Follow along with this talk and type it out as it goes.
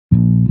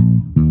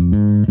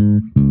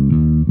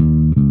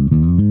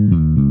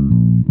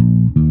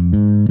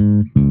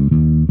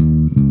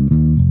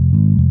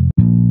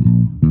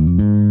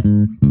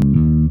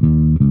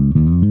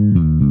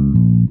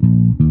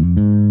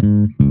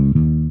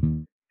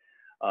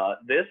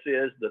This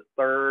is the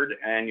third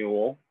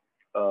annual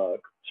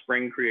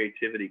Spring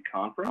Creativity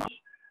Conference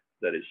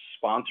that is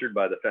sponsored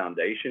by the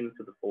Foundation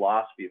for the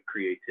Philosophy of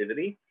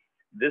Creativity.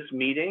 This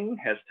meeting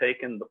has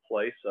taken the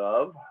place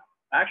of,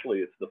 actually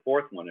it's the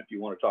fourth one if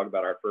you want to talk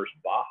about our first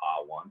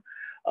Baja one,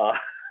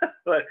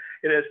 but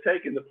it has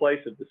taken the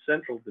place of the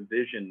Central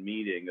Division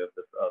meeting of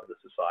the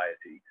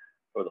Society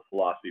for the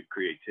Philosophy of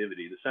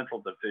Creativity. The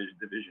Central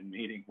Division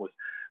meeting was,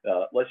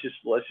 let's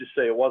just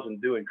say it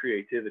wasn't doing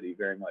creativity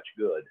very much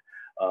good,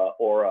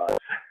 or us.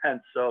 And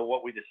so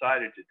what we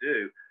decided to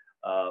do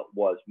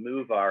was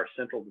move our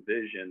Central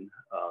Division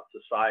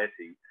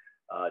Society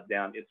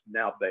down. It's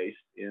now based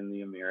in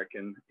the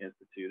American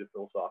Institute of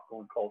Philosophical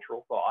and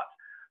Cultural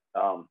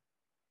Thought,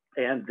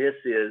 and this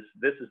is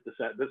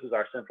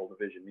our Central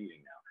Division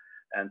meeting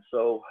now. And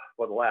so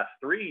for the last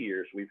 3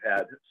 years, we've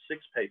had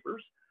 6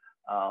 papers,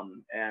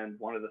 and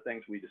one of the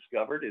things we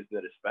discovered is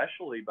that,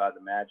 especially by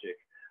the magic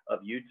of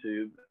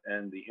YouTube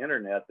and the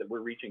internet, that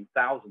we're reaching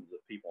thousands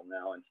of people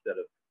now instead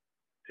of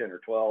 10 or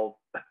 12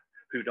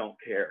 who don't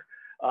care,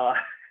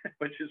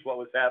 which is what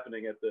was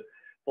happening at the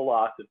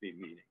philosophy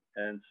meeting.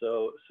 And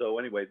so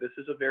anyway, this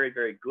is a very,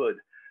 very good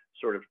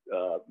sort of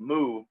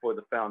move for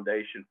the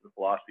Foundation for the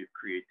Philosophy of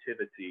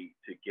Creativity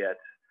to get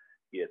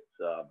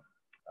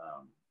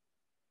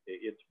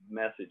its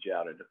message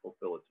out and to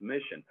fulfill its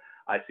mission.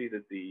 I see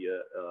that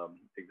the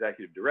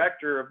executive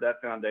director of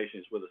that foundation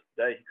is with us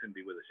today. He couldn't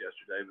be with us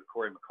yesterday, but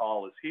Corey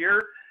McCall is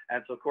here.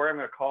 And so Corey, I'm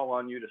going to call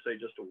on you to say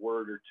just a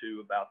word or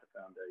two about the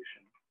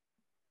foundation.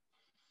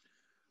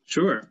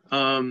 Sure.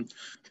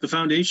 The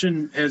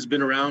foundation has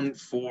been around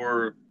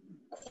for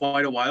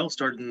quite a while,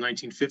 started in the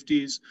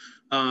 1950s,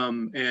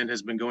 and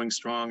has been going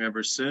strong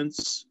ever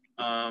since,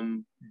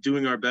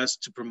 doing our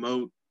best to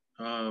promote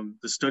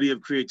the study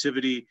of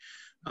creativity,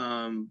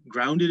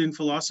 grounded in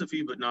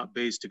philosophy, but not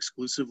based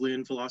exclusively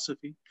in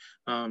philosophy.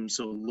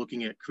 So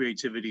looking at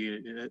creativity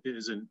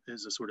is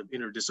a sort of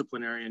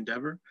interdisciplinary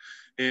endeavor.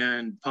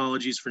 And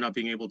apologies for not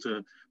being able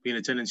to be in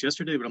attendance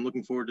yesterday, but I'm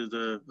looking forward to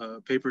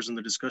the papers and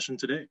the discussion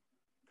today.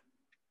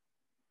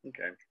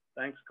 Okay,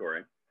 thanks,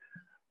 Corey.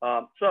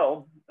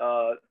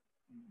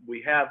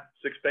 We have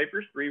 6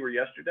 papers, 3 were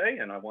yesterday,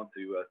 and I want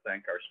to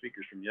thank our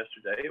speakers from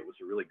yesterday. It was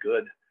a really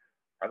good,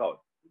 I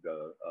thought,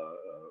 a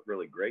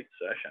really great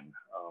session.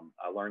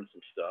 I learned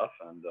some stuff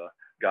and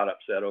got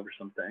upset over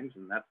some things,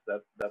 and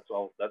that's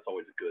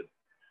always a good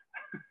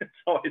it's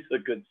always a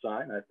good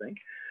sign, I think.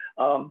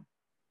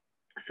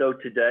 So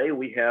today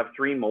we have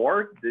 3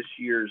 more. This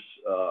year's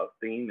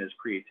theme is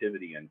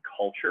creativity and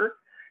culture.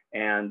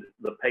 And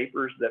the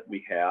papers that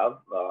we have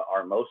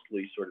are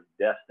mostly sort of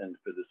destined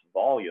for this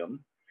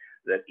volume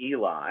that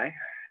Eli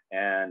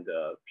and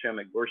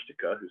Przemek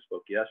Gorstica, who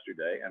spoke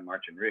yesterday, and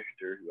Martin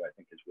Richter, who I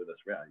think is with us,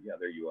 yeah,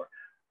 there you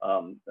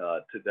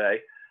are, today,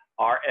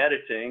 are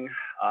editing.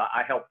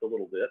 I helped a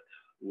little bit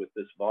with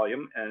this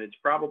volume, and it's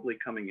probably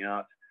coming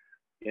out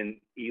in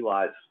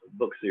Eli's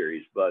book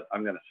series, but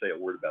I'm going to say a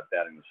word about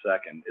that in a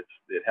second.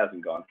 It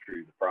hasn't gone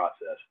through the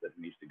process that it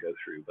needs to go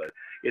through, but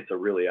it's a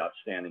really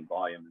outstanding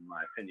volume in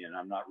my opinion.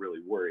 I'm not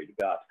really worried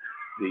about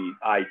the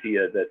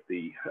idea that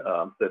the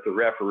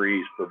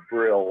referees for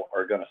Brill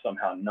are going to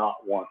somehow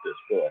not want this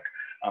book.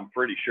 I'm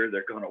pretty sure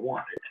they're going to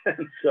want it.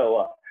 And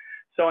so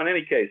in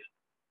any case,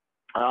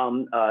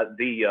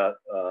 the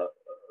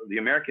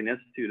American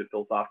Institute of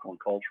Philosophical and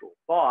Cultural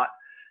Thought,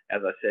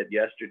 as I said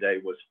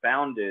yesterday, was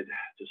founded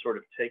to sort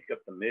of take up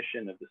the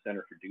mission of the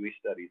Center for Dewey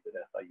Studies at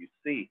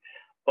SIUC,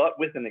 but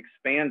with an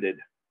expanded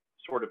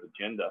sort of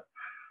agenda.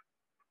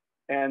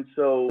 And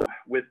so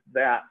with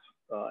that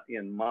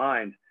in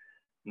mind,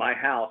 my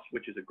house,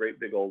 which is a great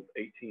big old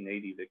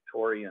 1880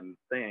 Victorian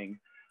thing,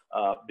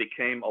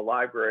 became a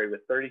library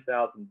with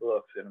 30,000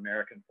 books in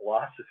American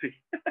philosophy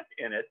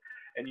in it.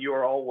 And you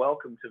are all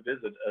welcome to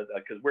visit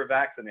because we're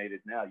vaccinated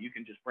now. You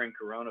can just bring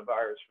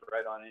coronavirus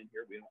right on in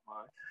here. We don't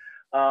mind.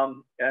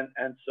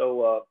 And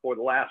so for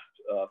the last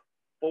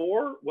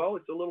 4, well,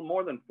 it's a little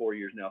more than 4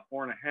 years now,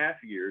 4.5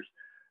 years,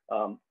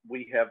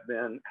 we have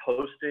been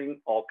hosting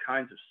all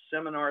kinds of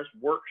seminars,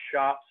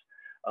 workshops,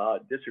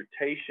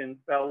 dissertation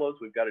fellows.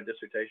 We've got a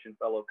dissertation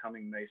fellow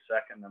coming May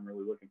 2nd. I'm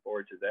really looking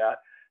forward to that.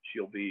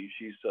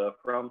 She's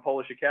from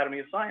Polish Academy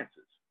of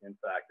Sciences, in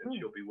fact, and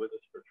she'll be with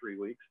us for 3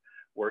 weeks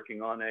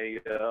working on a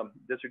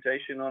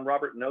dissertation on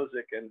Robert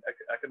Nozick and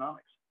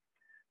economics.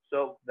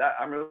 So that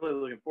I'm really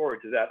looking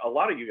forward to that. A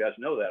lot of you guys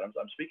know that.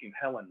 I'm speaking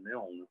Helen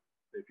Milne,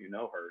 if you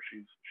know her.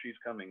 She's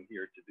coming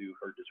here to do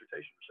her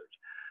dissertation research.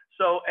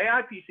 So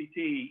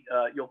AIPCT,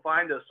 you'll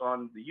find us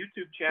on the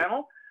YouTube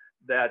channel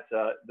that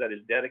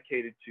is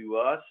dedicated to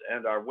us,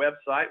 and our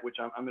website, which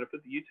I'm going to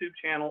put the YouTube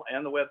channel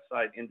and the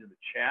website into the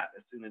chat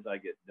as soon as I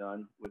get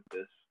done with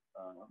this,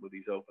 with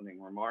these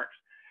opening remarks.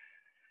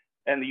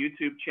 And the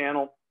YouTube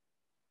channel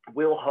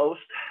will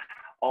host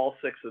all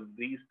 6 of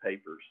these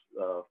papers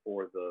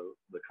for the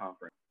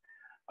conference.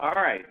 All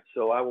right,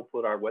 so I will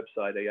put our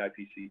website,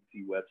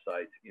 AIPCT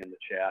website, in the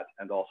chat,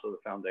 and also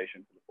the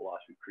Foundation for the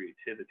Philosophy of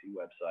Creativity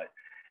website,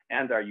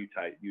 and our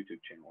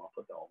YouTube channel. I'll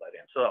put all that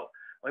in. So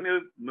let me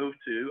move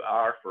to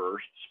our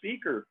first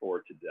speaker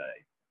for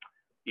today.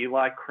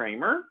 Eli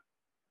Kramer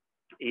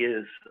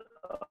is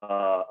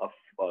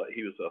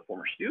he was a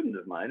former student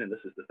of mine, and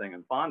this is the thing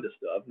I'm fondest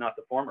of, not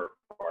the former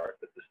part,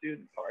 but the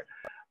student part.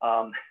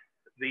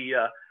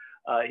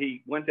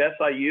 He went to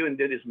SIU and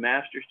did his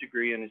master's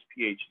degree and his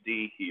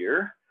PhD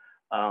here.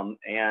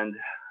 And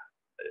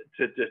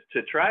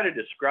to try to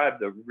describe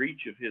the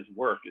reach of his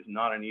work is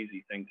not an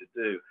easy thing to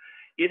do.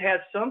 It has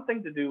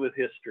something to do with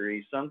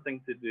history,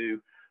 something to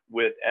do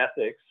with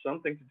ethics,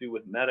 something to do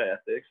with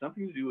metaethics,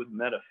 something to do with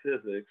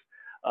metaphysics,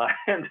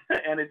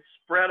 and it's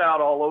spread out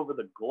all over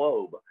the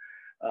globe.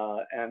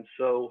 And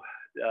so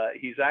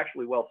he's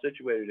actually well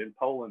situated in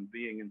Poland,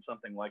 being in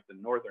something like the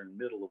northern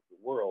middle of the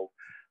world,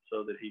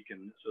 so that he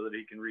can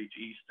reach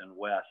east and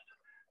west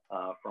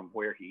from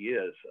where he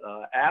is.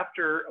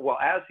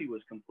 As he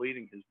was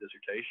completing his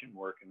dissertation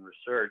work and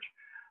research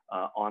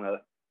on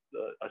a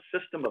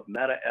system of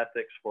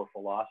metaethics for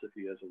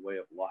philosophy as a way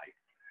of life,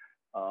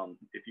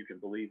 if you can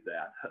believe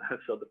that.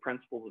 So the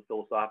principles of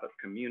philosophical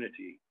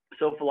community.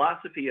 So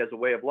philosophy as a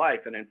way of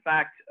life. And in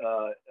fact,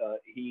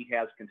 he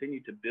has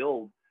continued to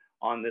build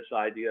on this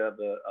idea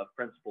of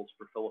principles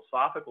for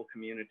philosophical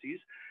communities,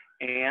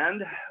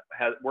 and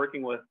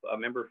working with a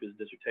member of his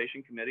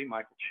dissertation committee,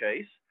 Michael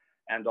Chase,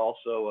 and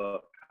also a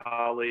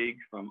colleague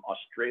from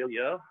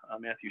Australia,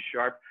 Matthew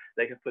Sharp.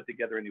 They have put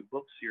together a new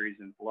book series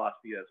in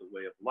philosophy as a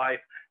way of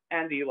life,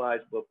 and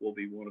Eli's book will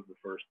be one of the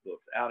first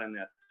books out in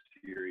that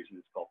series, and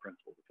it's called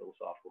Principles of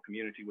Philosophical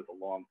Community, with a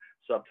long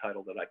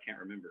subtitle that I can't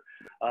remember.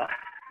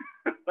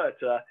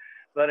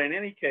 But in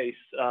any case,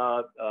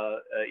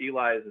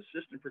 Eli is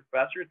assistant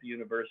professor at the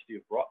University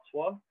of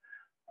Wrocław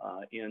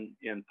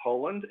in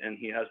Poland, and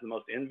he has the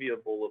most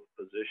enviable of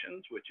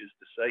positions, which is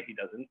to say he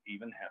doesn't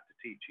even have to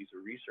teach. He's a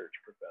research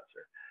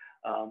professor.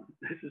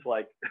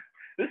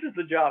 This is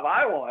the job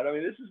I want. I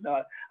mean, this is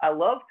not, I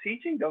love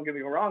teaching, don't get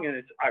me wrong, and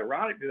it's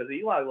ironic because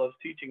Eli loves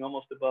teaching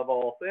almost above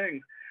all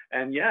things,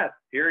 and yet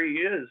here he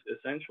is,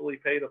 essentially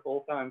paid a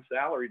full-time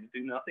salary to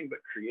do nothing but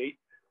create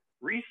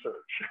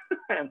research.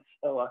 And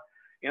so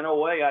in a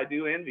way, I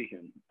do envy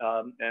him.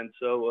 And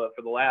so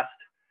for the last,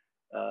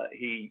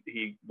 he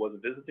was a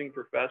visiting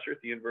professor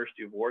at the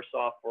University of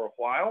Warsaw for a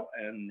while,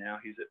 and now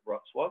he's at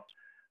Wrocław.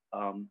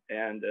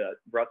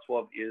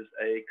 Wrocław is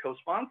a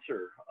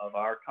co-sponsor of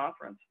our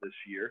conference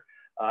this year,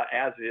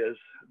 as is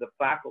the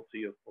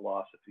Faculty of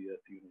Philosophy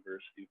at the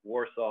University of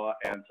Warsaw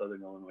and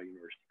Southern Illinois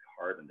University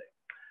Carbondale.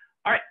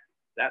 All right,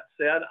 that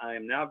said, I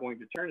am now going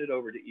to turn it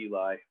over to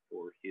Eli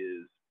for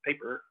his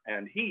paper,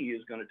 and he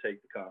is going to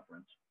take the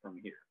conference from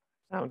here.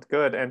 Sounds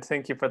good, and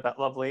thank you for that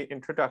lovely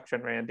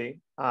introduction, Randy.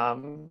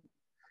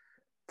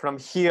 From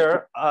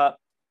here,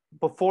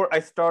 before I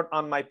start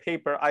on my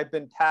paper, I've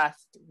been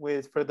tasked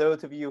with, for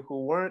those of you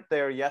who weren't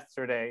there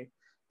yesterday,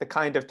 to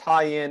kind of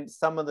tie in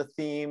some of the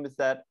themes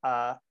that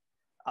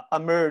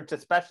emerged,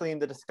 especially in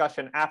the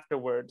discussion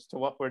afterwards, to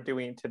what we're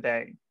doing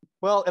today.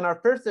 Well, in our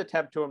first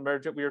attempt to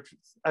emerge it,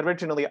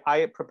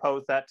 I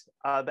proposed that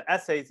the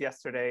essays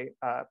yesterday,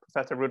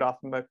 Professor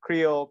Rudolf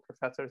McCreel,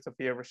 Professor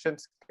Sofia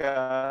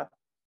Ryszyńska,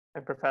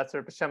 and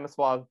Professor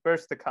Przemysław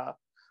Burstyka,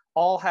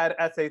 all had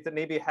essays that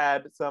maybe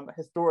had some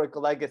historic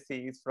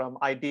legacies from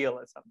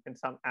idealism in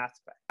some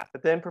aspect.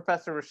 But then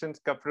Professor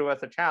Ryszyńska threw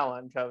us a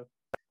challenge of,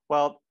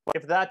 well,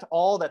 if that's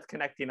all that's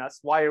connecting us,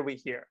 why are we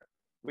here?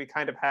 We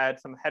kind of had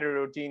some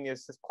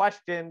heterogeneous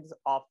questions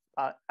of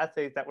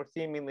essays that were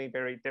seemingly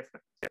very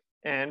different.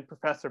 And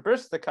Professor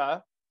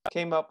Burstyka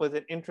came up with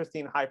an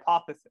interesting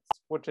hypothesis,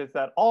 which is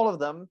that all of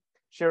them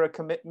share a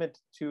commitment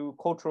to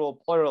cultural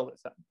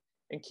pluralism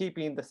and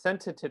keeping the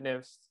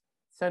sensitivity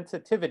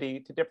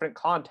to different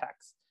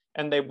contexts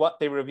and what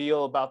they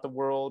reveal about the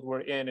world we're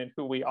in and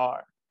who we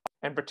are.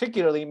 And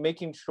particularly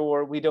making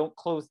sure we don't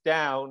close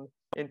down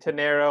into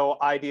narrow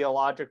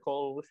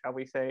ideological, shall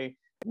we say,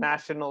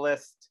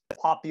 nationalist,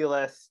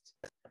 populist,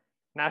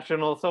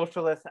 national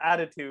socialist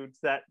attitudes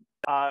that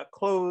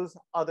close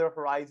other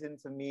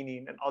horizons of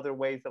meaning and other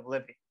ways of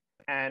living,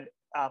 and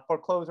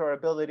foreclose our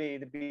ability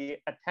to be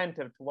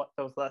attentive to what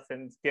those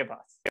lessons give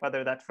us,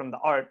 whether that's from the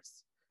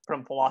arts,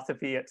 from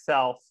philosophy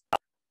itself,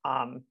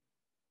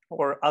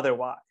 or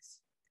otherwise.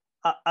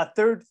 A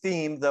third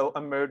theme, though,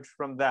 emerged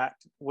from that,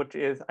 which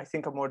is, I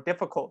think, a more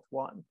difficult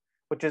one,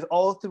 which is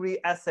all three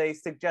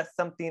essays suggest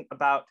something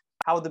about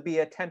how to be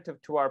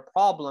attentive to our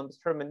problems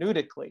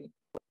hermeneutically,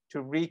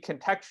 to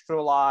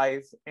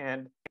recontextualize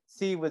and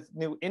see with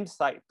new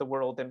insight the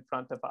world in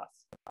front of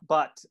us.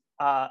 But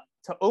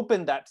to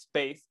open that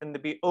space and to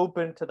be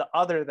open to the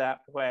other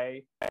that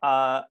way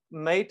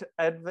might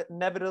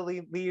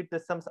inevitably lead to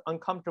some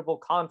uncomfortable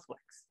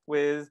conflicts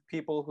with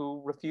people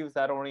who refuse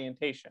that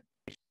orientation.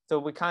 So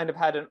we kind of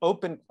had an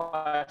open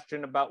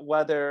question about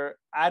whether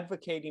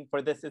advocating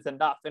for this is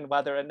enough, and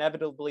whether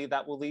inevitably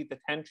that will lead to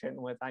tension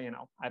with, I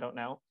don't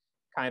know,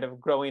 kind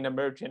of growing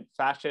emergent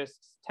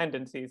fascist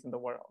tendencies in the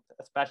world,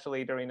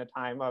 especially during a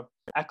time of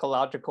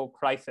ecological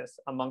crisis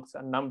amongst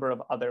a number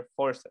of other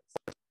forces.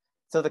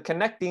 So the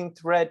connecting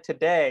thread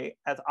today,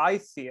 as I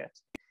see it,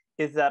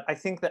 is that I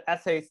think the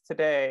essays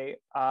today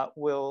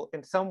will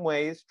in some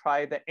ways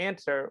try to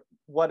answer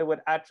what it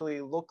would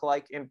actually look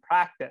like in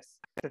practice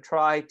to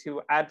try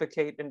to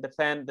advocate and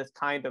defend this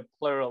kind of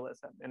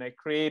pluralism in a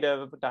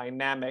creative,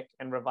 dynamic,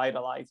 and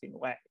revitalizing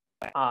way.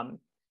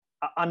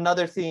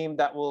 Another theme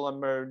that will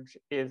emerge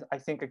is, I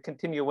think, a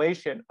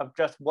continuation of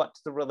just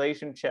what's the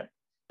relationship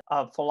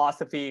of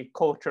philosophy,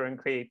 culture, and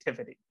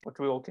creativity, which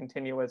we will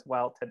continue as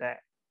well today.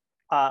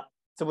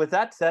 So with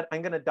that said,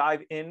 I'm going to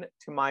dive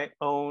into my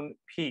own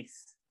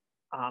piece.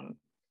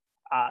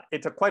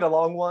 It's quite a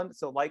long one,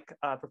 so like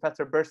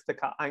Professor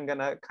Burstica, I'm going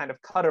to kind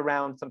of cut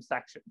around some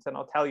sections, and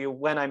I'll tell you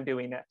when I'm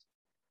doing it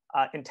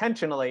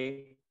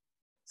intentionally,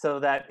 so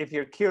that if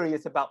you're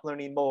curious about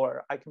learning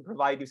more, I can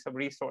provide you some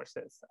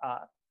resources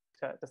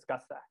to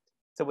discuss that.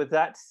 So with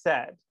that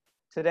said,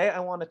 today I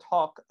want to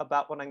talk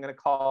about what I'm going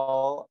to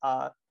call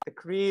the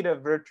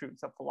creative virtues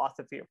of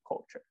philosophy of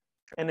culture.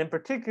 And in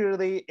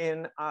particularly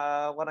in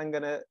what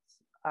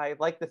I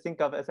like to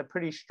think of as a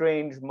pretty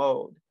strange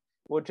mode,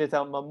 which is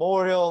a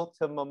memorial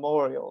to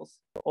memorials,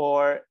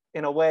 or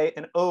in a way,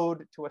 an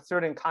ode to a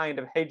certain kind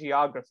of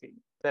hagiography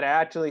that I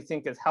actually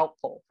think is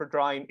helpful for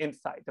drawing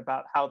insight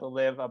about how to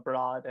live a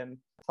broad and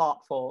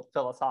thoughtful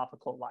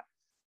philosophical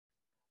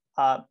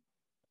life.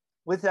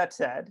 With that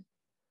said,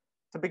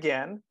 to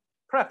begin,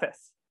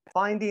 preface,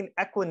 finding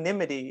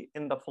equanimity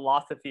in the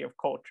philosophy of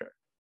culture.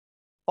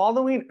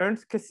 Following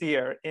Ernst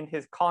Cassirer in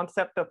his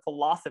concept of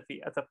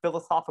philosophy as a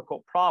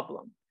philosophical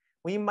problem,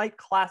 we might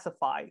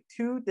classify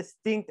two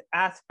distinct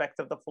aspects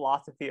of the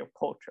philosophy of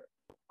culture.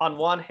 On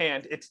one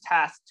hand, its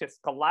task to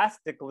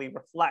scholastically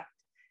reflect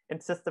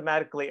and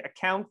systematically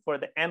account for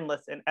the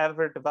endless and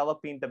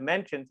ever-developing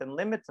dimensions and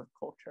limits of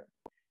culture.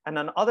 And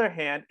on the other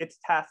hand, its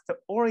task to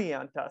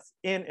orient us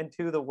in and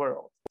to the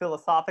world,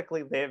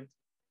 philosophically lived,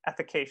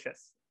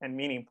 efficacious, and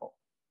meaningful.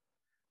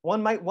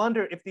 One might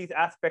wonder if these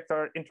aspects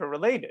are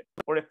interrelated,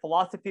 or if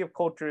philosophy of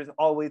culture is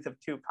always of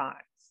two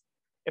kinds.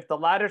 If the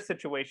latter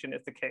situation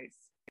is the case,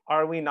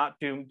 are we not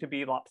doomed to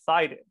be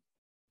lopsided?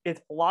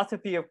 Is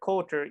philosophy of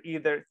culture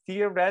either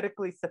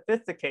theoretically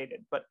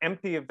sophisticated but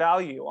empty of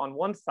value on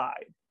one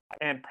side,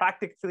 and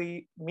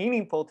practically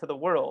meaningful to the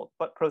world,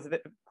 but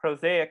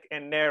prosaic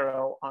and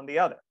narrow on the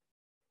other?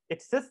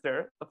 Its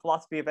sister, the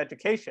philosophy of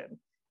education,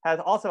 has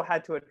also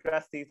had to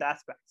address these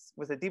aspects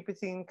with a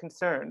deepening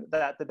concern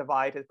that the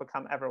divide has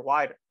become ever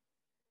wider.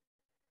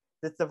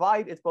 This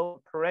divide is both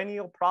a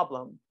perennial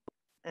problem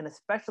and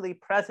especially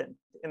present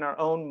in our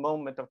own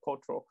moment of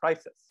cultural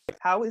crisis.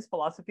 How is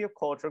philosophy of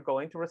culture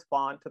going to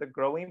respond to the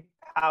growing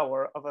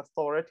power of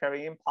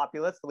authoritarian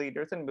populist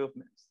leaders and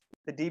movements,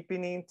 the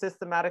deepening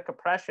systematic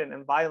oppression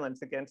and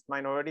violence against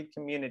minority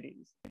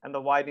communities, and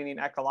the widening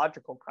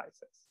ecological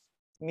crisis?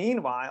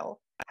 Meanwhile,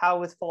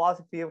 how is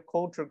philosophy of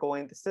culture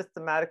going to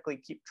systematically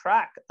keep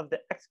track of the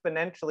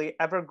exponentially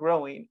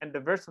ever-growing and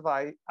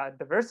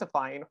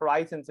diversifying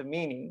horizons of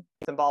meaning,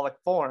 symbolic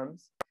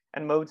forms,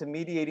 and modes of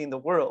mediating the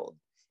world,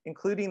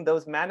 including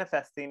those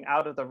manifesting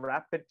out of the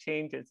rapid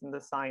changes in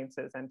the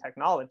sciences and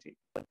technology?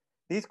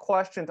 These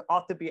questions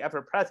ought to be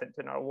ever present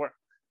in our work.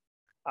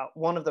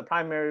 One of the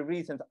primary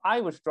reasons I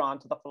was drawn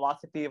to the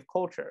philosophy of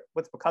culture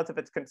was because of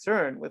its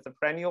concern with the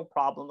perennial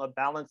problem of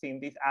balancing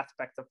these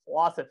aspects of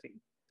philosophy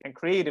and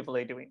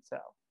creatively doing so.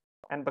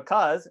 And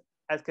because,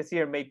 as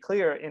Cassirer made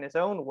clear in his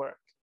own work,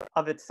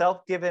 of its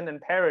self-given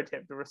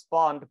imperative to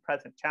respond to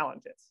present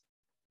challenges.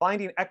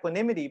 Finding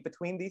equanimity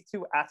between these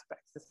two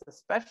aspects is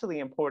especially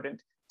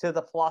important to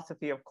the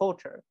philosophy of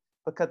culture,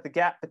 because the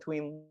gap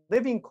between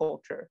living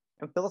culture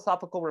and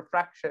philosophical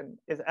reflection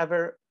is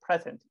ever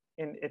present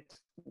in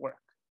its work.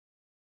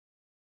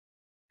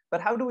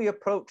 But how do we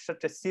approach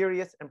such a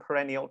serious and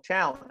perennial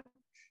challenge?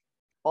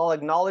 While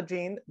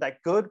acknowledging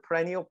that good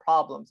perennial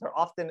problems are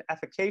often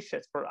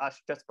efficacious for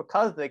us just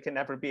because they can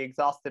never be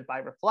exhausted by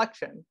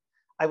reflection,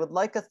 I would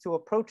like us to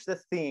approach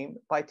this theme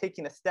by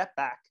taking a step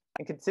back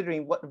and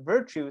considering what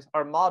virtues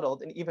are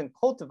modeled and even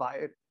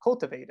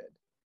cultivated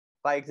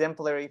by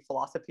exemplary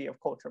philosophy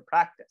of culture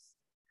practice.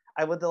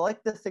 I would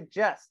like to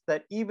suggest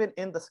that even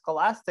in the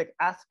scholastic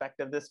aspect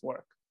of this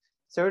work,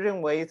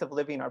 certain ways of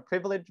living are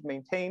privileged,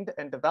 maintained,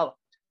 and developed,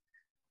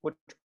 which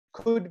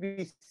could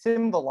be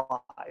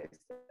symbolized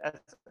as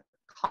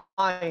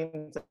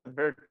kinds of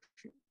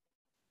virtue.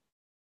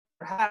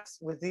 Perhaps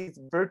with these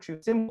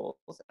virtue symbols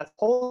as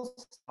whole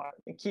start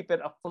and keep it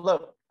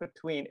afloat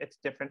between its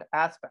different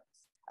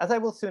aspects. As I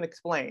will soon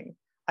explain,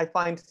 I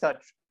find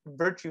such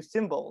virtue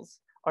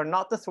symbols are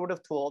not the sort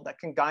of tool that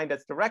can guide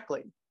us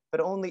directly, but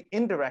only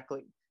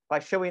indirectly by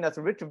showing us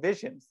rich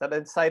visions that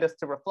incite us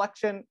to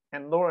reflection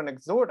and lure and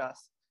exhort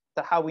us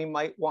to how we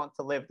might want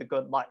to live the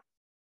good life.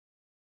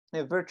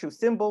 A virtue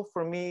symbol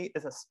for me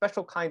is a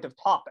special kind of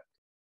topic,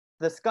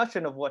 the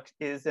discussion of which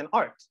is in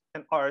art,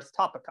 and ars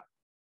topica.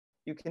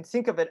 You can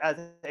think of it as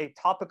a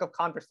topic of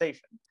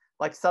conversation,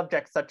 like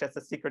subjects such as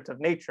the secrets of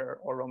nature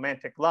or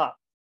romantic love.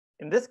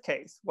 In this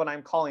case, what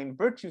I'm calling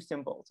virtue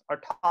symbols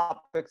are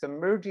topics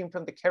emerging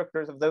from the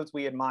characters of those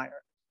we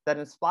admire that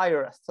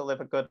inspire us to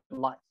live a good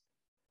life.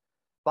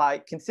 by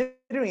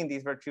considering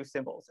these virtue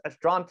symbols as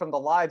drawn from the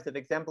lives of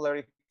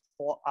exemplary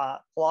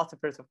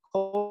philosophers of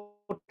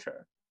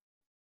culture,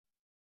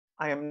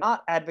 I am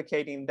not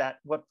advocating that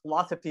what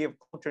philosophy of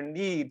culture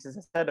needs is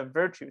a set of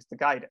virtues to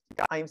guide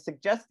it. I am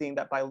suggesting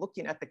that by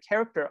looking at the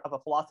character of a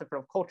philosopher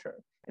of culture,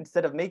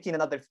 instead of making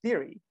another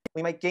theory,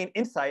 we might gain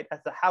insight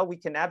as to how we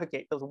can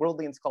navigate those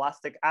worldly and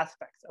scholastic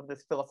aspects of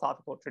this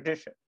philosophical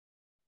tradition.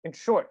 In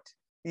short,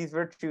 these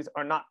virtues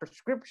are not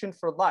prescriptions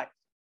for life,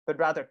 but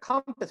rather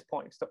compass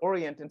points to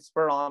orient and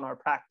spur on our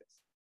practice.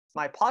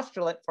 My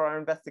postulate for our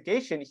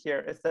investigation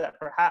here is that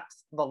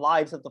perhaps the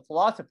lives of the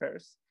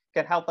philosophers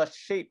can help us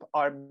shape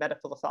our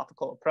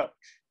metaphilosophical approach.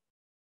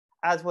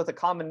 As was a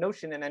common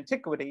notion in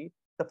antiquity,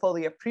 to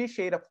fully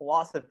appreciate a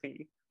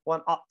philosophy,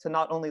 one ought to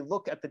not only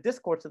look at the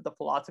discourse of the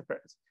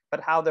philosophers,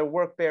 but how their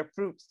work bear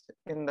fruits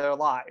in their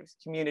lives,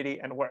 community,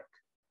 and work.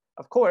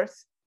 Of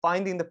course,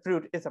 finding the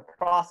fruit is a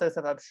process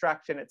of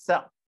abstraction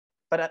itself,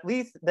 but at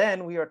least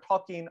then we are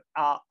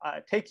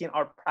taking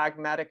our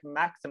pragmatic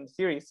maxim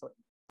seriously.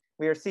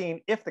 We are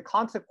seeing if the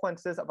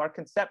consequences of our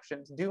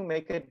conceptions do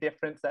make a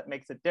difference that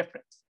makes a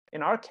difference.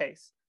 In our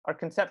case, our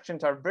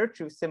conceptions are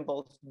virtue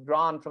symbols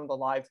drawn from the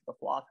lives of the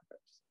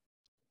philosophers.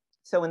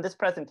 So in this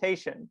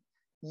presentation,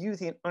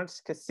 using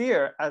Ernst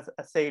Cassirer as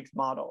a sage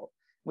model,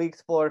 we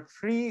explore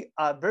three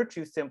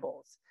virtue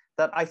symbols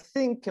that I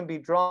think can be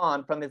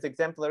drawn from his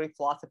exemplary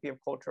philosophy of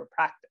culture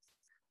practice,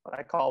 what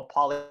I call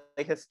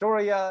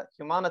polyhistoria,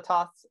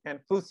 humanitas, and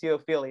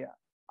physiophilia.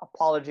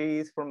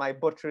 Apologies for my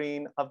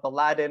butchering of the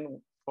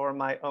Latin for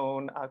my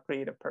own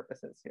creative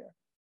purposes here.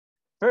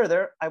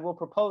 Further, I will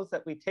propose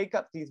that we take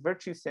up these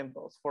virtue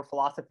symbols for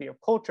philosophy of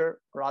culture,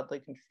 broadly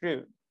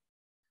construed.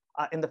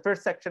 In the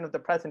first section of the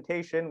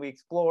presentation, we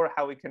explore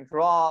how we can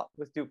draw,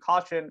 with due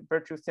caution,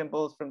 virtue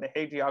symbols from the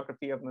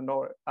hagiography of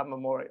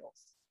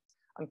memorials.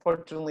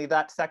 Unfortunately,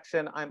 that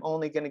section, I'm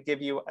only going to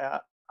give you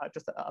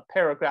just a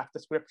paragraph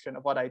description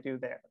of what I do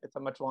there. It's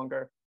a much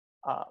longer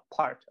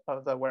part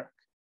of the work.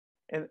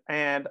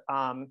 And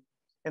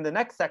in the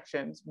next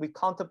sections, we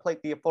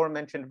contemplate the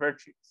aforementioned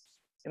virtues.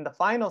 In the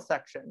final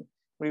section,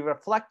 we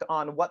reflect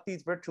on what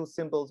these virtue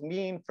symbols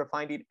mean for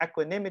finding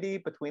equanimity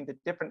between the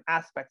different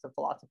aspects of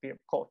philosophy of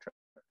culture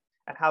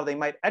and how they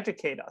might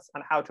educate us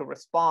on how to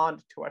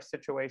respond to our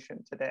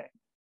situation today.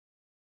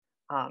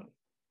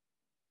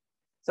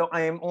 So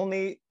I am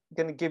only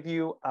going to give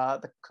you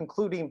the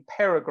concluding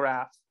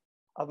paragraph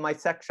of my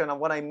section on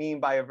what I mean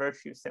by a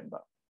virtue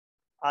symbol.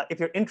 If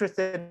you're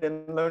interested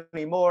in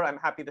learning more, I'm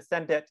happy to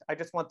send it. I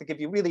just want to give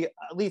you really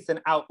at least an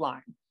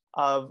outline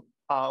of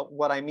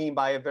what I mean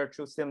by a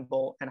virtue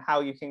symbol and how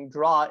you can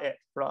draw it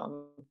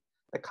from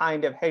the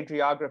kind of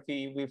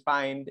hagiography we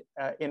find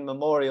in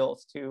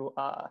memorials to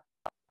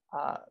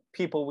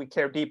people we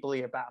care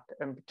deeply about,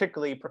 and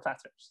particularly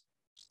professors.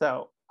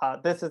 So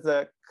this is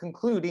a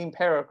concluding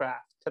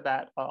paragraph to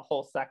that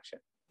whole section.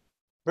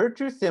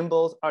 Virtue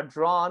symbols are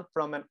drawn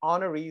from an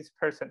honoree's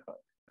personhood.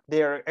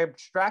 They are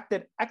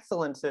abstracted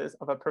excellences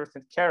of a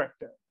person's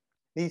character.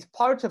 These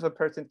parts of a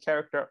person's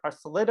character are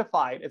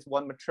solidified as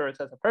one matures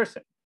as a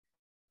person.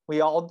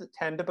 We all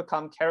tend to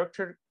become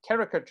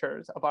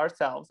caricatures of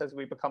ourselves as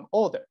we become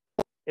older.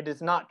 It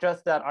is not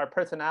just that our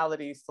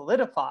personalities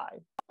solidify,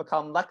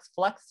 become less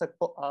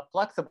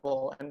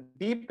flexible and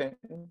deepen,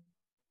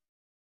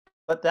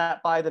 but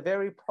that by the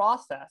very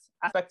process,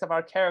 aspects of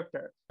our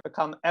character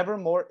become ever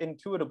more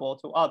intuitable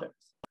to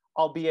others,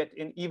 albeit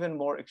in even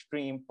more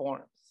extreme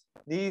forms.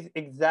 These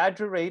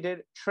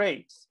exaggerated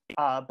traits,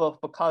 both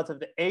because of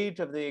the age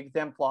of the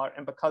exemplar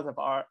and because of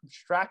our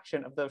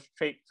abstraction of those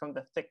traits from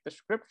the thick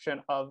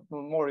description of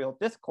memorial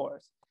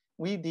discourse,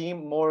 we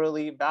deem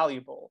morally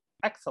valuable,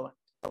 excellent,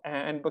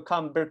 and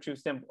become virtue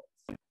symbols.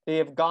 They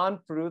have gone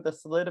through the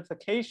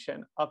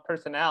solidification of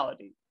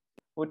personality,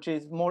 which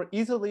is more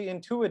easily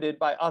intuited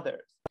by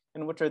others,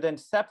 and which are then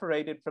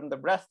separated from the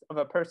rest of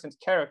a person's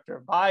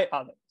character by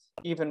others,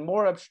 even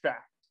more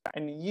abstract,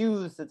 and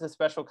used as a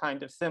special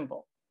kind of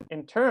symbol.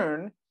 In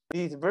turn,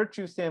 these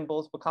virtue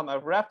symbols become a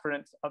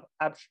reference of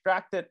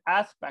abstracted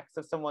aspects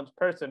of someone's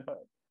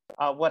personhood,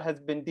 what has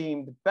been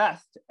deemed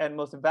best and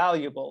most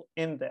valuable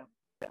in them.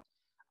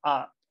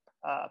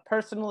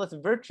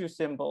 Personalist virtue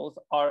symbols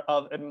are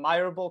of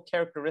admirable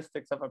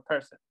characteristics of a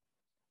person.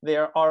 They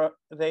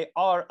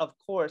are, of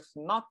course,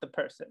 not the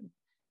person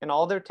in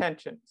all their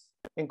tensions,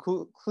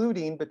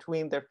 including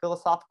between their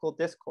philosophical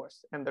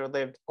discourse and their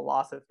lived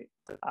philosophy.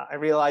 I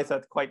realize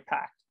that's quite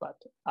packed, but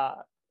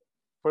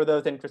for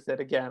those interested,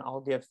 again, I'll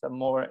give some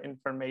more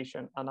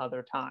information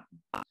another time.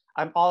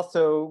 I'm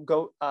also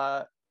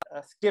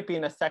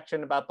skipping a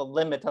section about the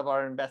limit of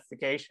our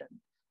investigation,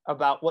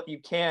 about what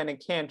you can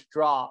and can't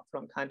draw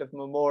from kind of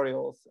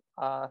memorials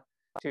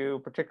to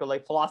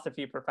particularly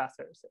philosophy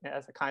professors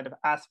as a kind of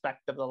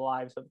aspect of the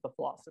lives of the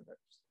philosophers.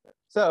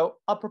 So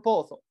a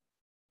proposal.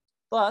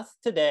 Thus,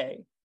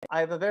 today, I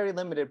have a very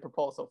limited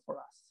proposal for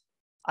us.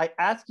 I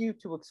ask you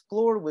to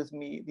explore with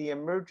me the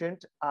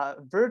emergent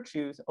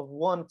virtues of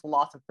one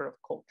philosopher of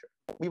culture.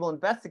 We will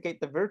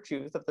investigate the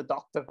virtues of the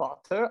Dr.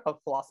 of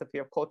philosophy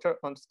of culture,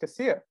 Ernst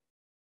Cassirer.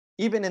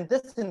 Even in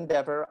this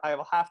endeavor, I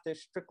will have to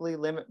strictly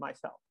limit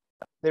myself.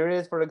 There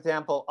is, for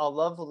example, a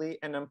lovely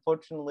and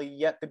unfortunately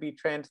yet to be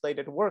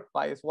translated work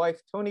by his wife,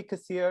 Toni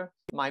Cassirer,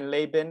 Mein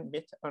Leben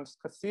mit Ernst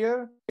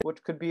Cassirer,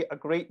 which could be a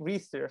great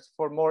resource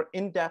for more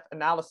in-depth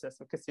analysis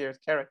of Cassirer's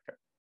character.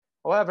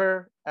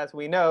 However, as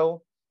we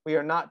know, we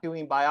are not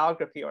doing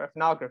biography or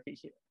ethnography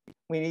here.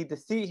 We need to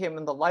see him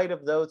in the light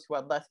of those who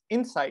had less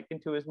insight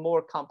into his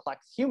more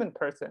complex human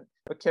person,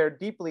 but cared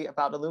deeply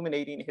about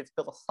illuminating his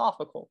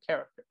philosophical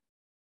character.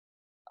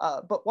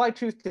 But why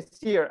choose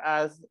Cassirer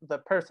as the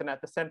person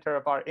at the center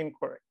of our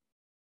inquiry?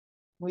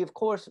 We, of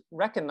course,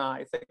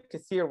 recognize that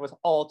Cassirer was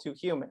all too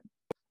human,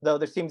 though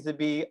there seems to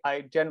be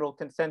a general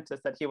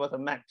consensus that he was a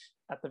mensch,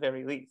 at the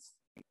very least.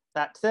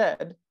 That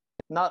said,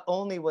 not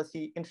only was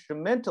he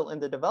instrumental in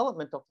the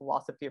development of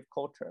philosophy of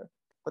culture,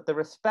 but the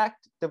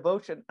respect,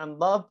 devotion, and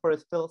love for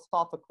his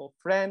philosophical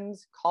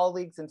friends,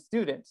 colleagues, and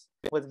students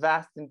was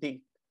vast and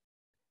deep.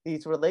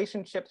 These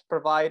relationships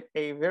provide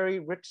a very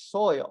rich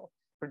soil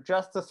for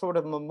just the sort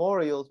of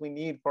memorials we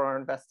need for our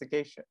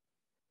investigation.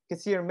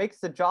 Cassirer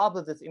makes the job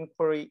of this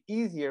inquiry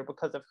easier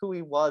because of who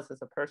he was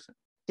as a person.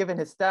 Given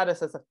his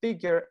status as a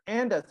figure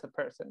and as a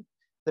person,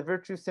 the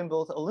virtue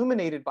symbols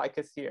illuminated by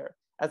Cassirer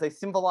as a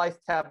symbolized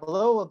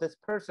tableau of his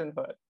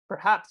personhood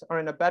perhaps are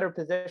in a better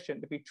position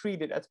to be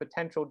treated as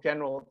potential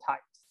general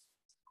types.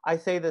 I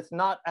say this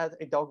not as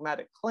a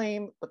dogmatic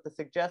claim, but to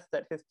suggest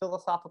that his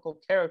philosophical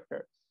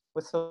character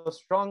was so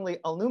strongly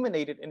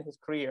illuminated in his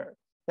career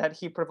that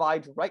he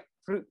provides ripe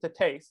fruit to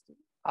taste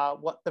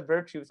what the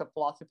virtues of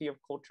philosophy of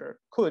culture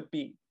could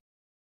be.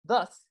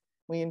 Thus,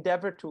 we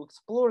endeavor to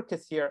explore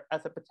Cassirer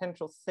as a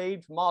potential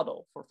sage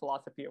model for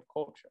philosophy of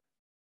culture.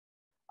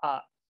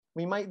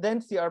 We might then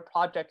see our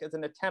project as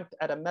an attempt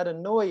at a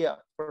metanoia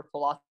for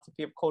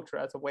philosophy of culture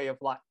as a way of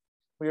life.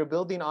 We are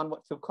building on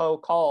what Foucault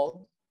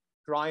called,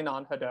 drawing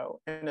on Hadot,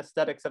 an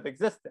aesthetics of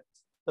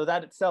existence, though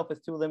that itself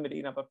is too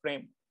limiting of a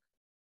framework.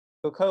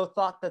 Foucault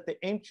thought that the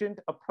ancient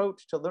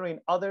approach to luring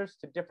others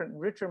to different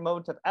richer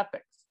modes of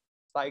ethics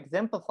by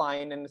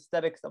exemplifying an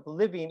aesthetics of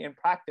living in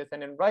practice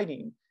and in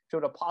writing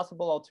showed a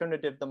possible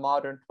alternative to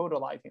modern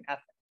totalizing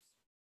ethics.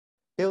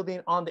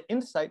 Building on the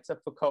insights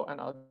of Foucault and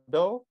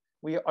Hadot,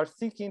 we are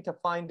seeking to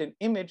find an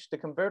image to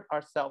convert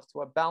ourselves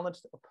to a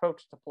balanced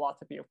approach to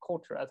philosophy of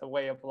culture as a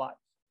way of life.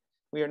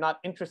 We are not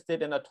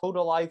interested in a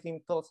totalizing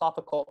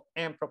philosophical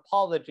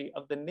anthropology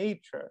of the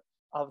nature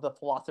of the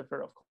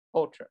philosopher of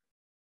culture.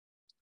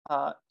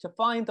 To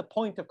find the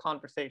point of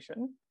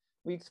conversation,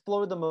 we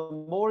explore the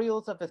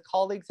memorials of his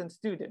colleagues and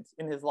students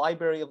in his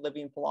Library of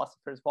Living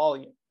Philosophers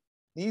volume.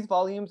 These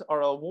volumes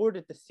are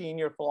awarded to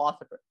senior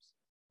philosophers.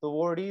 The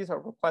awardees are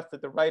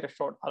requested to write a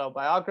short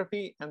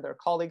autobiography, and their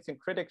colleagues and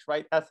critics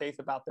write essays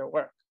about their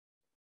work.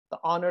 The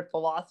honored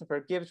philosopher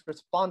gives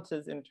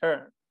responses in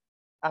turn.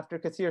 After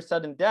Cassirer's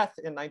sudden death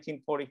in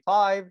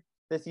 1945,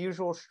 this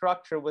usual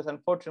structure was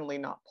unfortunately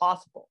not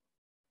possible.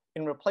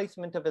 In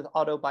replacement of his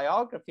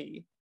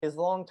autobiography, his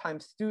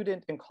longtime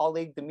student and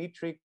colleague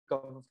Dmitry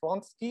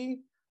Gavronsky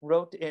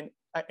wrote an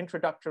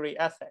introductory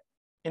essay.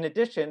 In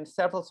addition,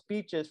 several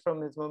speeches from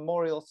his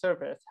memorial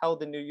service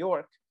held in New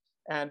York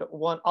and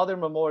one other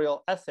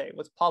memorial essay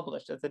was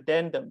published as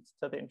addendums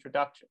to the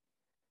introduction.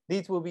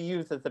 These will be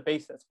used as the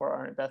basis for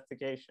our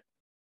investigation.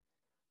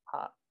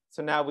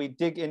 So now we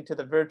dig into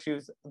the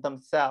virtues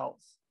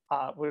themselves.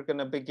 We're going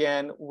to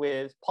begin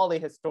with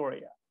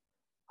polyhistoria,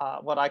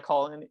 what I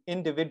call an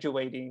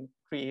individuating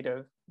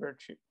creative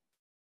virtue.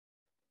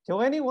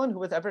 To anyone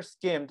who has ever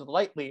skimmed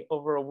lightly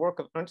over a work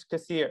of Ernst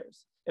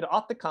Cassirer's, it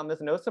ought to come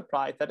as no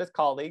surprise that his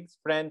colleagues,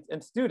 friends,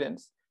 and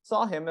students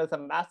saw him as a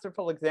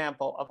masterful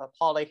example of a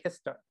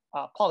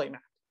polymath.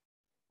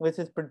 With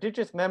his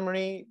prodigious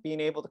memory, being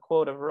able to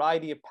quote a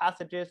variety of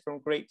passages from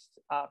great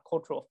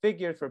cultural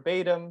figures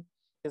verbatim,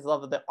 his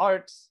love of the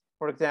arts,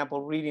 for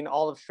example, reading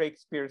all of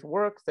Shakespeare's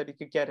works that he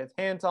could get his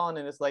hands on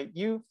in his late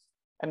youth,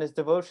 and his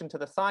devotion to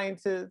the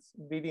sciences,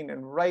 reading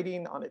and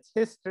writing on its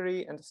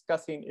history and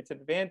discussing its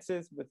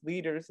advances with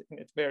leaders in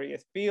its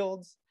various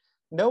fields,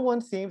 no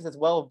one seems as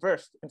well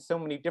versed in so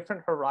many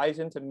different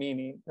horizons of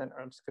meaning than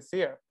Ernst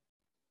Cassirer.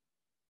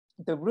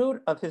 The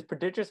root of his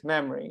prodigious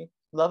memory,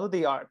 love of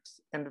the arts,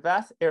 and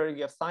vast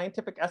area of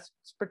scientific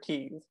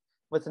expertise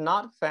was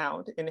not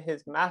found in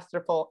his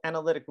masterful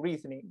analytic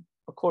reasoning,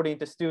 according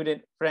to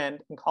student, friend,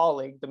 and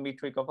colleague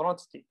Dmitry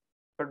Gavronsky,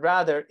 but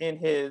rather in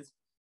his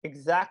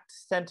exact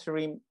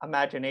sensory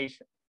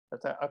imagination.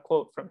 That's a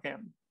quote from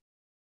him.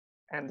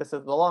 And this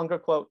is the longer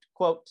quote,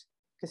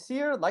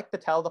 Cassirer liked to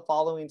tell the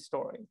following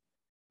story.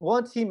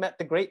 Once he met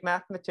the great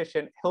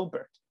mathematician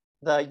Hilbert,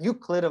 the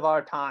Euclid of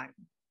our time,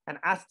 and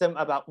asked him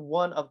about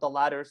one of the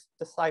latter's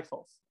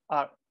disciples.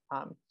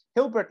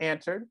 Hilbert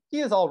answered, he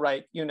is all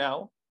right, you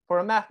know. For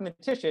a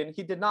mathematician,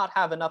 he did not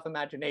have enough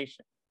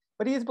imagination,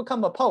 but he has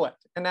become a poet,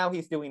 and now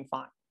he's doing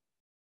fine.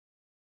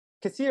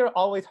 Cassirer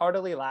always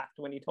heartily laughed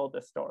when he told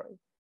this story,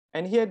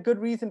 and he had good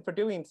reason for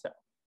doing so,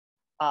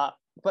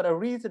 but a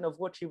reason of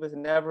which he was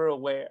never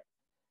aware.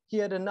 He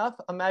had enough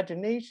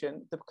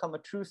imagination to become a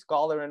true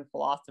scholar and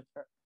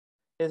philosopher.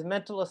 His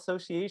mental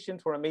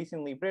associations were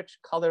amazingly rich,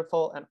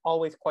 colorful, and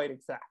always quite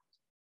exact.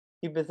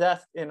 He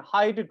possessed in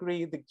high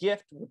degree the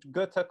gift which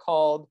Goethe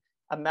called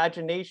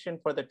imagination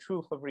for the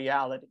truth of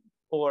reality,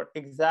 or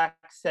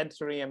exact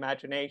sensory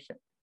imagination.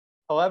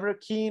 However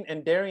keen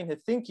and daring his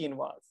thinking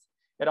was,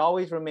 it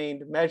always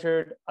remained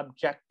measured,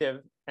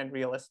 objective, and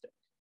realistic,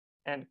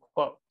 end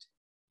quote.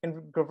 In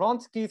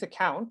Gronowski's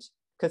account,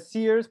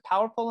 Cassirer's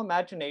powerful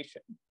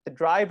imagination, the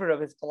driver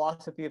of his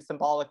philosophy of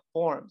symbolic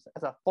forms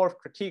as a fourth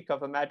critique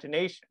of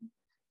imagination,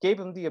 gave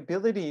him the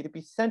ability to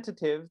be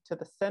sensitive to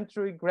the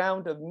sensory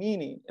ground of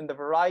meaning in the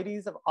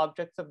varieties of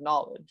objects of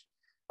knowledge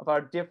of our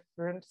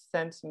different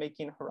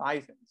sense-making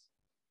horizons.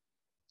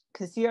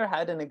 Cassirer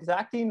had an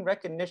exacting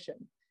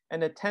recognition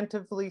and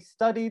attentively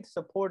studied,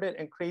 supported,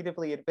 and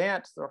creatively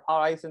advanced the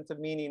horizons of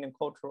meaning in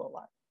cultural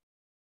life.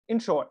 In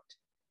short,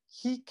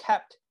 he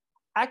kept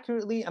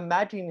accurately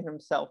imagining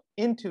himself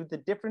into the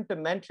different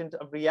dimensions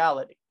of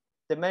reality,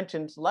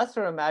 dimensions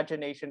lesser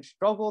imagination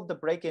struggled to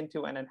break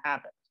into and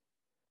inhabit.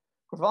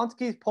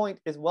 Gronowski's point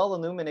is well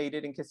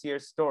illuminated in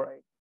Cassirer's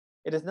story.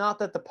 It is not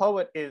that the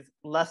poet is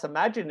less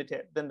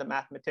imaginative than the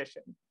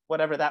mathematician,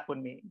 whatever that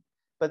would mean,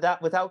 but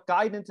that without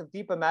guidance of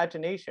deep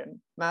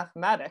imagination,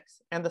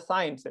 mathematics and the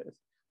sciences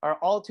are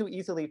all too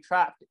easily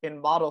trapped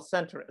in model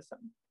centrism,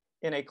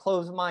 in a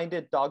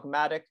closed-minded,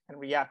 dogmatic, and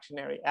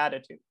reactionary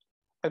attitude.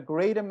 A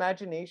great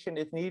imagination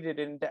is needed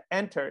to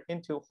enter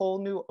into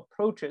whole new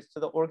approaches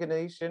to the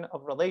organization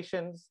of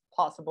relations,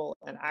 possible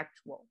and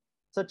actual.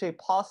 Such a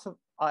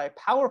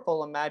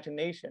powerful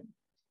imagination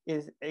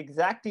is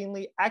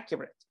exactingly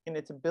accurate in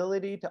its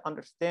ability to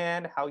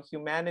understand how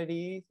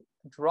humanity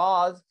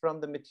draws from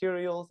the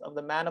materials of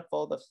the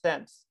manifold of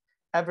sense,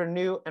 ever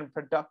new and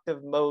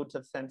productive modes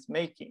of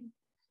sense-making.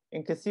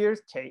 In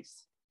Cassirer's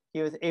case,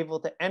 he was able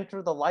to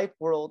enter the life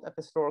world of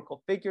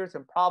historical figures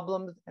and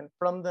problems, and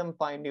from them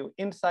find new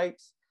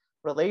insights,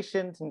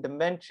 relations, and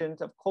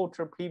dimensions of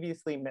culture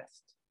previously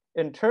missed.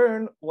 In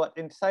turn, what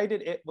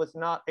incited it was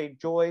not a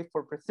joy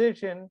for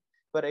precision,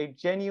 but a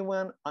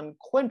genuine,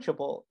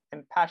 unquenchable,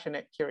 and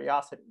passionate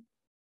curiosity.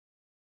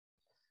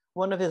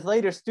 One of his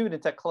later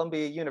students at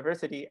Columbia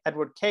University,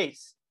 Edward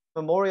Case,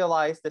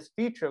 memorialized this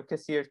feature of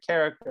Cassirer's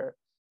character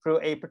through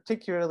a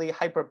particularly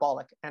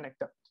hyperbolic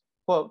anecdote.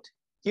 Quote,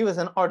 "He was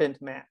an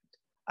ardent man.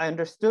 I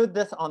understood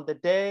this on the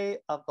day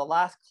of the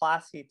last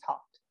class he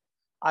taught.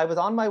 I was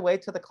on my way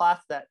to the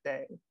class that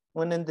day,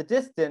 when in the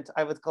distance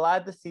I was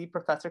glad to see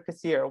Professor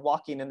Cassirer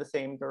walking in the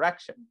same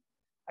direction.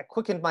 I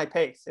quickened my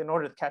pace in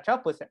order to catch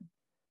up with him.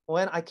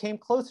 When I came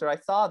closer, I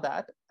saw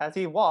that, as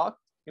he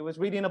walked, he was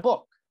reading a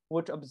book,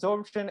 which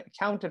absorption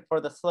accounted for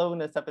the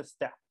slowness of his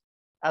step.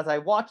 As I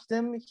watched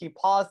him, he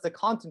paused to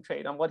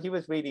concentrate on what he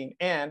was reading,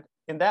 and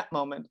in that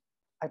moment,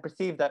 I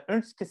perceived that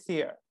Ernst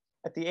Cassirer,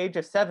 at the age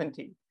of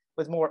 70,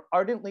 was more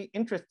ardently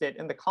interested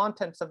in the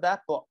contents of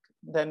that book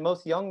than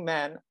most young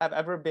men have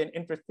ever been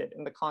interested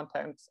in the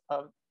contents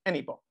of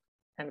any book,"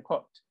 end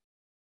quote.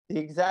 The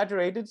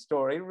exaggerated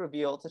story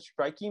reveals a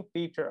striking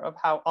feature of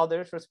how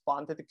others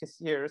responded to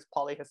Cassirer's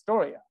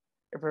polyhistoria.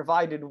 It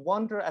provided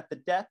wonder at the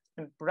depth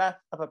and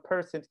breadth of a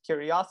person's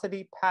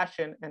curiosity,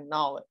 passion, and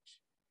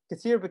knowledge.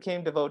 Cassirer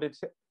became devoted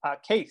to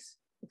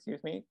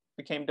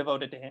became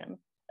devoted to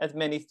him, as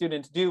many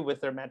students do with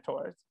their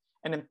mentors,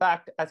 and in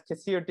fact, as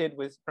Cassirer did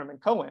with Herman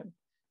Cohen,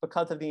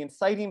 because of the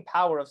inciting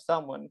power of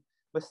someone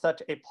with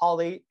such a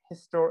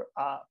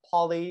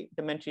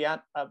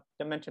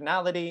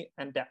dimensionality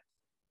and depth.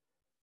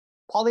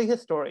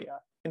 Polyhistoria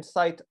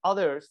incites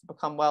others to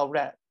become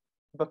well-read,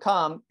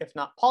 become, if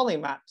not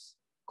polymaths,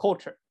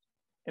 cultured,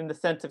 in the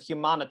sense of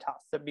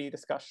humanitas to be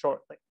discussed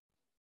shortly.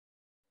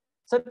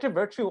 Such a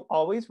virtue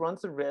always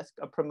runs the risk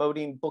of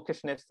promoting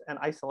bookishness and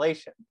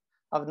isolation,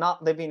 of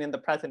not living in the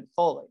present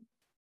fully.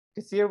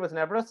 Cassirer was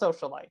never a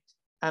socialite,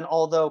 and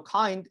although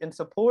kind and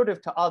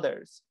supportive to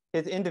others,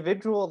 his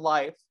individual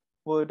life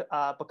would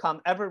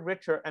become ever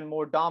richer and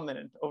more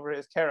dominant over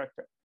his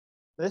character.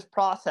 This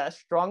process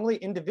strongly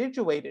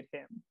individuated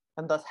him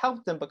and thus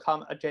helped him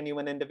become a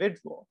genuine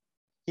individual.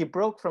 He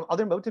broke from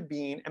other modes of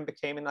being and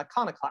became an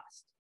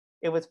iconoclast.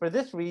 It was for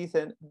this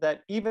reason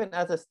that even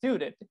as a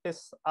student,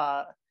 his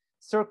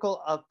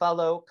circle of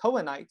fellow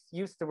Cohenites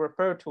used to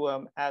refer to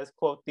him as,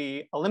 quote,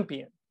 the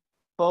Olympian,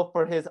 both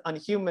for his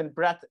unhuman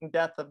breadth and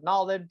depth of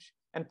knowledge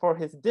and for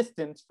his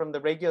distance from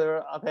the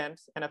regular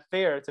events and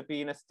affairs of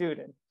being a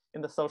student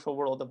in the social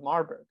world of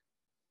Marburg.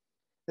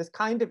 This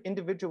kind of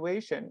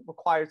individuation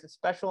requires a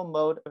special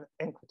mode of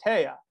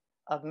enkrateia,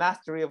 of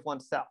mastery of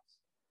oneself.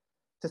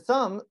 To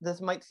some,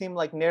 this might seem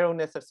like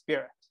narrowness of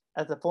spirit,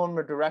 as the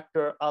former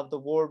director of the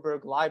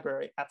Warburg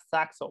Library, F.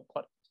 Saxel,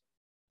 put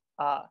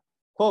it.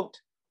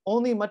 Quote,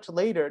 "Only much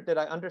later did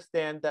I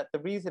understand that the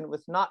reason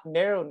was not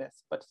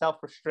narrowness, but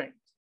self-restraint.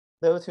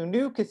 Those who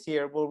knew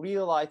Cassirer will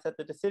realize that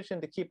the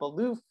decision to keep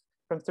aloof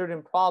from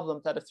certain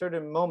problems at a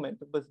certain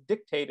moment was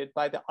dictated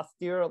by the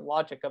austere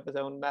logic of his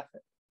own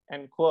method,"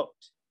 end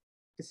quote.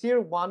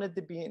 Cassirer wanted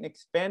to be as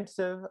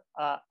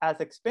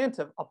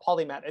expansive a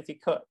polymath as he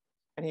could,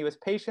 and he was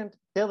patient,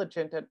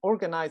 diligent, and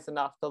organized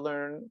enough to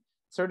learn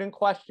certain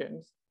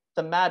questions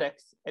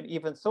thematics, and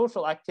even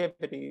social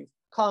activities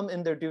come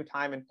in their due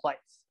time and place.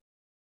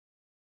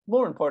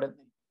 More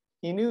importantly,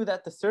 he knew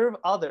that to serve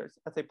others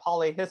as a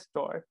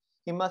polyhistor,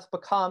 he must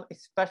become a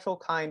special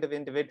kind of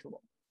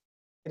individual.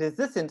 It is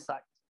this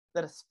insight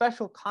that a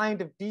special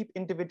kind of deep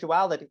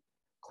individuality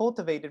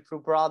cultivated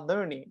through broad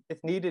learning is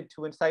needed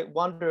to incite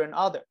wonder in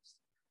others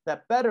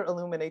that better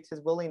illuminates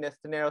his willingness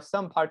to narrow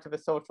some parts of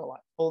his social life,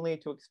 only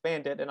to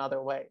expand it in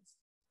other ways.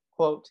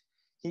 Quote,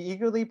 he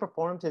eagerly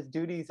performed his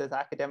duties as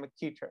academic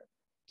teacher,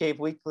 gave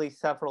weekly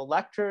several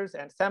lectures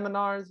and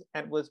seminars,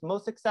 and was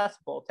most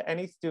accessible to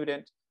any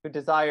student who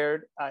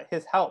desired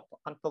his help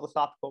on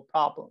philosophical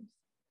problems.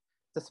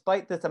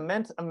 Despite this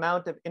immense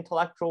amount of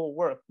intellectual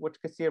work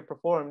which Cassirer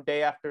performed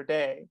day after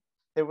day,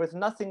 there was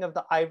nothing of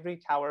the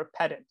ivory tower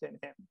pedant in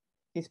him.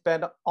 He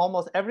spent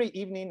almost every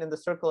evening in the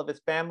circle of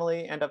his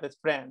family and of his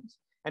friends,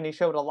 and he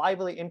showed a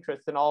lively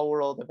interest in all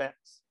world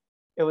events.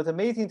 It was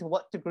amazing to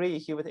what degree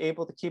he was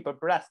able to keep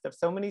abreast of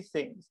so many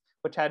things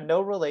which had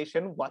no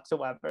relation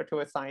whatsoever to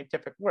his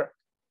scientific work.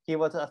 He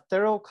was a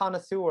thorough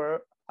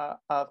connoisseur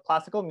of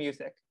classical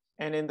music,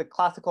 and in the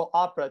classical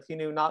operas, he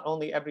knew not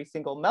only every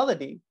single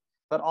melody,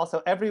 but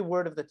also every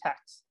word of the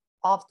text,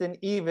 often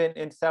even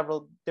in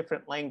several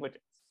different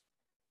languages.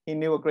 He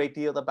knew a great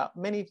deal about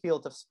many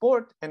fields of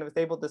sport and was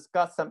able to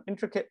discuss some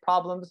intricate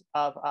problems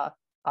of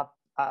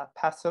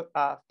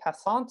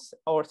passants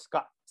or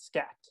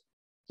scat.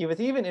 He was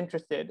even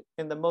interested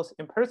in the most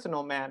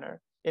impersonal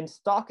manner in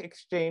stock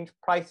exchange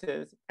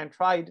prices and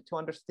tried to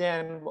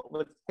understand what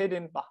was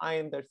hidden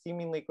behind their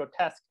seemingly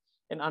grotesque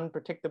and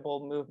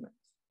unpredictable movements,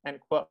 end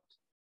quote.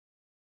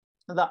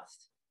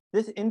 Thus,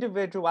 this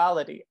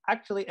individuality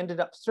actually ended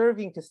up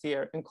serving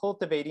Cassirer in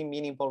cultivating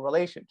meaningful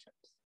relationships.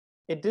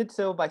 It did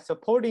so by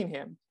supporting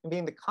him in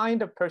being the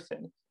kind of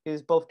person who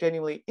is both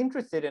genuinely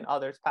interested in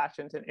others'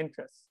 passions and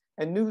interests,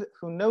 and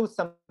who knows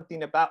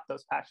something about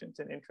those passions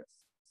and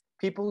interests.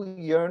 People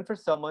yearn for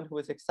someone who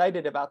is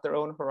excited about their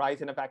own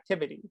horizon of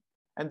activity,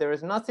 and there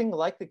is nothing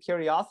like the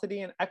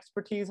curiosity and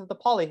expertise of the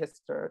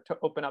polyhistor to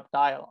open up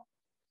dialogue.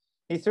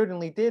 He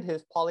certainly did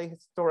his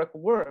polyhistoric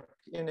work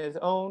in his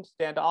own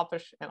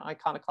standoffish and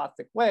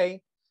iconoclastic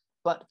way,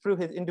 but through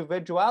his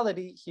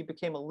individuality, he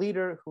became a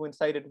leader who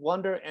incited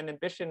wonder and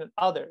ambition in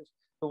others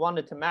who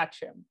wanted to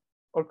match him,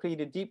 or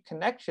created deep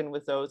connection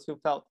with those who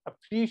felt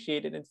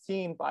appreciated and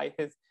seen by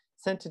his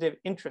sensitive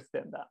interest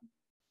in them.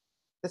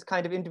 This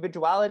kind of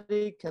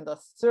individuality can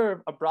thus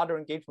serve a broader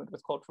engagement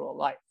with cultural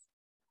life.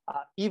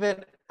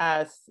 Even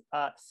as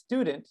a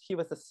student, he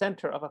was the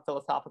center of a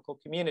philosophical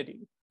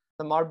community,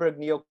 the Marburg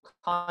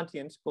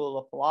Neo-Kantian School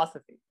of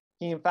Philosophy.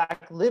 He in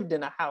fact lived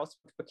in a house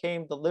which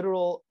became the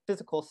literal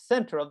physical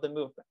center of the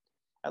movement,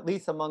 at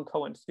least among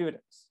Cohen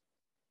students.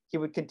 He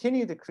would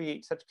continue to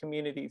create such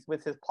communities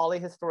with his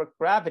polyhistoric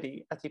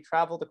gravity as he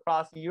traveled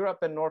across Europe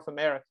and North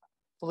America,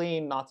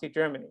 fleeing Nazi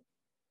Germany.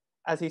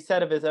 As he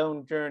said of his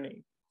own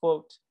journey,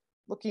 quote,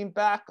 looking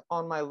back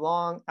on my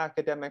long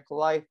academic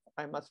life,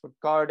 I must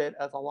regard it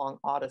as a long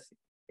odyssey.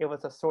 It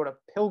was a sort of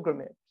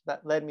pilgrimage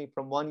that led me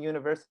from one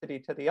university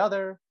to the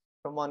other,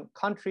 from one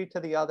country to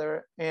the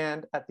other,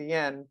 and at the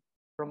end,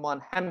 from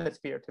one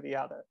hemisphere to the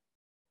other.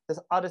 This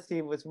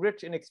odyssey was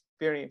rich in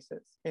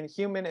experiences, in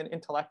human and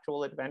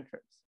intellectual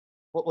adventures.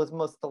 What was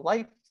most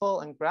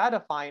delightful and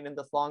gratifying in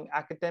this long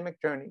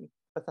academic journey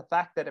was the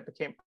fact that it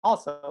became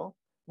also,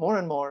 more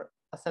and more,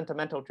 a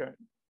sentimental journey.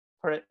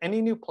 For at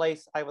any new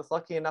place, I was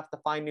lucky enough to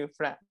find new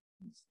friends.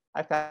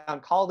 I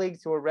found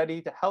colleagues who were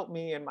ready to help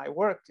me in my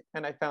work,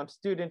 and I found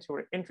students who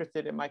were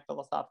interested in my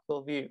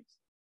philosophical views.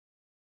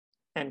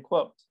 End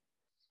quote.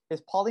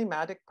 His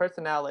polymatic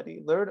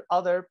personality lured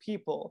other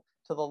people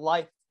to the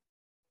life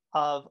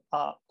of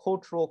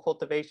cultural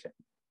cultivation,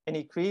 and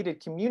he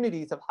created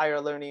communities of higher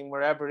learning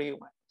wherever he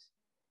went.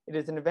 It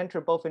is an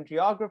adventure both in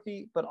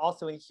geography, but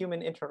also in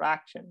human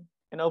interaction,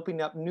 and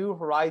opening up new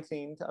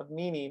horizons of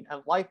meaning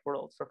and life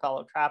worlds for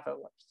fellow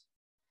travelers.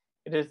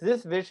 It is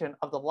this vision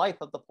of the life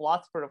of the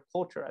philosopher of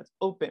culture as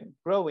open,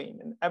 growing,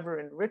 and ever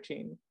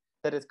enriching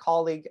that his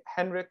colleague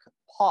Heinrich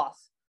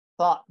Poss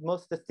thought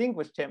most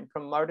distinguished him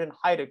from Martin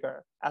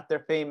Heidegger at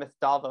their famous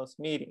Davos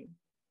meeting.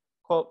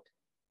 Quote,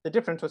 the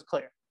difference was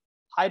clear.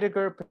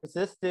 Heidegger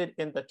persisted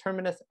in the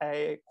terminus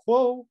a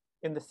quo,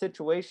 in the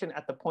situation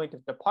at the point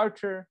of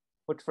departure,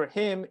 which for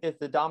him is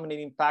the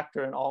dominating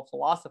factor in all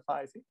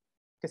philosophizing.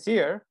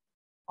 Cassirer,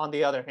 on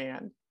the other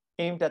hand,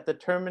 aimed at the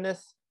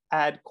terminus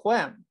ad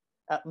quem,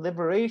 at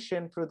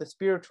liberation through the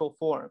spiritual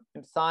form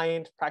in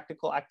science,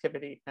 practical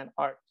activity, and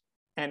art,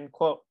 end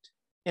quote.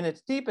 In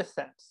its deepest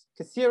sense,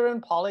 Cassirer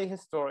in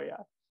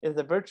Polyhistoria is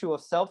the virtue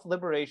of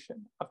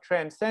self-liberation, of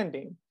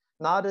transcending,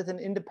 not as an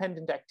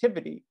independent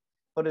activity,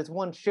 but as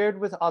one shared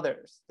with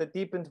others that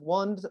deepens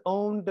one's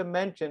own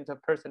dimensions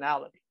of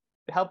personality.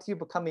 It helps you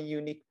become a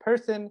unique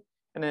person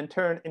and in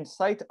turn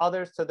incite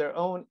others to their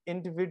own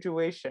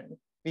individuation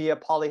via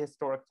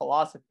polyhistoric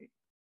philosophy.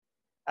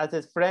 As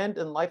his friend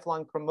and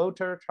lifelong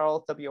promoter,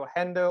 Charles W.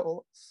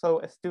 Handel, so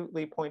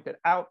astutely pointed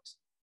out,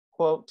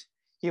 quote,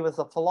 He was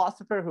a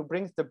philosopher who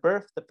brings to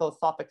birth the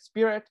philosophic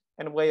spirit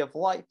and way of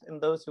life in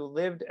those who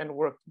lived and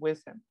worked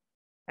with him,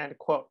 end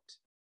quote.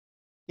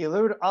 He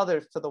lured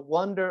others to the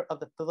wonder of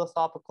the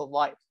philosophical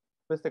life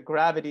with the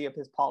gravity of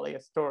his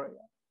polyhistoria.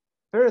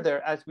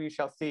 Further, as we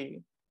shall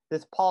see,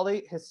 this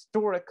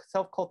polyhistoric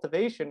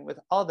self-cultivation with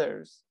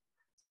others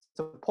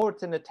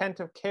supports an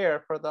attentive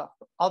care for the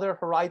other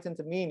horizons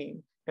of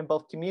meaning in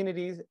both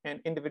communities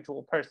and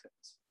individual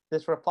persons.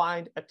 This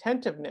refined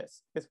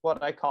attentiveness is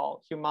what I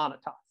call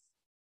humanitas.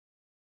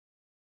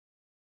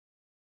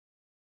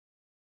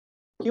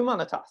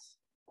 Humanitas,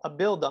 a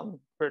Bildung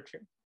virtue.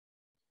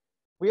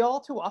 We all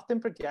too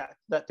often forget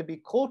that to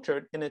be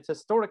cultured in its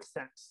historic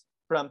sense,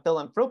 from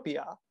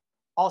philanthropia,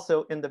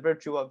 also in the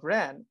virtue of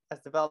Ren, as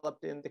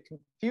developed in the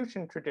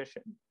Confucian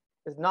tradition,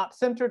 is not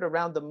centered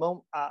around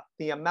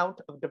the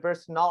amount of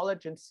diverse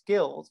knowledge and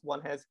skills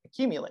one has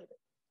accumulated.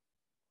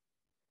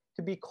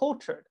 To be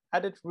cultured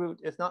at its root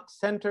is not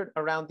centered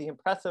around the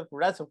impressive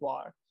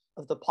reservoir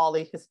of the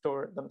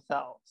polyhistor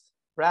themselves.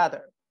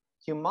 Rather,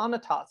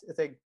 humanitas is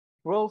a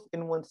growth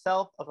in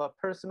oneself of a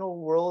personal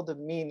world of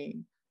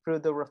meaning through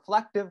the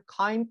reflective,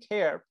 kind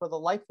care for the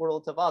life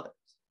worlds of others,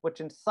 which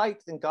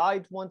incites and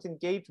guides one's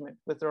engagement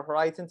with their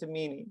horizons of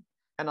meaning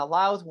and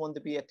allows one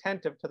to be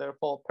attentive to their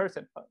full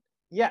personhood.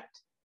 Yet,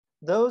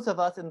 those of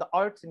us in the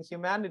arts and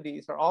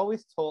humanities are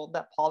always told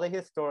that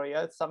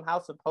polyhistoria is somehow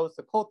supposed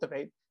to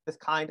cultivate this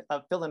kind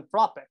of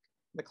philanthropic,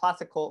 the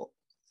classical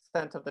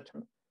sense of the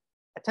term,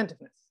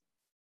 attentiveness.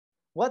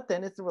 What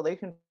then is the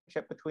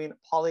relationship between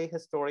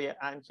polyhistoria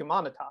and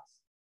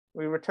humanitas?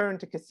 We return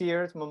to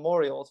Cassirer's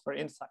memorials for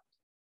insight.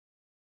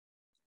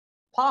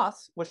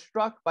 Paas was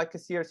struck by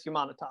Cassirer's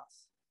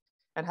humanitas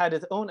and had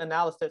his own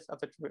analysis of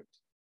its root.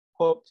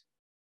 Quote,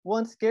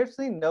 one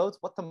scarcely knows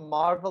what to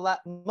marvel at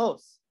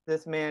most,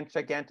 this man's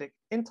gigantic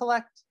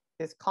intellect,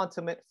 his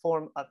consummate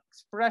form of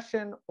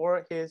expression,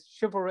 or his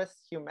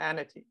chivalrous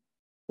humanity.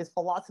 His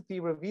philosophy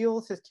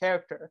reveals his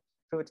character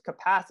through its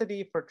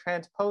capacity for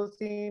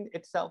transposing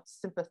itself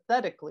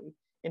sympathetically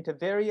into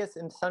various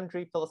and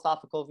sundry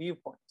philosophical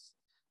viewpoints,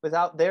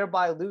 without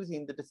thereby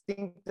losing the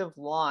distinctive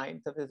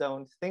lines of his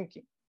own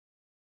thinking.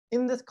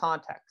 In this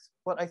context,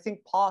 what I think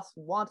Paas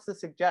wants to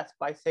suggest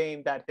by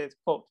saying that his,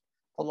 quote,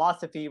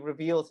 philosophy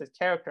reveals his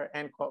character,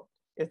 end quote,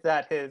 is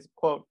that his,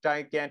 quote,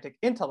 gigantic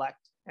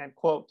intellect, and,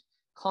 quote,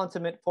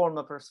 consummate form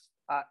of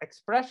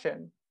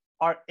expression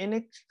are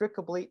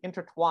inextricably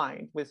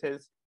intertwined with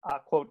his,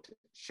 quote,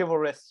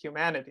 chivalrous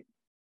humanity,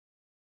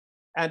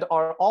 and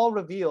are all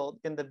revealed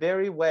in the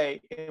very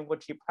way in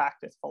which he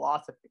practiced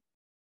philosophy.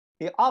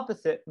 The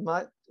opposite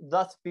must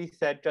thus be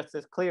said just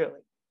as clearly.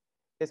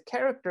 His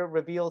character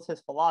reveals his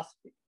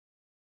philosophy.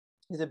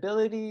 His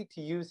ability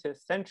to use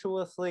his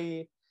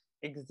sensuously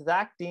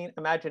exacting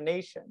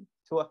imagination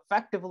to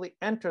effectively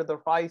enter the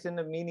horizon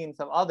of meanings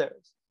of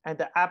others and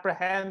to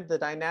apprehend the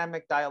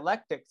dynamic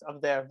dialectics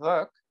of their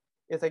work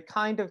is a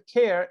kind of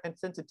care and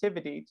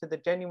sensitivity to the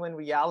genuine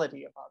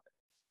reality of others.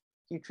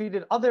 He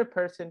treated other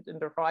persons in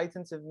the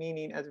horizons of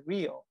meaning as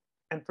real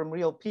and from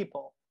real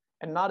people,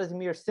 and not as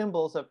mere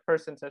symbols of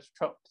persons as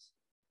tropes.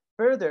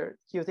 Further,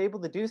 he was able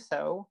to do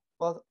so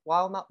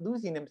while not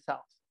losing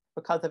himself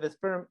because of his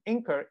firm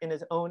anchor in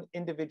his own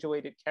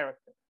individuated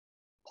character.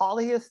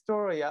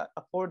 Polyhistoria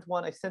affords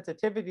one a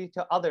sensitivity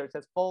to others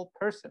as full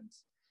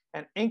persons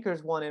and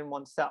anchors one in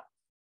oneself.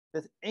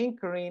 This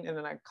anchoring in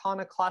an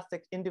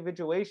iconoclastic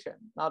individuation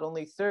not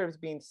only serves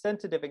being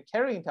sensitive and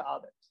caring to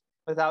others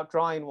without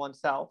draining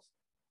oneself,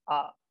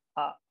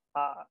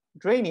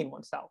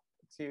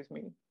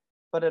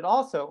 but it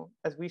also,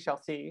 as we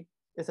shall see,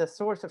 is a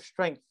source of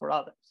strength for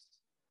others.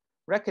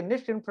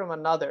 Recognition from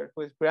another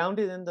who is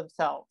grounded in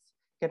themselves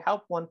can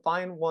help one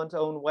find one's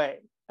own way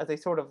as a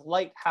sort of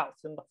lighthouse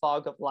in the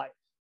fog of life.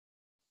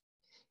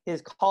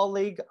 His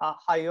colleague,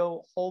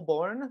 Hayo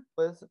Holborn,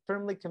 was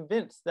firmly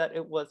convinced that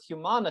it was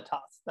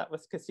humanitas that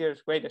was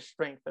Cassirer's greatest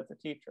strength as a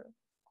teacher.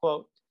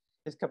 Quote,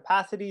 his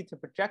capacity to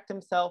project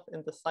himself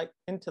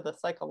into the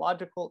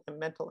psychological and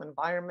mental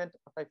environment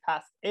of a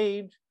past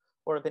age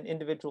or of an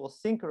individual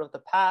thinker of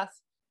the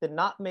past did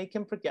not make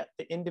him forget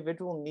the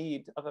individual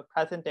needs of a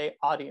present-day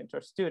audience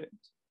or student.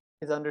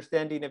 His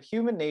understanding of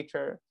human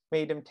nature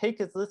made him take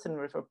his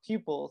listeners or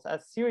pupils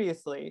as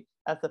seriously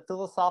as the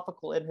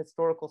philosophical and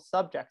historical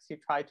subjects he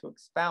tried to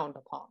expound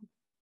upon.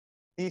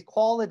 These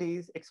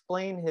qualities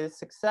explain his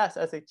success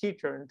as a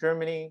teacher in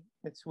Germany,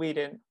 in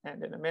Sweden,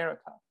 and in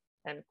America,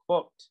 end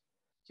quote.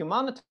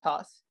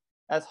 Humanitas,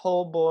 as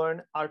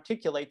Holborn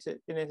articulates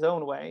it in his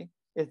own way,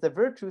 is the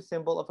virtue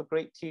symbol of a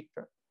great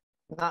teacher,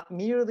 not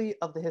merely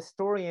of the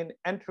historian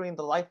entering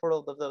the life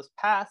world of those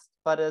past,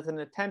 but as an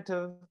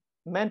attentive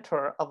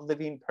mentor of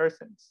living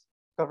persons.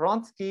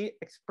 Gavronsky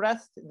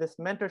expressed this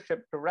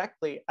mentorship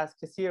directly as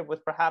Cassirer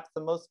was perhaps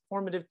the most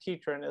formative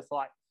teacher in his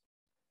life.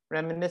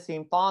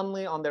 Reminiscing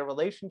fondly on their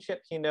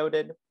relationship, he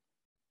noted,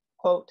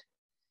 quote,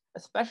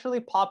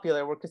 especially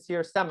popular were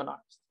Cassirer's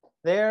seminars.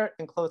 There,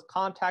 in close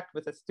contact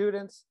with his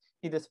students,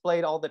 he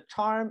displayed all the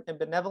charm and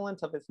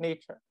benevolence of his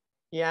nature.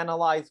 He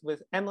analyzed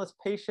with endless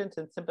patience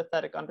and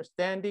sympathetic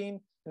understanding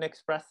an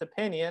expressed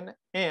opinion,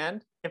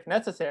 and, if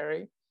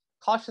necessary,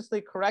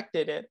 cautiously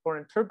corrected it or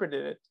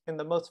interpreted it in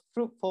the most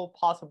fruitful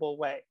possible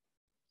way.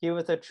 He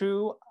was a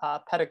true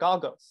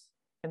pedagogos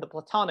in the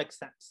Platonic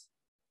sense,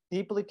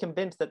 deeply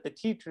convinced that the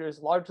teacher is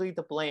largely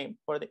to blame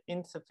for the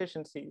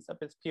insufficiencies of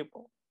his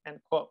pupil, end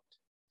quote.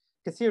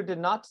 Cassirer did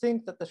not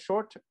think that the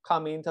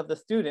shortcomings of the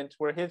student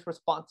were his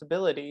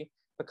responsibility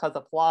because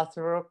a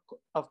philosopher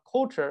of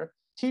culture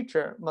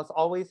teacher must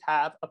always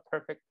have a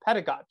perfect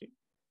pedagogy,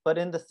 but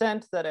in the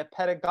sense that a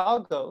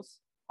pedagogos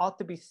ought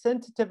to be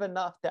sensitive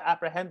enough to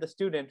apprehend the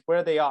student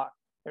where they are,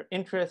 their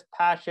interests,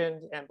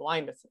 passions, and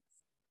blindnesses.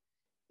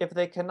 If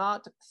they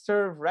cannot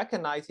serve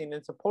recognizing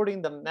and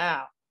supporting them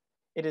now,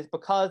 it is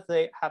because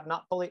they have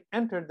not fully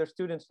entered their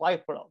student's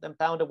life world and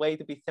found a way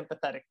to be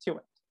sympathetic to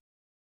it.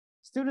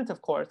 Students,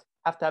 of course,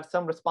 have to have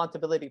some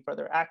responsibility for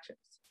their actions,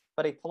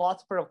 but a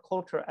philosopher of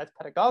culture as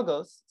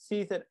pedagogos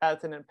sees it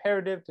as an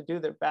imperative to do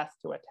their best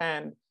to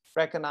attend,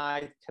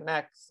 recognize,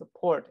 connect,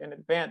 support, and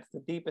advance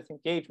the deepest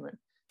engagement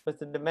with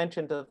the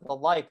dimensions of the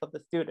life of the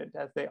student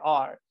as they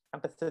are,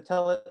 and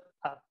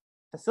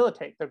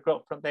facilitate their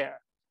growth from there.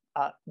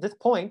 This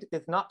point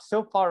is not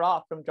so far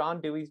off from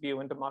John Dewey's view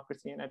in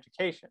Democracy and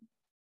Education.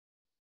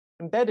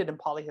 Embedded in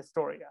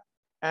polyhistoria,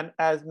 and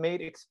as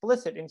made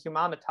explicit in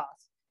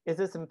humanitas, is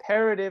this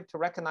imperative to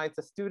recognize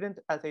the student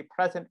as a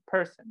present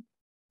person,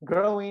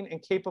 growing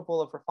and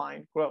capable of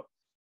refined growth.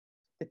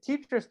 The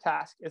teacher's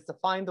task is to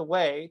find the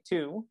way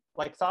to,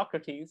 like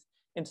Socrates,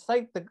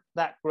 incite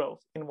that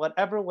growth in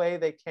whatever way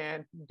they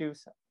can do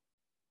so.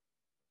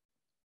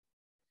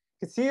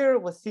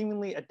 Cassirer was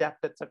seemingly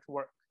adept at such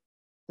work.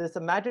 This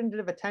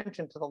imaginative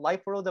attention to the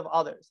life world of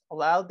others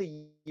allowed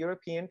the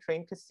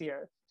European-trained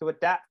Cassirer to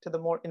adapt to the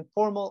more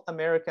informal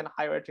American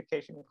higher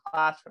education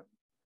classroom.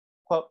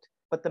 Quote,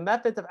 but the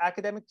methods of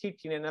academic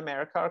teaching in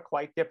America are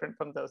quite different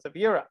from those of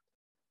Europe.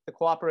 The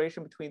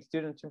cooperation between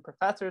students and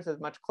professors is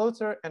much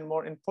closer and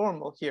more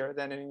informal here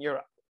than in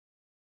Europe.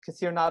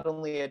 Cassirer not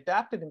only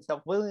adapted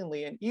himself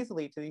willingly and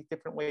easily to these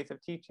different ways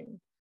of teaching,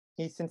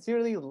 he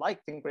sincerely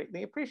liked and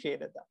greatly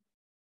appreciated them.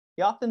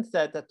 He often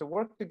said that to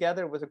work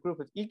together was a group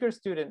of eager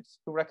students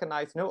who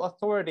recognized no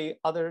authority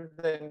other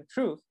than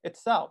truth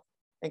itself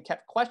and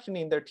kept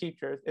questioning their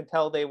teachers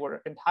until they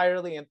were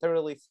entirely and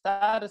thoroughly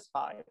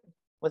satisfied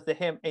was to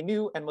him a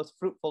new and most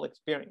fruitful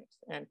experience,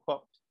 end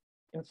quote.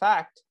 In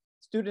fact,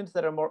 students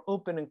that are more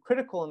open and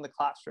critical in the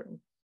classroom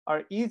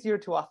are easier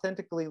to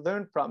authentically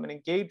learn from and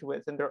engage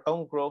with in their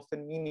own growth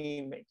and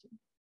meaning making.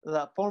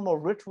 The formal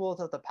rituals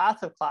of the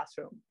passive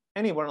classroom,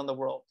 anywhere in the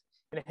world,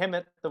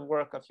 inhibit the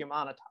work of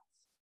humanitas.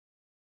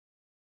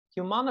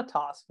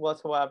 Humanitas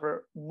was,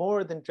 however,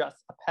 more than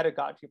just a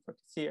pedagogy for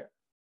Cassirer.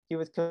 He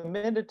was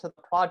committed to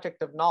the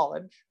project of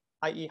knowledge,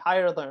 i.e.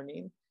 higher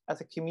learning,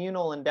 as a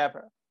communal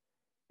endeavor.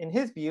 In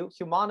his view,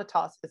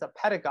 humanitas is a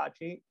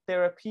pedagogy,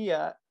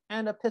 therapia,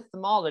 and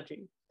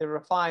epistemology that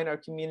refine our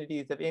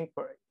communities of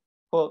inquiry.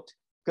 Quote,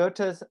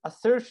 Goethe's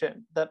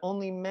assertion that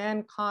only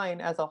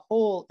mankind as a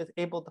whole is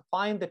able to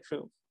find the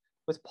truth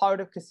was part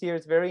of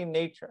Cassirer's very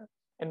nature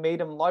and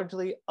made him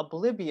largely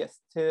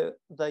oblivious to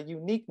the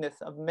uniqueness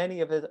of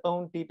many of his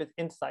own deepest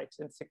insights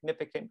and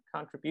significant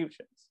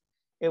contributions.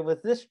 It was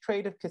this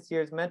trait of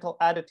Cassirer's mental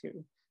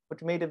attitude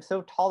which made him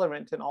so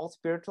tolerant in all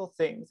spiritual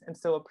things and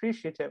so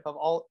appreciative of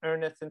all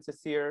earnest and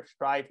sincere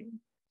striving.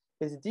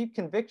 His deep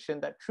conviction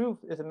that truth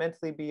is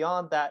immensely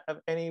beyond that of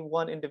any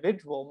one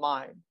individual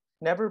mind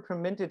never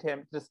permitted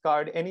him to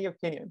discard any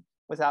opinion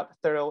without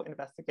thorough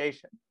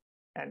investigation,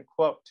 end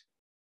quote.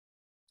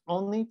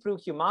 Only through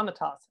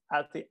humanitas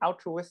as the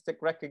altruistic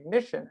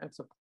recognition and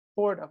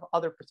support of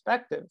other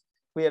perspectives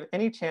we have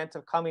any chance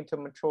of coming to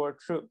mature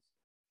truth,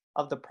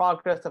 of the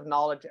progress of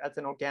knowledge as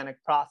an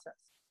organic process.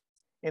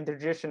 In the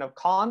tradition of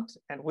Kant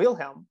and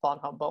Wilhelm von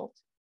Humboldt,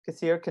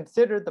 Cassirer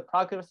considered the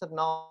progress of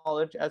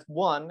knowledge as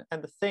one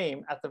and the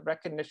same as the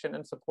recognition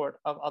and support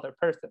of other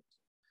persons.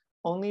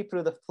 Only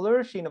through the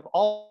flourishing of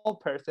all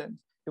persons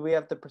do we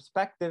have the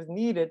perspectives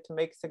needed to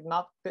make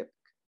synoptic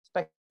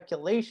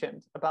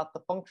speculations about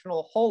the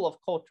functional whole of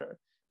culture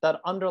that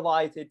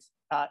underlies its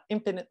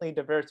infinitely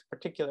diverse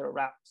particular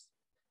routes,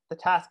 the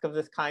task of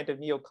this kind of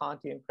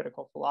neo-Kantian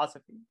critical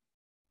philosophy.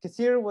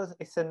 Cassirer was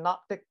a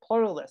synoptic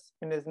pluralist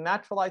in his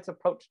naturalized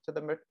approach to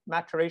the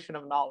maturation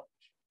of knowledge,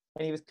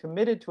 and he was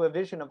committed to a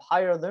vision of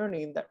higher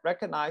learning that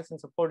recognized and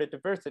supported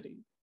diversity,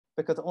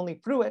 because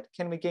only through it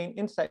can we gain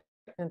insight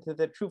into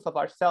the truth of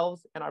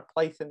ourselves and our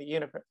place in the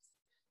universe.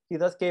 He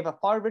thus gave a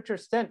far richer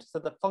sense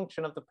of the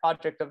function of the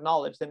project of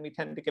knowledge than we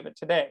tend to give it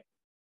today.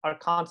 Our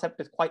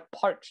concept is quite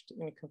parched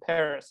in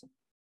comparison.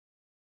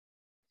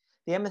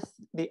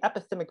 The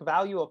epistemic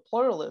value of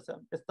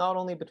pluralism is not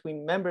only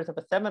between members of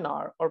a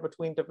seminar or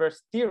between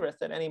diverse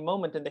theorists at any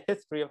moment in the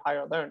history of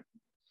higher learning.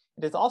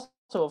 It is also,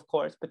 of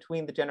course,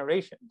 between the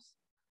generations.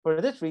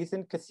 For this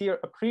reason, Cassirer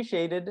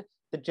appreciated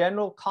the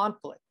general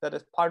conflict that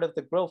is part of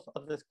the growth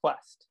of this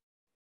quest.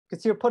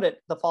 Cassirer put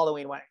it the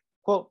following way,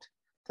 quote,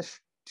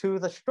 to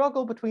the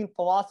struggle between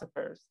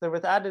philosophers, there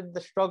was added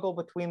the struggle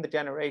between the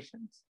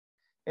generations.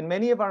 In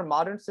many of our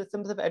modern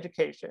systems of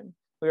education,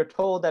 We are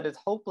told that it's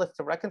hopeless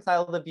to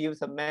reconcile the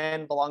views of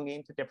men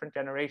belonging to different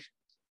generations.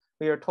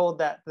 We are told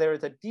that there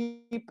is a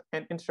deep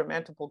and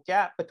insurmountable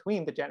gap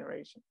between the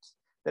generations,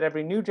 that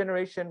every new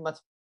generation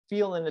must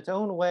feel in its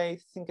own way,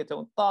 think its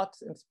own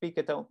thoughts, and speak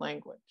its own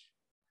language.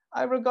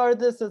 I regard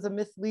this as a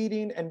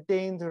misleading and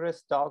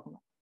dangerous dogma,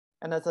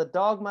 and as a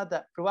dogma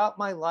that throughout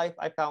my life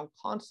I found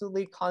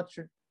constantly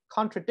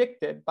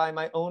contradicted by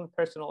my own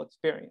personal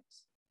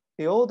experience.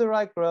 The older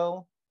I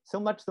grow, so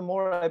much the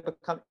more I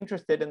become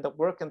interested in the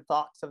work and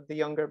thoughts of the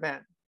younger men,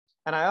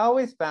 and I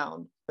always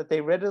found that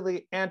they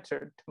readily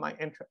answered to my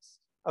interests.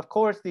 Of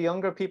course, the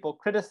younger people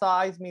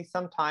criticized me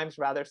sometimes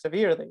rather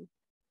severely.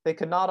 They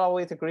could not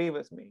always agree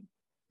with me.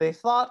 They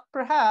thought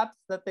perhaps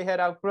that they had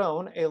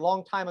outgrown a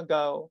long time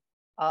ago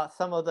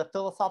some of the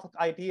philosophical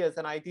ideas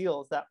and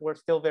ideals that were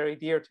still very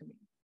dear to me.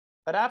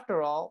 But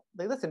after all,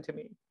 they listened to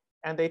me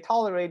and they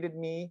tolerated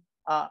me,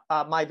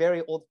 my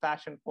very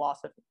old-fashioned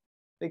philosophy.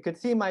 They could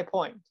see my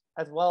point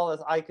as well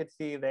as I could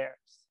see theirs,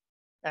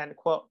 end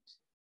quote.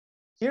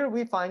 Here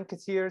we find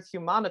Cassirer's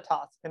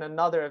humanitas in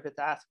another of its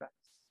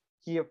aspects.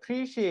 He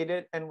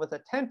appreciated and was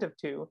attentive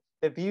to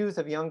the views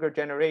of younger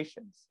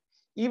generations,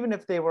 even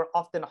if they were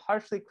often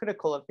harshly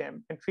critical of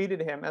him and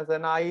treated him as a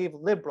naive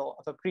liberal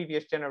of a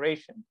previous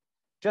generation,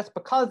 just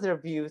because their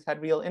views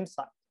had real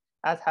insight,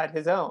 as had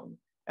his own,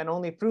 and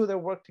only through their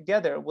work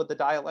together would the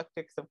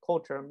dialectics of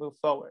culture move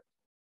forward.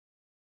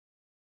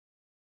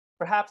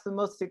 Perhaps the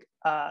most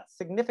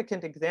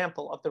significant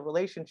example of the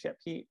relationship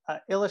he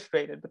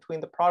illustrated between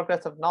the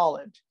progress of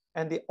knowledge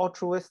and the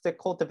altruistic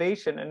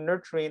cultivation and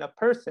nurturing of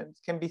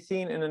persons can be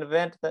seen in an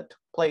event that took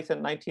place in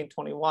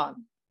 1921.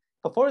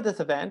 Before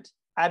this event,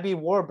 Aby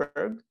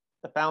Warburg,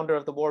 the founder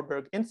of the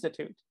Warburg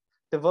Institute,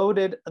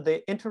 devoted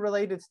the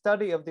interrelated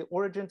study of the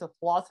origins of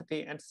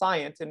philosophy and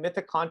science in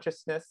mythic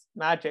consciousness,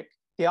 magic,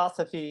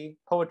 theosophy,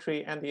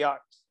 poetry, and the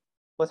arts,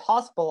 was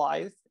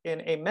hospitalized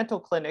in a mental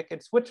clinic in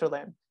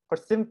Switzerland for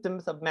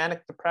symptoms of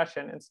manic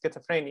depression and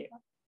schizophrenia.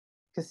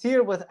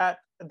 Cassirer was at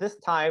this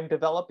time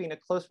developing a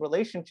close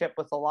relationship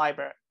with the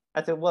library,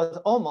 as it was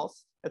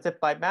almost, as if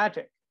by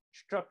magic,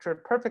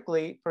 structured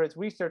perfectly for his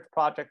research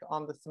project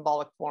on the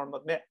symbolic form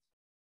of myth.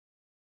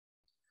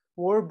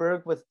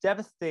 Warburg was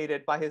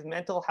devastated by his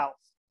mental health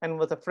and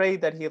was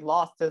afraid that he had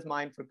lost his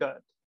mind for good.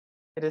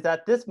 It is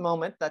at this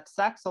moment that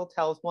Saxel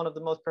tells one of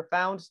the most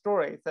profound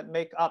stories that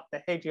make up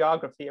the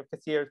hagiography of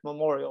Cassirer's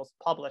memorials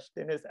published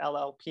in his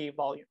LLP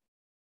volume.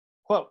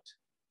 Quote,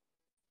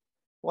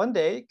 one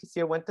day,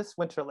 Cassirer went to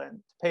Switzerland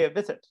to pay a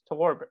visit to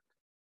Warburg.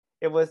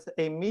 It was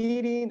a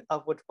meeting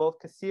of which both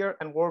Cassirer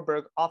and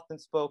Warburg often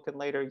spoke in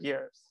later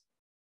years.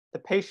 The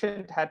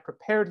patient had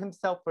prepared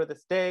himself for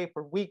this day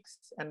for weeks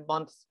and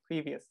months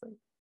previously.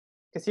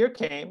 Cassirer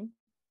came,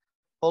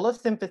 full of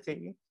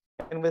sympathy,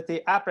 and with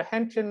the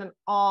apprehension and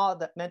awe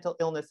that mental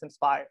illness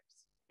inspires.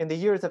 In the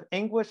years of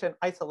anguish and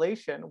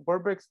isolation,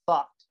 Warburg's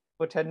thought,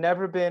 which had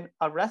never been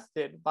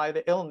arrested by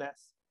the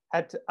illness,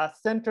 had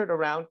centered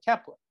around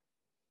Kepler.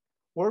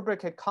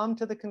 Warburg had come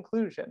to the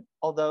conclusion,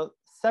 although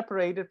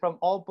separated from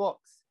all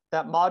books,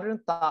 that modern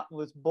thought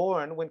was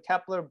born when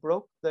Kepler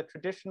broke the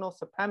traditional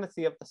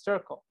supremacy of the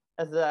circle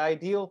as the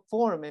ideal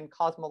form in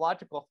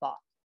cosmological thought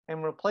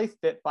and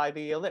replaced it by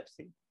the ellipse.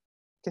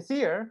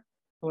 Cassirer,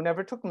 who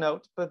never took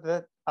note but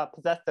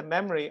possessed a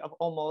memory of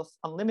almost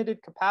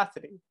unlimited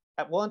capacity,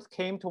 at once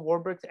came to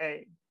Warburg's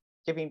aid,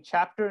 giving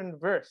chapter and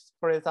verse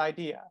for his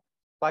idea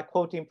by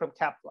quoting from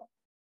Kepler.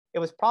 It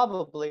was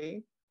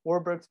probably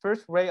Warburg's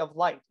first ray of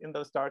light in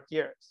those dark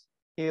years.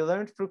 He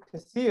learned through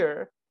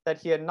Cassirer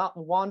that he had not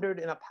wandered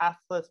in a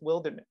pathless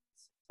wilderness,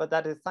 but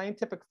that his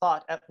scientific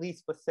thought at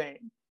least was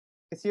sane.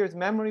 Cassirer's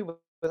memory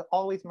was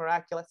always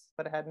miraculous,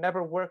 but it had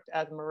never worked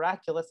as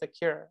miraculous a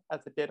cure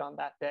as it did on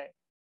that day.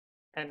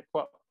 End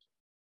quote.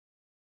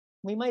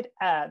 We might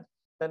add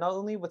that not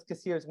only was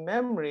Cassirer's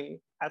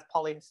memory as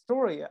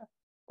polyhistoria,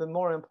 but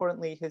more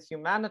importantly, his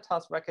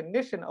humanitas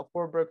recognition of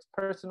Warburg's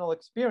personal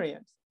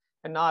experience,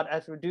 and not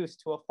as reduced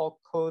to a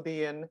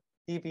Foucauldian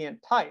deviant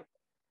type,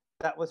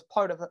 that was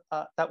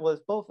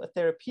both a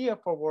therapia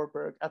for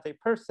Warburg as a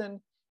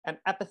person and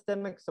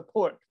epistemic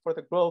support for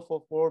the growth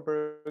of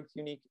Warburg's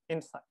unique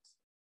insights.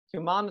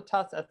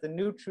 Humanitas as the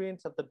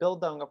nutrients of the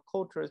building of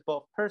culture is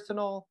both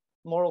personal,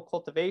 moral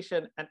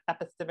cultivation, and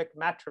epistemic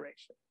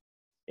maturation.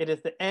 It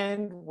is the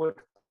end which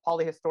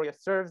polyhistoria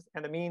serves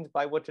and the means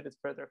by which it is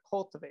further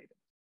cultivated.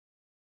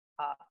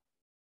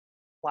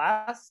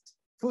 Last,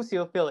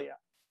 physiophilia,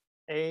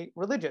 a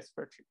religious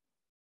virtue.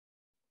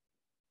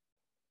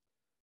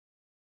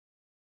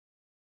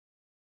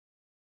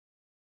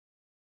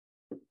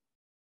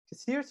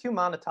 Cassirer's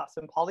humanitas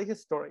and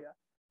polyhistoria,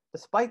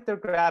 despite their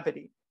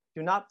gravity,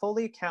 do not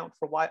fully account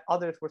for why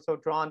others were so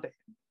drawn to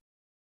him.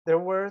 There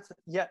was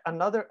yet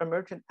another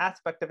emergent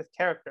aspect of his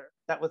character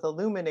that was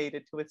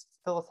illuminated to his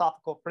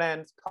philosophical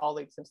friends,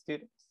 colleagues, and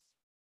students.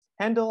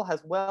 Handel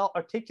has well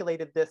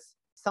articulated this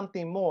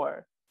something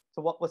more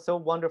to what was so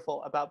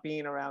wonderful about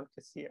being around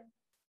Cassirer.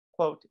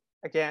 Quote,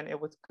 again, it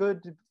was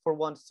good for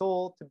one's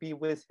soul to be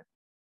with him,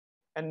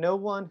 and no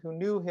one who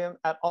knew him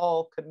at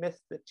all could miss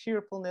the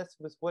cheerfulness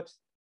with which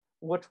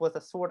which was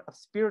a sort of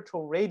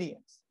spiritual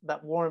radiance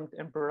that warmed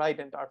and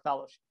brightened our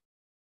fellowship.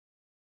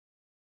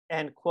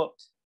 End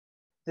quote.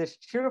 This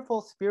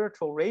cheerful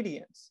spiritual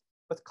radiance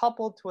was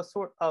coupled to a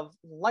sort of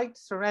light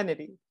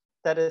serenity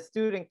that a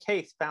student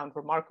Case found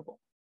remarkable.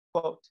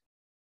 Quote,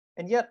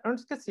 and yet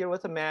Ernst Cassirer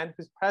was a man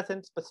whose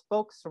presence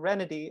bespoke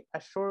serenity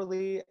as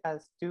surely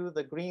as do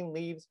the green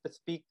leaves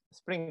bespeak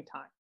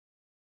springtime.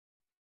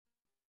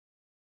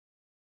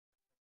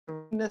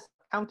 Sereneness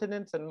of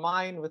countenance and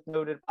mind was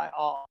noted by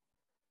all,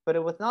 but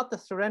it was not the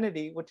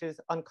serenity which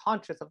is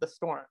unconscious of the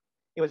storm.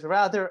 It was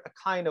rather a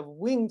kind of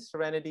winged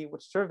serenity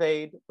which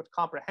surveyed, which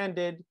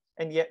comprehended,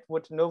 and yet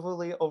which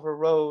nobly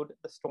overrode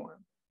the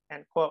storm,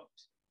 end quote.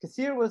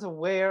 Cassirer was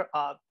aware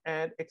of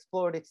and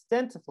explored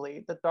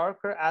extensively the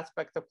darker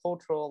aspects of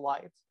cultural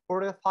life,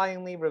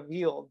 fortifyingly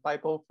revealed by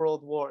both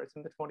world wars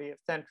in the 20th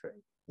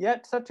century.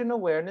 Yet such an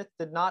awareness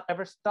did not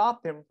ever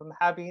stop him from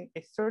having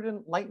a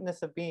certain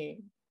lightness of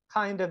being,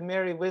 kind of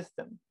merry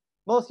wisdom.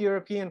 Most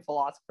European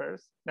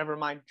philosophers, never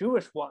mind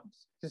Jewish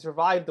ones, who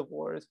survived the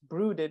wars,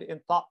 brooded in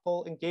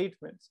thoughtful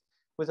engagements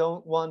with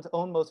one's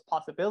own most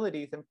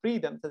possibilities and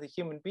freedoms as a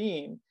human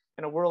being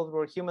in a world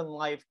where human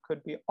life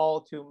could be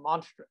all too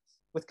monstrous.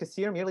 Was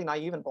Cassirer merely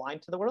naive and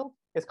blind to the world?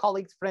 His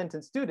colleagues, friends,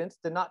 and students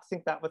did not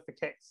think that was the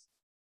case.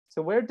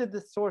 So where did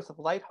this source of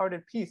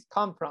lighthearted peace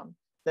come from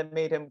that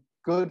made him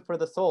good for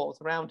the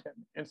souls around him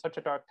in such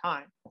a dark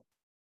time?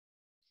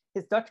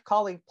 His Dutch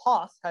colleague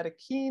Poss had a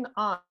keen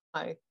eye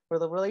for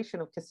the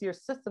relation of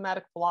Cassirer's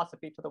systematic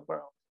philosophy to the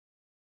world.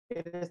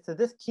 It is to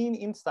this keen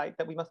insight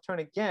that we must turn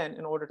again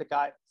in order to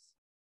guide us.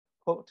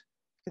 Quote,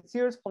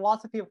 Cassirer's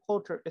philosophy of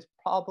culture is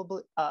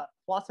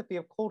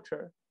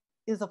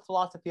a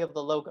philosophy of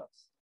the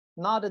logos,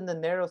 not in the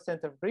narrow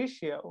sense of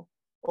ratio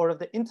or of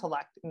the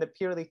intellect in the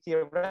purely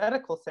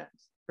theoretical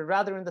sense, but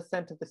rather in the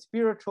sense of the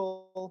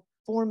spiritual,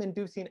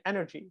 form-inducing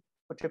energy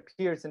which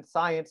appears in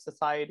science,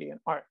 society, and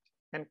art,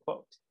 end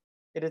quote.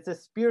 It is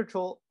this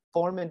spiritual,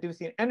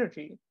 form-inducing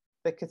energy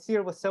that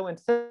Cassirer was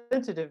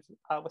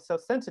so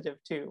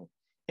sensitive to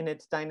in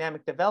its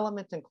dynamic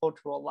development and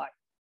cultural life.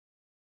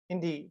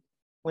 Indeed,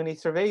 when he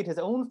surveyed his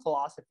own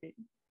philosophy,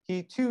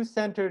 he too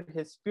centered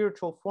his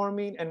spiritual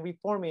forming and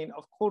reforming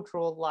of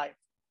cultural life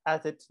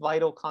as its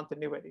vital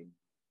continuity.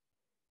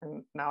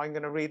 And now I'm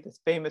going to read this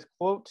famous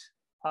quote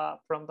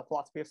from the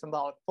philosophy of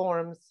symbolic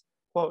forms.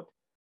 Quote,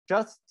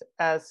 just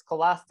as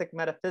scholastic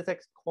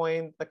metaphysics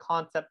coined the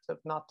concepts of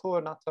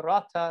natura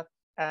naturata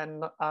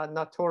and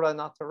natura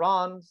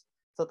naturans,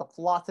 so the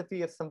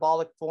philosophy of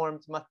symbolic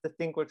forms must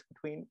distinguish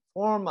between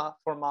forma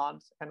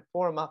formans and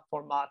forma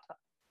formata.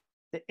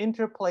 The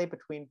interplay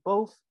between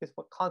both is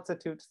what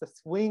constitutes the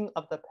swing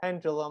of the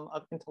pendulum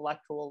of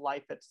intellectual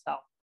life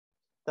itself.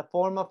 The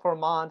forma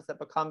formans that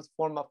becomes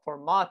forma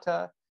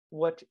formata,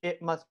 which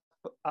it must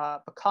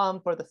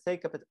become for the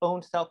sake of its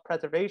own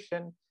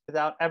self-preservation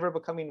without ever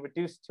becoming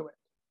reduced to it,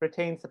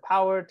 retains the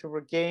power to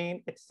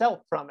regain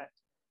itself from it,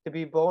 to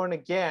be born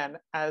again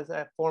as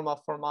a forma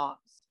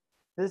formans.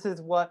 This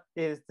is what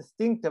is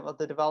distinctive of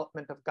the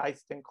development of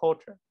Geist in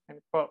culture, end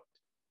quote.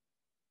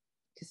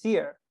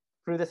 Cassirer,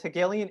 through this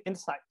Hegelian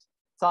insight,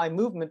 saw a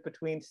movement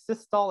between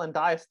systole and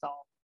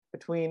diastole,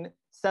 between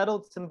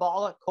settled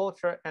symbolic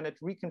culture and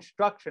its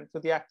reconstruction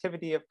through the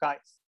activity of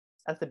Geist,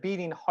 as the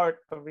beating heart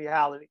of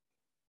reality.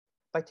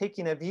 By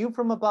taking a view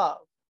from above,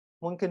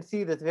 one can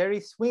see this very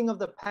swing of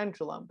the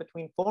pendulum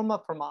between forma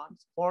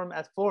formans, form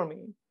as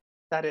forming,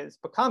 that is,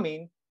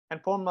 becoming,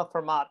 and forma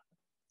formata,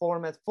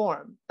 form as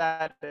form,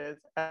 that is,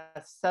 a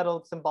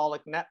settled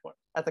symbolic network,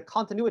 as a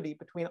continuity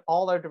between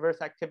all our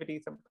diverse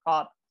activities and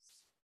products.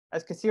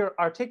 As Cassirer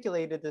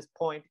articulated this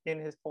point in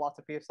his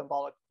philosophy of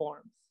symbolic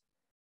forms.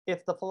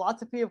 If the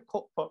philosophy of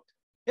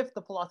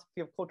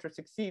culture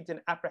succeeds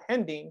in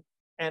apprehending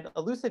and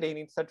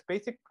elucidating such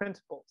basic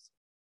principles,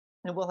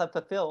 it will have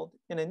fulfilled,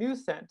 in a new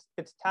sense,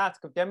 its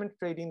task of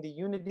demonstrating the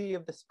unity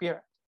of the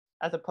spirit,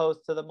 as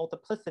opposed to the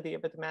multiplicity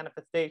of its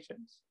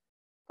manifestations.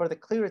 For the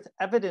clearest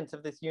evidence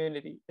of this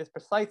unity is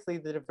precisely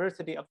the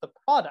diversity of the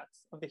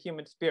products of the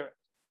human spirit,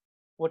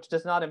 which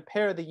does not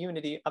impair the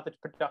unity of its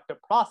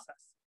productive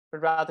process,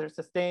 but rather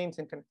sustains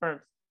and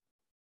confirms,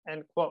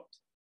 end quote.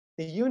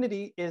 The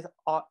unity is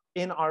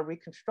in our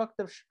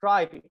reconstructive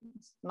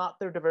strivings, not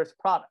their diverse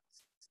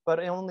products, but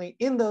only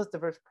in those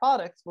diverse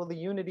products will the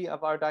unity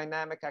of our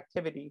dynamic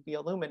activity be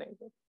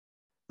illuminated.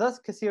 Thus,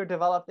 Cassirer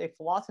developed a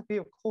philosophy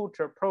of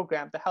culture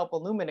program to help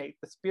illuminate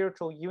the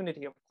spiritual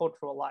unity of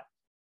cultural life.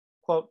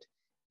 Quote,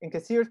 in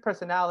Cassirer's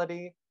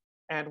personality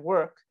and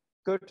work,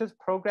 Goethe's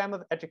program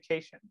of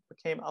education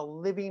became a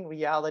living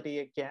reality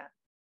again.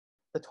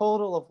 The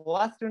total of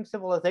Western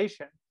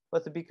civilization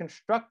was to be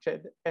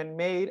constructed and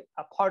made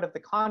a part of the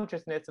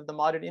consciousness of the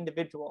modern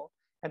individual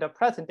and of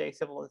present-day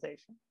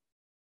civilization.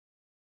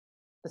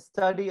 The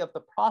study of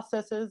the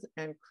processes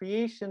and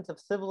creations of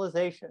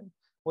civilization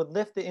would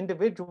lift the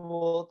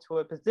individual to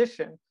a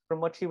position from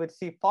which he would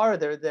see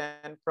farther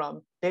than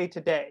from day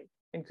to day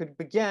and could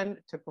begin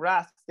to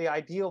grasp the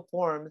ideal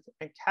forms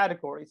and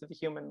categories of the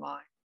human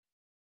mind,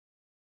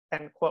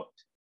 end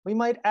quote. We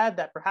might add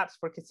that perhaps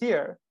for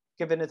Cassirer,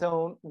 given his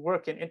own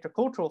work in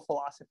intercultural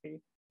philosophy,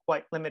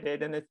 quite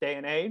limited in this day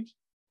and age,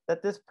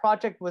 that this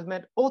project was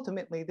meant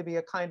ultimately to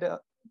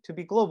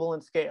be global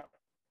in scale,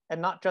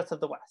 and not just of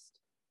the West.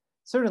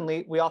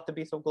 Certainly, we ought to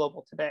be so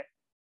global today.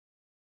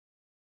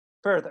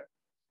 Further,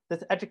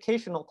 this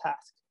educational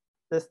task,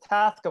 this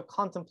task of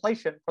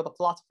contemplation for the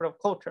philosopher of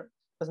culture,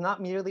 was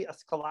not merely a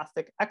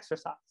scholastic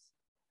exercise.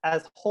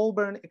 As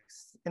Holborn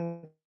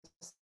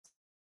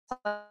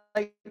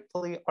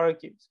insightfully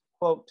argues,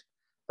 quote,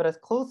 but as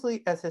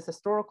closely as his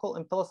historical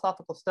and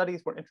philosophical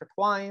studies were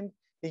intertwined,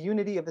 the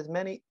unity of his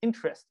many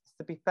interests is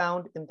to be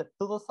found in the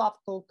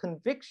philosophical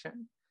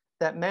conviction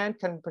that man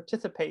can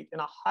participate in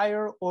a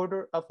higher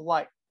order of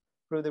life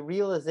through the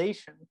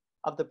realization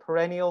of the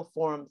perennial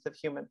forms of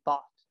human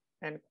thought,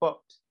 end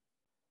quote.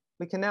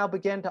 We can now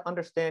begin to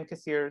understand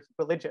Cassirer's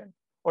religion,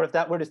 or if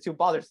that word is too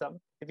bothersome,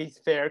 if he's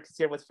fair,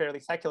 Cassirer was a fairly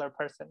secular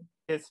person,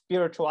 his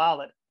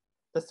spirituality,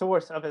 the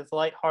source of his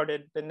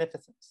lighthearted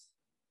beneficence.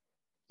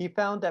 He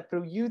found that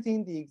through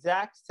using the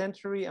exact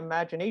sensory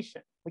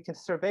imagination, we can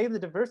survey the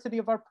diversity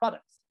of our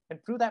products, and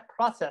through that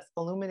process,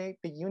 illuminate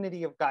the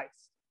unity of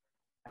Geist.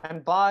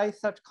 And by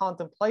such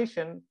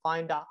contemplation,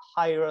 find a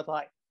higher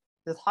life.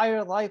 This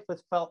higher life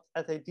was felt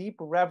as a deep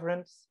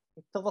reverence,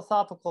 a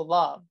philosophical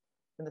love,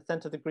 in the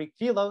sense of the Greek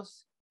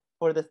philos,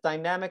 for this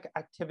dynamic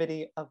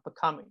activity of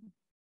becoming.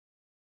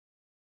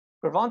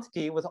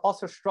 Grzywacki was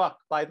also struck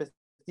by this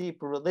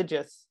deep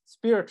religious,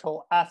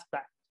 spiritual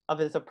aspect of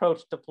his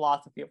approach to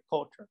philosophy of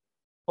culture.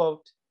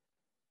 Quote,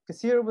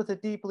 Cassirer was a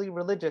deeply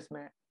religious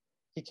man.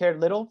 He cared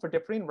little for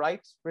differing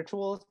rites,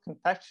 rituals,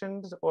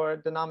 confessions, or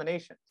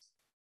denominations.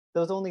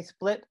 Those only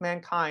split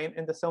mankind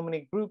into so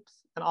many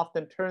groups and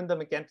often turned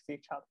them against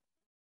each other.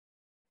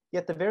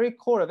 Yet the very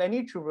core of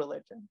any true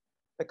religion,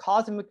 the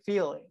cosmic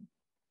feeling,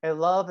 a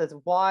love as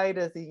wide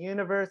as the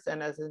universe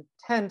and as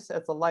intense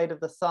as the light of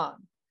the sun,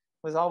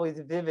 was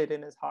always vivid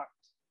in his heart.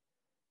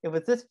 It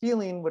was this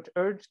feeling which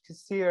urged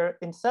Cassirer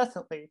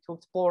incessantly to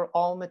explore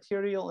all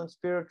material and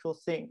spiritual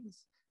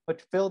things,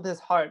 which filled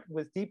his heart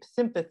with deep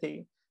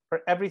sympathy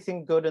for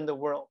everything good in the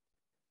world,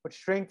 which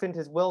strengthened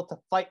his will to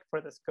fight for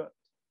this good.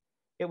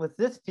 It was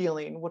this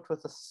feeling which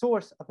was the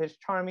source of his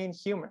charming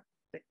humor.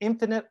 The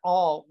infinite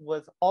all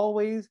was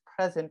always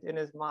present in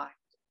his mind.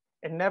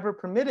 It never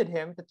permitted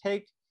him to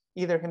take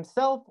either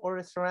himself or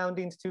his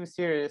surroundings too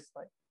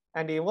seriously,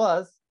 and he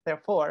was,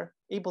 therefore,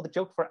 able to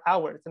joke for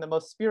hours in the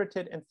most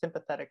spirited and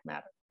sympathetic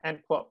manner, end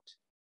quote.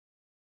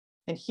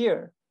 And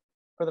here,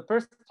 for the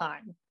first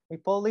time, we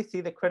fully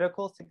see the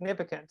critical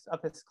significance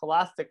of his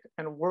scholastic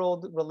and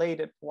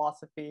world-related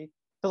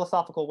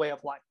philosophical way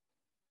of life.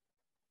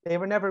 They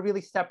were never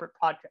really separate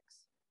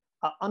projects.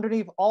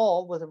 Underneath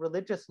all was a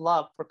religious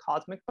love for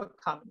cosmic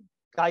becoming,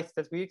 Geist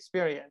as we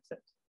experience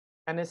it,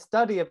 and his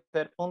study of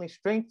it only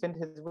strengthened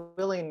his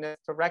willingness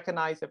to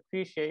recognize,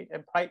 appreciate,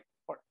 and fight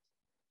for it.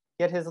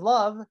 Yet his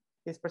love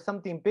is for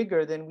something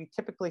bigger than we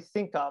typically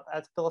think of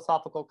as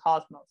philosophical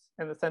cosmos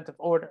in the sense of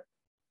order,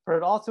 for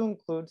it also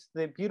includes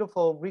the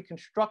beautiful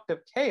reconstructive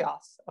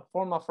chaos of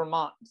forma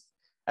formans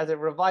as it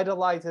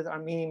revitalizes our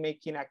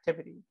meaning-making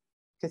activity.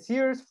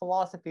 Cassirer's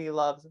philosophy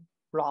loves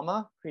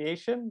Brahma,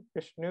 creation,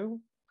 Vishnu,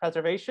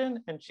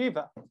 preservation, and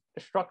Shiva,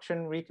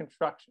 destruction,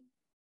 reconstruction.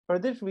 For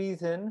this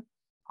reason,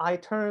 I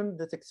term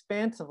this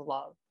expansive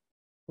love,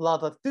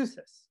 love of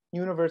Thusis,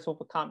 universal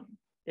becoming.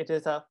 It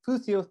is a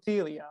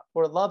physiophilia,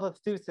 or love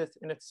of Thusis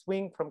in its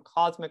swing from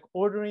cosmic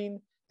ordering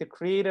to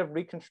creative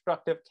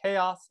reconstructive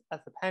chaos as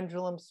the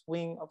pendulum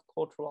swing of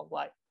cultural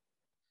life.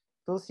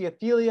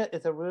 Physiophilia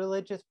is a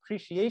religious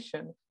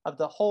appreciation of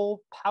the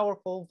whole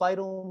powerful,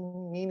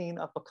 vital meaning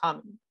of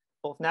becoming,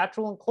 both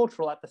natural and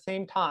cultural at the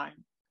same time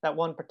that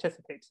one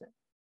participates in.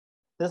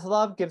 This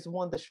love gives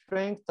one the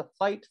strength to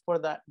fight for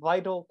that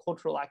vital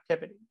cultural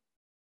activity.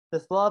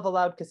 This love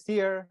allowed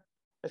Cassirer,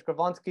 as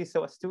Grzywacki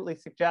so astutely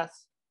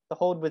suggests, to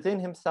hold within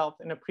himself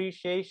an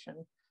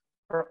appreciation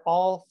for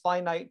all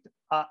finite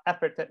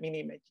efforts at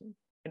meaning making,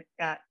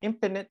 an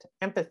infinite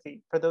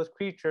empathy for those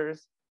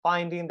creatures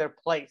finding their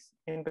place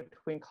in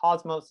between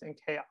cosmos and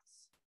chaos.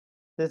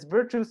 This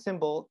virtue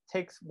symbol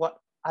takes what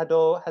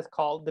Hadot has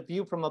called the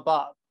view from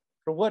above,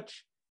 for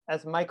which,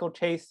 as Michael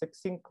Chase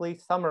succinctly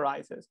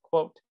summarizes,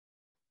 quote,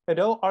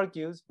 Hadot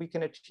argues we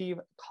can achieve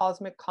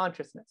cosmic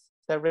consciousness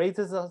that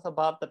raises us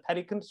above the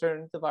petty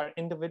concerns of our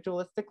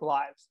individualistic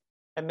lives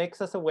and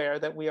makes us aware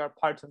that we are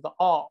parts of the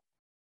all.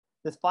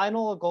 This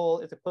final goal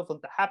is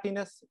equivalent to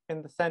happiness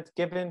in the sense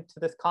given to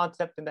this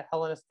concept in the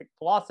Hellenistic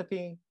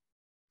philosophy,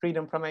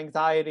 freedom from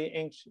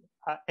anxiety,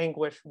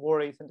 anguish,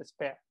 worries, and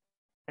despair,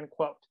 end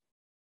quote.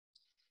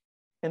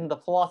 In the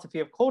philosophy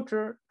of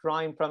culture,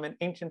 drawing from an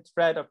ancient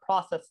thread of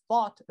process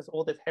thought as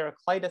old as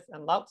Heraclitus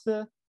and Lao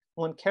Tzu,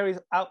 one carries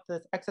out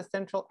this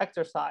existential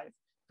exercise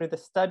through the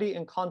study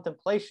and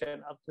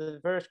contemplation of the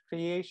diverse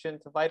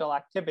creations of vital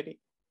activity,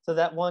 so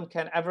that one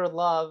can ever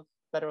love,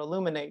 better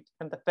illuminate,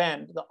 and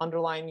defend the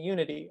underlying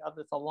unity of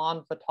this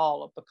elan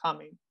vital of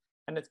becoming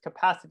and its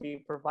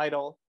capacity for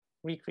vital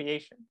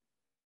recreation.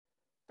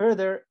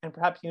 Further, and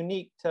perhaps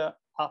unique to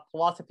a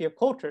philosophy of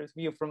culture's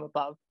view from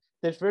above,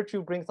 This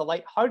virtue brings a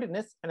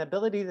lightheartedness and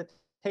ability to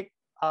take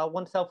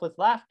oneself with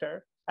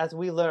laughter as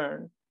we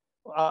learn.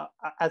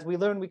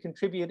 We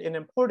contribute an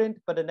important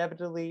but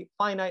inevitably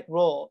finite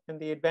role in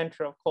the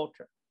adventure of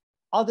culture.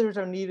 Others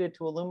are needed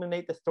to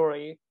illuminate the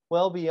story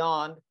well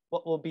beyond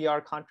what will be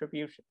our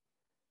contribution.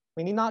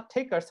 We need not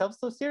take ourselves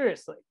so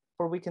seriously,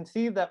 for we can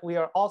see that we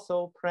are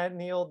also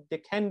perennial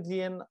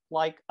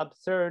Dickensian-like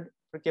absurd,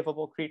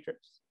 forgivable creatures.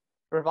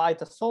 It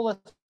provides a solace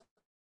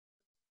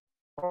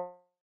for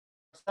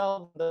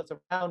ourselves and those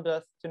around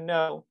us to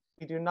know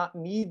we do not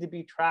need to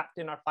be trapped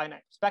in our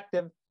finite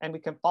perspective, and we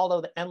can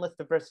follow the endless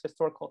diverse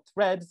historical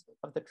threads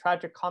of the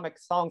tragic comic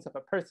songs of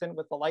a person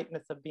with the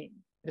lightness of being.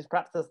 It is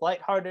perhaps this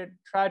lighthearted,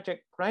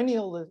 tragic,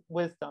 perennial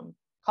wisdom,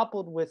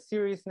 coupled with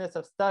seriousness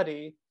of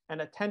study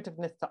and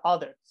attentiveness to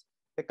others,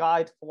 that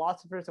guides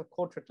philosophers of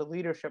culture to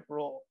leadership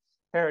roles.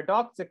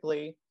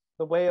 Paradoxically,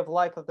 the way of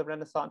life of the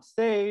Renaissance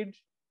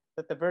sage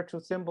that the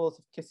virtue symbols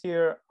of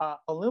Cassirer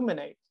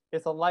illuminate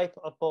is a life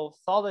of both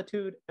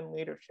solitude and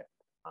leadership.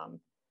 And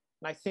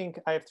I think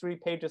I have 3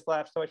 pages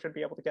left, so I should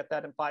be able to get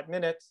that in 5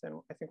 minutes,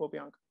 and I think we'll be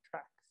on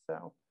track.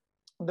 So,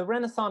 the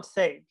Renaissance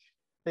sage,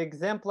 the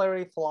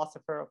exemplary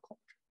philosopher of culture.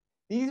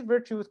 These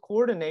virtues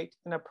coordinate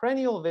in a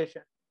perennial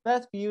vision,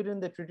 best viewed in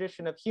the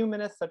tradition of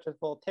humanists such as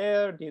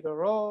Voltaire,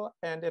 Diderot,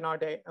 and in our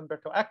day,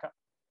 Umberto Eco.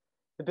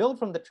 To build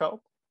from the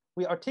trope,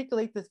 we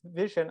articulate this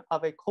vision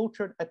of a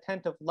cultured,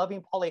 attentive,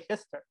 loving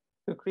polyhistory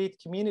who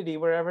creates community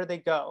wherever they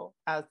go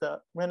as the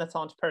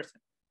Renaissance person.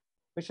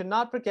 We should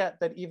not forget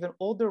that even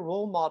older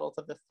role models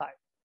of this type,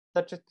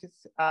 such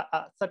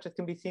as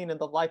can be seen in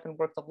the life and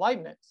works of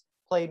Leibniz,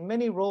 played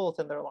many roles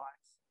in their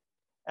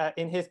lives.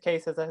 In his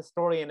case, as a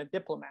historian and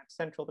diplomat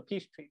central to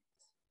peace treaties.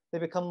 They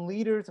become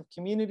leaders of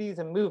communities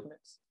and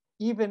movements,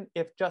 even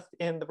if just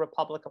in the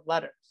Republic of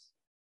Letters.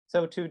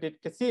 So too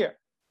did Cassirer,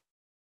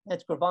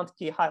 as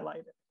Grabowski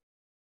highlighted.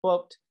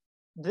 Quote,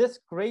 this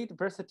great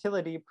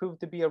versatility proved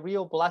to be a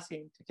real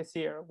blessing to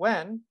Cassirer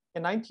when,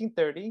 in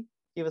 1930,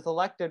 he was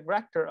elected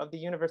rector of the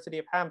University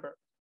of Hamburg.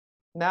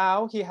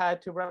 Now he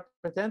had to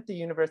represent the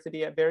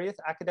university at various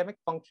academic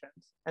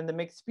functions and to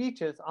make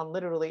speeches on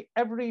literally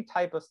every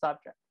type of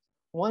subject.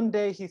 One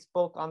day he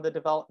spoke on the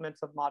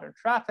developments of modern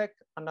traffic,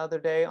 another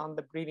day on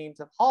the breedings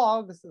of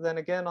hogs, then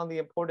again on the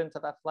importance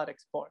of athletic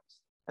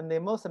sports. And the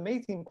most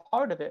amazing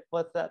part of it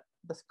was that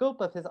the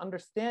scope of his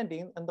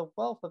understanding and the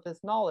wealth of his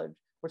knowledge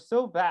were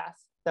so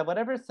vast that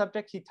whatever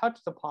subject he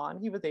touched upon,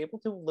 he was able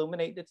to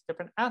illuminate its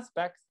different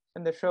aspects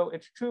and to show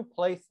its true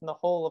place in the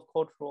whole of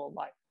cultural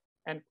life,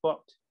 end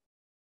quote.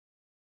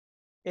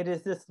 It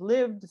is this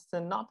lived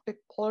synoptic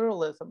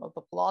pluralism of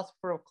the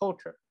philosopher of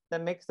culture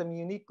that makes them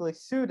uniquely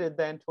suited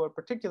then to a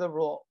particular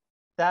role,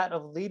 that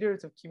of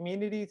leaders of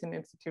communities and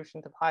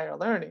institutions of higher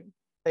learning.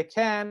 They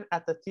can,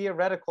 at the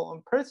theoretical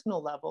and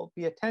personal level,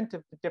 be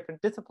attentive to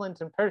different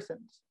disciplines and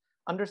persons,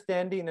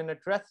 understanding and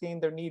addressing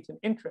their needs and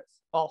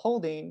interests, while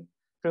holding,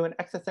 through an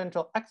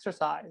existential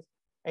exercise,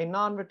 a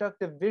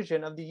non-reductive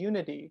vision of the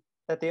unity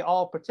that they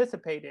all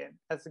participate in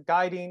as a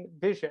guiding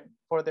vision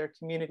for their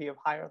community of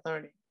higher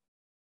learning.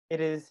 It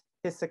is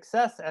his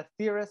success as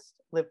theorist,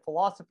 lived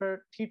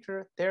philosopher,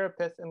 teacher,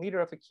 therapist, and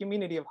leader of a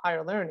community of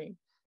higher learning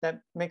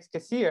that makes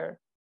Cassirer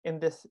in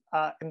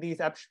these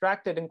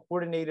abstracted and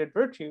coordinated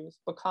virtues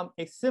become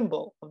a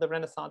symbol of the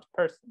Renaissance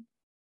person.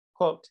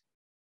 Quote,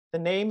 the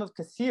name of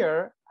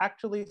Cassirer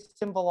actually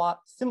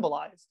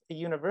symbolized a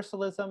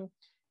universalism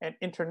and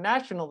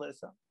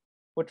internationalism,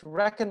 which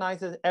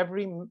recognizes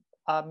every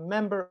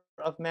member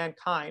of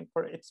mankind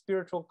for its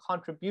spiritual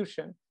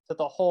contribution to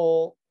the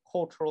whole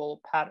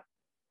cultural pattern,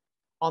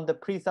 on the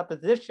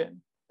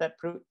presupposition that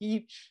through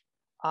each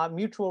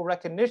mutual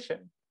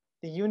recognition,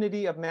 the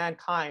unity of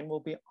mankind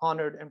will be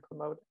honored and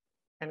promoted,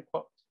 end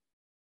quote.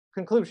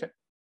 Conclusion,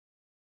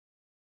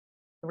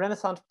 the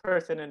Renaissance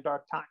person in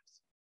dark times.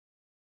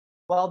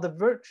 While the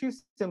virtue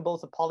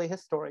symbols of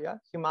polyhistoria,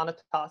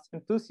 humanitas,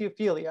 and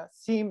physiophilia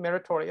seem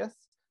meritorious,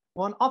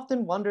 one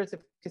often wonders if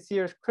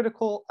Cassirer's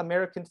critical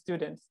American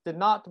students did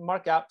not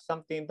mark out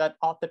something that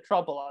ought to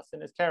trouble us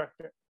in his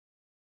character.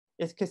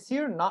 Is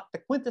Cassirer not the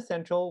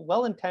quintessential,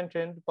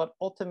 well-intentioned, but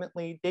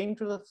ultimately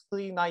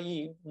dangerously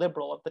naive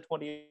liberal of the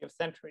 20th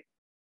century?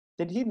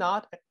 Did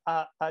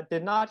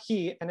not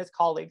he and his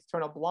colleagues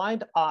turn a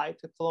blind eye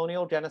to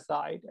colonial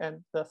genocide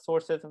and the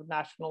sources of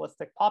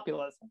nationalistic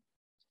populism?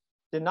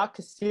 Did not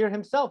Cassirer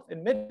himself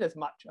admit as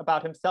much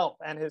about himself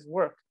and his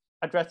work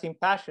addressing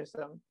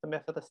fascism, the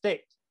myth of the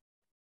state?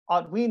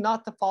 Ought we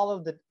not to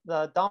follow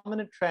the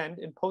dominant trend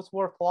in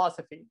post-war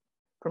philosophy,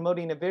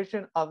 promoting a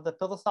vision of the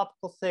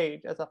philosophical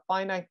sage as a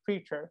finite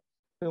creature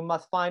who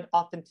must find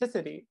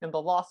authenticity in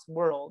the lost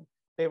world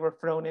they were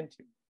thrown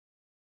into?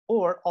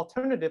 Or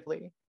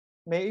alternatively,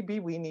 maybe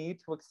we need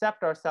to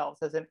accept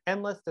ourselves as an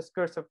endless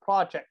discursive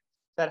project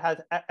that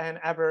has an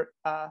ever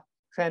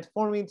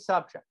transforming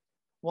subject,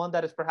 one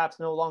that is perhaps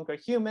no longer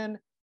human,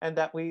 and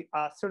that we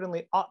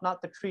certainly ought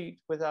not to treat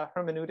with a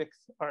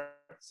hermeneutics, or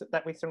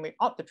that we certainly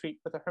ought to treat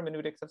with a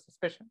hermeneutics of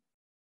suspicion.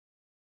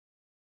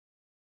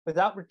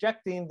 Without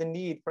rejecting the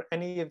need for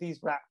any of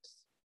these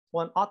routes,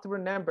 one ought to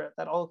remember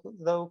that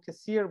although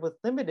Cassirer was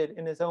limited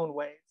in his own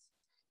ways,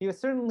 he was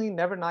certainly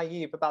never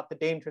naive about the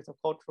dangers of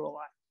cultural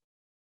life.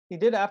 He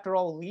did, after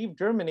all, leave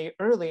Germany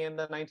early in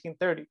the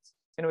 1930s,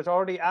 and was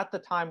already at the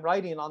time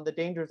writing on the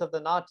dangers of the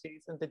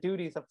Nazis and the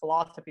duties of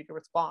philosophy to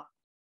respond.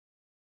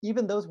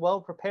 Even those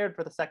well prepared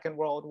for the Second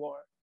World War,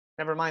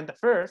 never mind the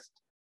First,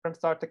 from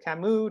Sartre to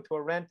Camus to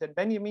Arendt and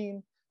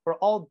Benjamin, were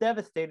all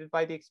devastated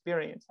by the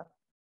experience.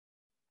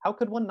 How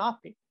could one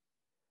not be?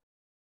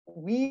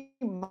 We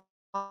might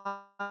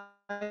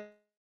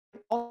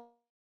also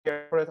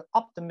hear for his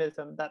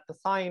optimism that the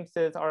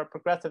sciences are a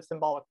progressive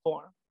symbolic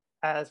form,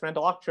 as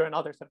Randall Ochter and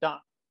others have done.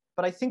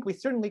 But I think we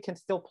certainly can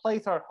still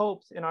place our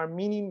hopes in our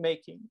meaning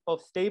making,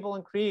 both stable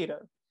and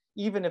creative,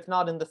 even if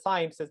not in the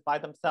sciences by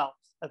themselves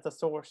as a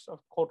source of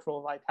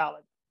cultural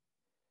vitality.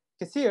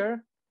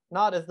 Cassirer,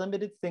 not as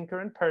limited thinker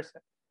and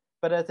person,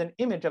 but as an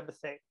image of the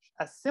sage,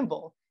 as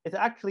symbol, is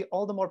actually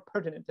all the more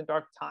pertinent in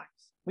dark times.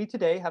 We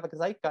today have a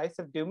zeitgeist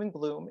of doom and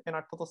gloom in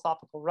our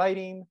philosophical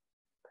writing,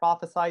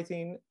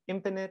 prophesizing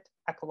infinite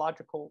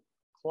ecological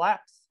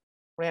collapse,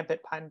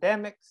 rampant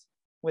pandemics,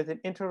 with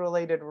an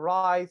interrelated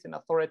rise in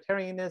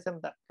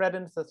authoritarianism that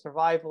threatens the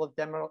survival of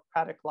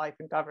democratic life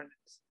and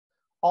governance,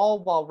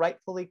 all while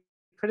rightfully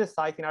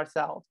criticizing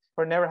ourselves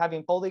for never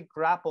having fully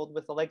grappled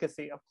with the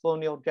legacy of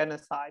colonial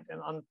genocide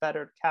and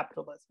unfettered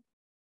capitalism.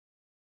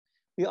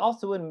 We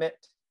also admit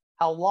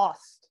how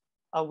lost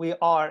we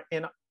are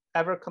in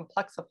ever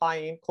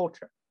complexifying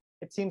culture.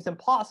 It seems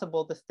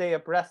impossible to stay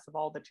abreast of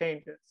all the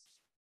changes.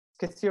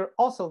 Cassirer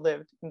also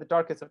lived in the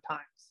darkest of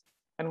times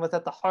and was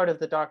at the heart of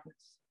the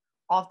darkness,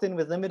 often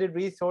with limited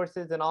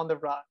resources and on the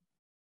run,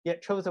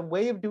 yet chose a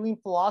way of doing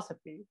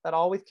philosophy that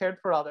always cared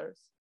for others,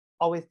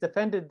 always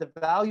defended the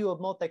value of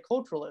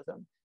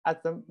multiculturalism as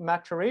the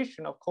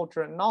maturation of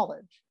culture and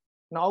knowledge,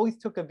 and always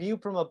took a view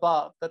from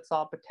above that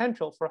saw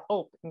potential for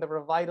hope in the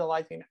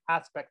revitalizing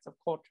aspects of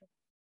culture.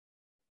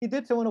 He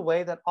did so in a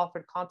way that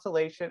offered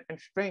consolation and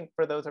strength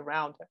for those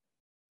around him.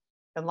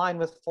 In line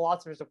with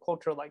philosophers of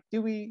culture like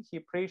Dewey, he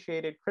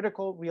appreciated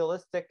critical,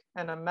 realistic,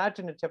 and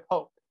imaginative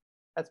hope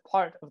as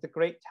part of the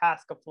great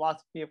task of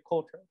philosophy of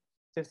culture,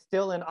 to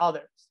instill in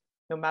others,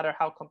 no matter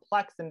how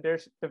complex and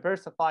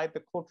diversified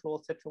the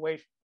cultural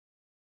situation.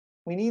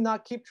 We need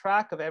not keep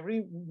track of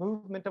every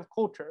movement of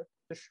culture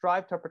to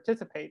strive to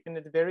participate in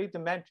its varied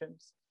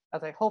dimensions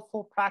as a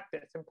helpful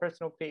practice in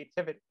personal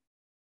creativity.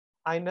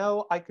 I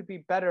know I could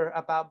be better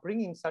about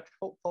bringing such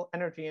hopeful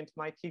energy into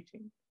my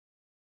teaching.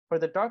 For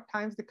the dark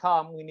times to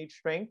come, we need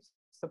strength,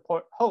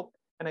 support, hope,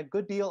 and a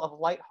good deal of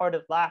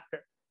lighthearted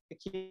laughter to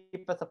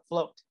keep us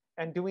afloat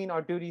and doing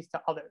our duties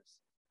to others,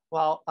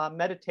 while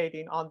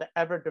meditating on the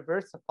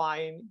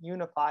ever-diversifying,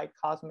 unified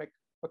cosmic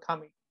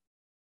becoming.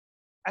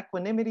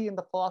 Equanimity in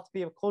the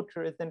philosophy of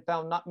culture is then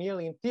found not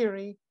merely in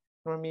theory,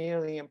 nor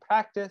merely in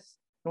practice,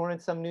 nor in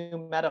some new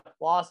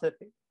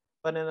meta-philosophy,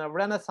 but in a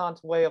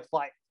Renaissance way of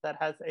life that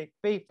has a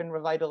faith in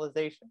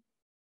revitalization.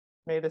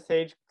 May the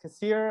sage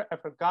Cassirer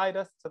ever guide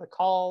us to the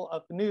call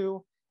of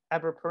new,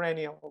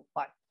 ever-perennial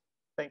life.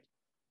 Thank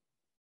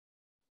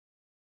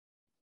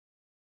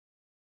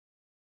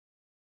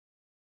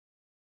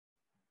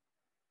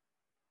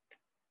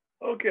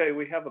you. Okay,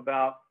 we have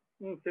about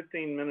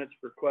 15 minutes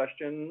for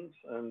questions,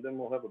 and then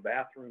we'll have a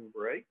bathroom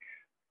break.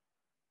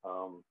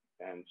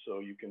 And so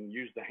you can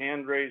use the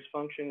hand raise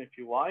function if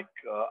you like.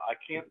 I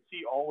can't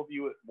see all of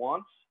you at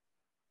once.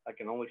 I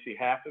can only see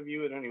half of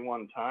you at any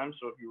one time.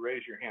 So if you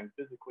raise your hand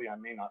physically, I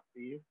may not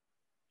see you.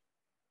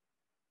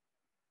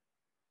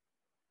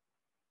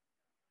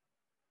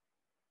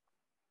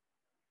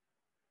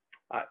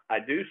 I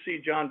do see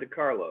John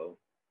DiCarlo,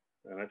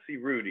 and I see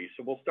Rudy.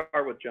 So we'll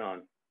start with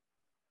John.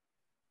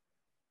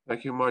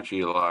 Thank you much,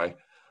 Eli.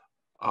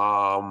 A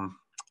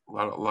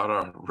lot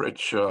of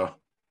rich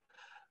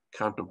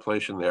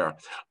contemplation there.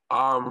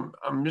 I'm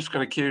just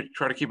going to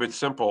try to keep it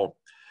simple.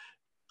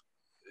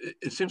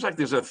 It seems like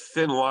there's a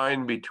thin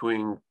line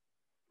between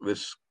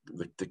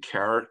the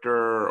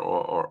character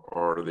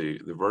or the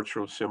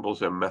virtual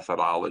symbols and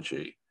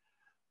methodology.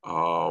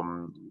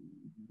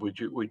 Would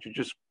you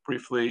just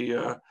briefly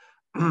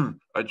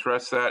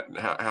address that and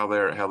how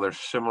they're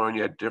similar and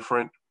yet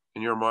different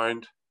in your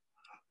mind?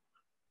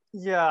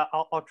 Yeah,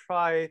 I'll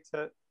try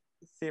to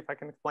see if I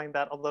can explain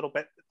that a little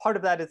bit. Part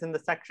of that is in the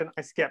section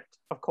I skipped,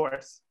 of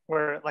course,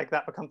 where like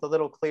that becomes a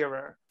little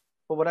clearer.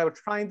 But what I was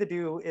trying to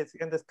do is,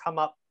 and this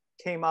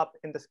came up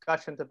in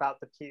discussions about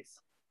the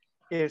piece,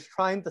 is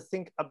trying to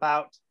think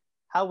about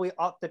how we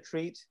ought to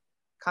treat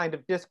kind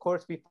of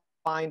discourse we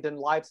find in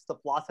Lives of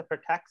the Philosopher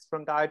texts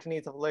from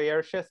Diogenes of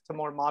Laertius to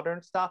more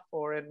modern stuff,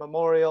 or in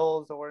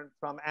memorials, or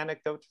from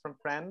anecdotes from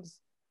friends.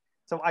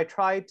 So I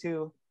tried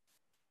to,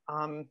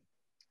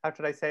 how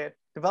should I say it,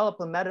 develop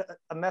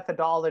a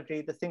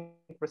methodology to think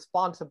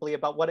responsibly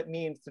about what it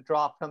means to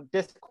draw from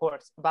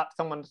discourse about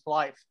someone's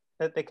life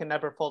that they can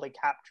never fully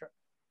capture.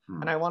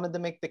 And I wanted to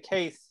make the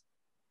case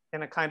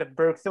in a kind of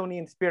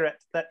Bergsonian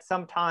spirit that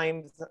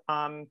sometimes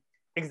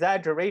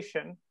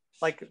exaggeration,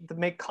 like to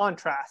make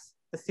contrasts,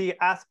 to see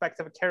aspects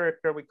of a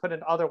character we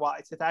couldn't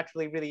otherwise, is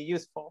actually really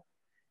useful.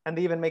 And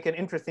they even make an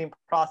interesting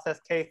process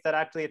case that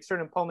actually at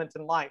certain moments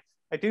in life,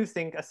 I do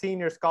think a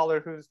senior scholar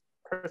whose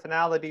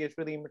personality is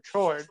really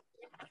matured,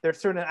 there are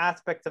certain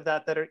aspects of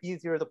that that are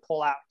easier to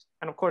pull out.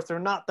 And of course, they're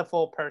not the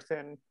full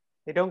person.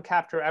 They don't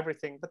capture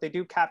everything, but they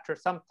do capture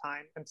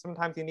sometimes. And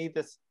sometimes you need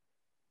this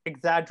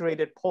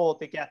exaggerated pull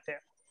to get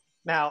there.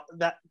 Now,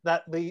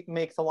 that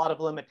makes a lot of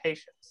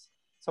limitations.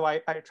 So I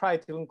try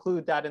to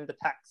include that in the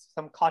text,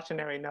 some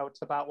cautionary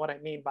notes about what I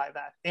mean by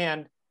that.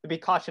 And to be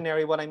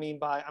cautionary, what I mean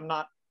by, I'm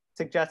not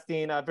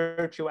suggesting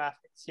virtue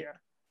ethics here.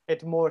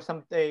 It's more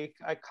something,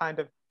 a kind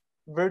of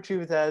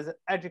virtues as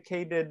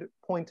educated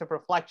points of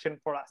reflection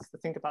for us to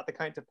think about the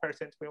kinds of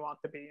persons we want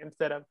to be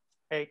instead of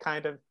a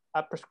kind of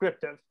a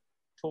prescriptive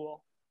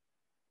tool.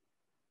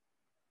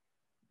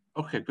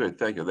 Okay, good.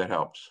 Thank you. That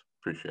helps.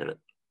 Appreciate it.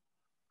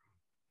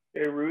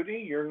 Hey,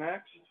 Rudy, you're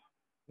next.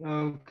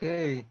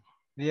 Okay.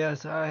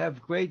 Yes, I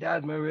have great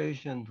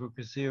admiration for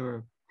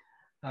Cassirer.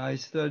 I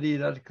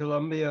studied at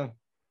Columbia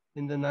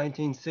in the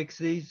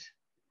 1960s,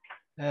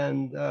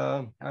 and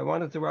I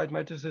wanted to write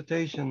my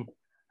dissertation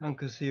on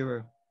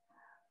Cassirer,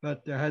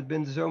 but there had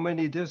been so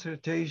many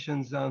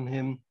dissertations on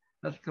him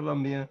at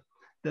Columbia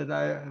that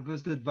I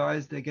was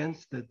advised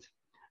against it.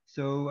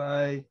 So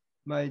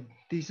my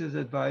thesis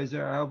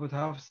advisor, Albert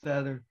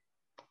Hofstadter,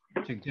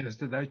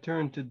 suggested I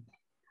turn to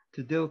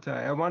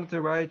Dilthey. I wanted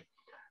to write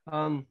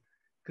on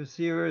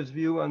Cassirer's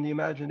view on the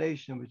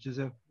imagination, which is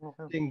a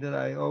thing that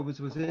I always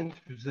was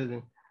interested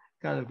in,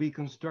 kind of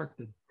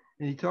reconstructed.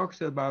 And he talks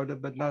about it,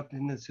 but not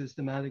in a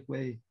systematic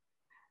way.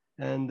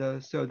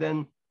 And so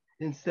then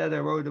instead I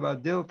wrote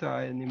about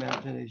Dilthey and the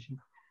imagination.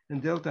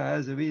 And Dilthey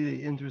has a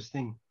really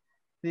interesting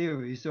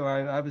theory. So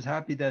I was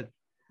happy that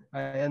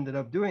I ended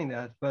up doing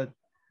that. But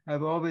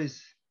I've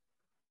always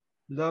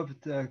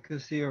loved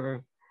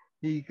Cassirer.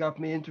 He got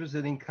me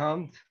interested in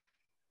Kant.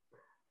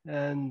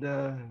 And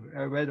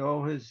I read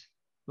all his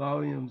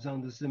volumes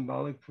on the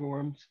symbolic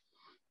forms.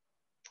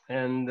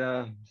 And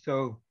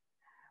so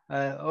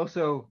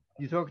also,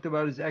 you talked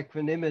about his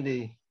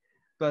equanimity,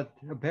 but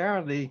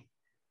apparently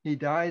he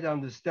died on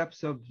the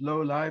steps of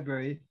Low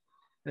Library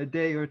a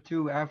day or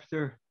two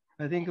after,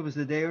 I think it was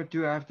a day or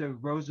two after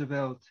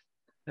Roosevelt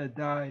had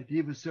died.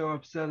 He was so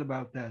upset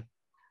about that.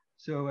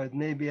 So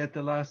maybe at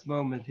the last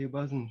moment, he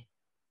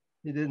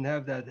didn't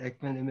have that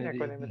equanimity.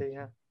 Equanimity,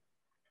 yeah.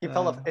 He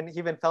and he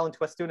even fell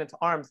into a student's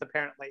arms,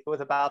 apparently, who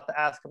was about to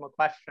ask him a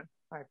question.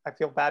 I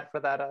feel bad for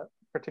that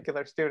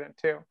particular student,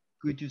 too.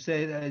 Could you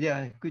say that?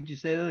 Yeah, could you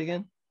say that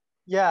again?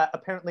 Yeah,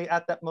 apparently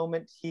at that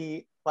moment,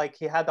 he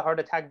had the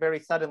heart attack very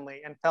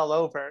suddenly and fell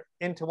over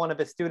into one of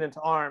his students'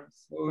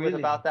 arms, who was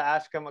about to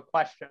ask him a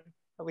question.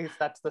 At least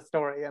that's the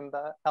story in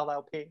the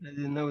LLP. I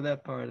didn't know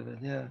that part of it,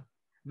 yeah.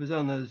 It was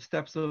on the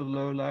steps of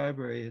Low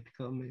Library at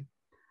Columbia.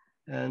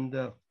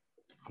 And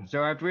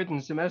so I've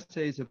written some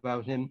essays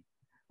about him.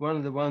 One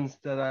of the ones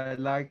that I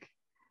like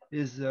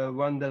is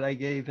one that I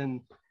gave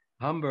in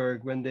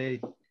Hamburg when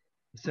they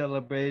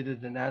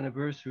celebrated an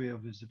anniversary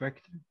of his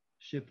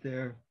rectorship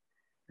there.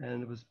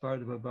 And it was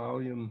part of a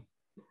volume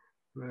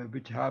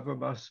which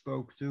Habermas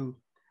spoke to.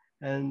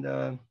 And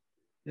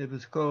it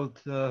was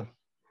called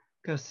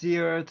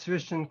Cassirer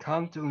zwischen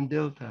Kant und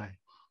Dilthey.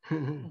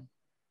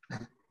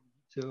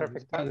 So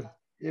it's kind of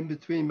in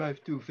between my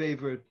two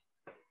favorite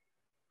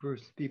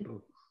first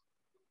people.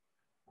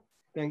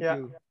 Thank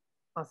you.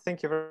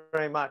 Thank you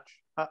very much.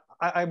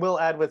 I will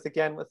add with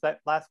that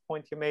last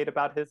point you made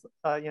about his,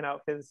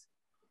 his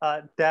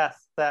death,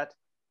 that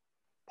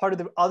part of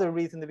the other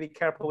reason to be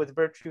careful with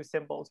virtue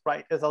symbols,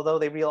 right, is although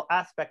they reveal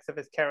aspects of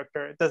his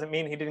character, it doesn't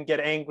mean he didn't get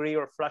angry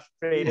or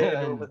frustrated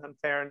or was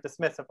unfair and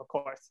dismissive, of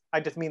course. I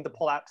just mean to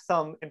pull out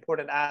some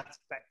important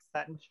aspects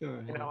that,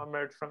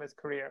 emerged from his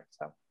career,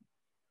 so.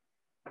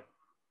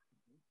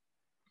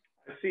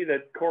 I see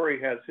that Corey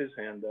has his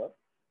hand up.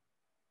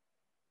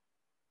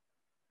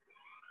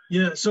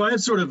 Yeah, so I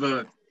have sort of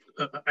a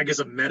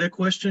meta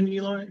question,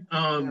 Eli.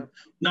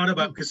 Not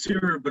about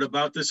Cassirer, but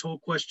about this whole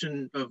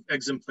question of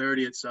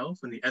exemplarity itself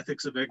and the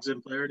ethics of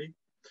exemplarity.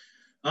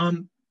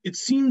 It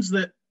seems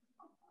that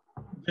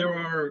there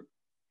are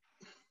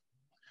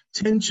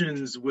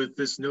tensions with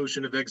this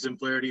notion of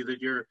exemplarity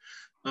that you're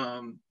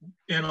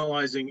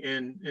analyzing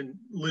and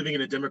living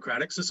in a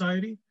democratic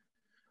society.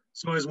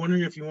 So I was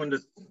wondering if you wanted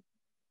to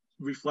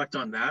reflect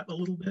on that a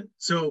little bit.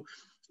 So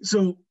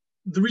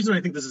the reason I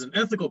think this is an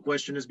ethical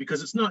question is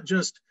because it's not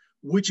just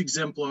which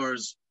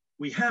exemplars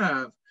we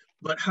have,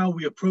 but how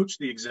we approach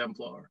the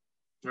exemplar,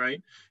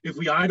 right? If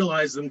we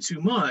idolize them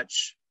too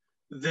much,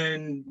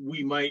 then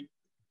we might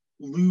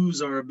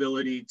lose our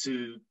ability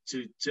to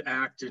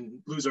act and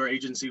lose our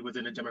agency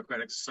within a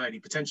democratic society,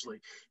 potentially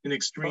in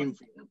extreme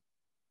form.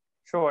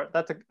 Sure,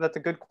 that's a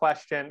good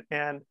question,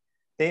 and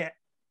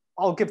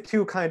I'll give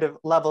two kind of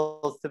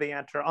levels to the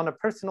answer. On a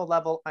personal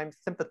level, I'm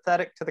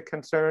sympathetic to the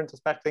concerns,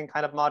 especially in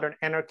kind of modern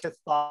anarchist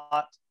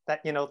thought,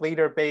 that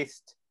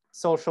leader-based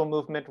social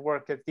movement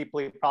work is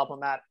deeply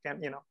problematic,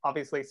 and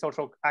obviously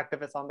social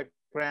activists on the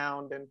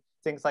ground and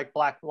things like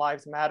Black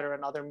Lives Matter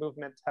and other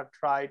movements have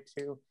tried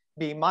to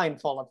be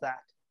mindful of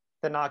that.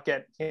 than not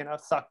get,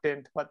 sucked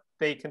into what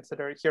they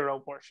consider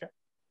hero worship.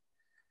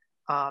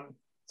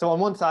 So on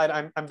one side,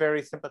 I'm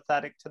very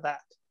sympathetic to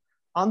that.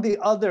 On the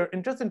other,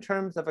 and just in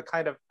terms of a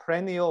kind of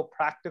perennial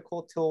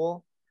practical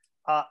tool,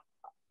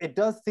 it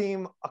does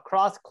seem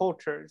across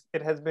cultures,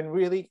 it has been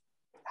really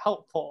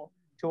helpful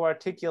to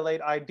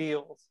articulate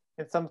ideals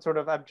in some sort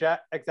of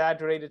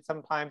exaggerated,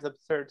 sometimes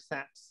absurd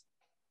sense.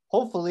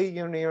 Hopefully,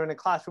 you're in a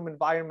classroom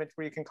environment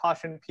where you can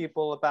caution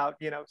people about,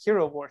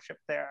 hero worship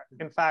there.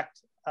 In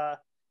fact, a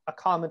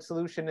common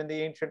solution in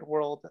the ancient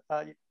world,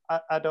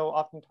 Addo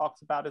often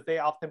talks about, is they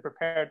often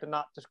prepared to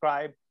not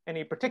describe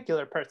any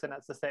particular person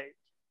as the sage,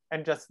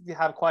 and just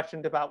have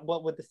questioned about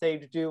what would the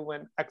sage do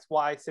in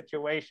XY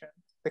situation,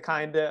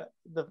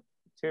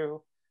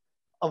 to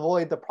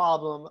avoid the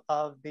problem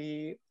of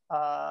the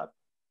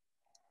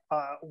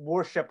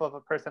worship of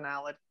a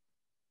personality.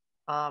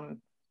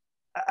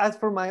 As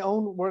for my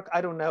own work,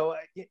 I don't know.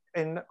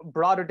 In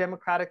broader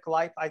democratic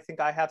life, I think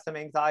I have some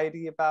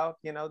anxiety about,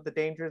 the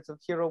dangers of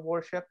hero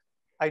worship.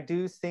 I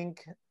do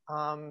think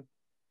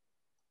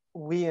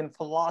we in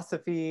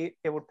philosophy,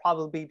 it would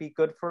probably be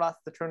good for us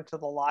to turn to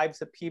the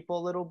lives of people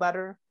a little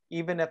better,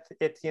 even if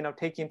it's,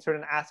 taking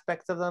certain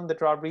aspects of them to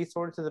draw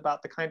resources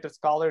about the kind of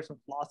scholars and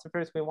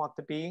philosophers we want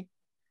to be.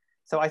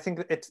 So I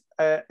think it's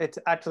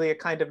actually a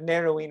kind of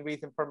narrowing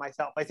reason for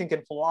myself. I think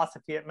in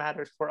philosophy, it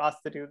matters for us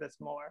to do this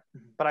more.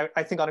 But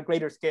I think on a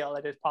greater scale,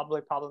 it is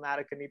probably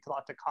problematic and needs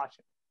lots of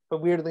caution.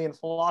 But weirdly, in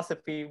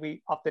philosophy,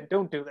 we often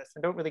don't do this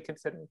and don't really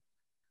consider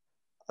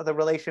the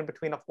relation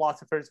between a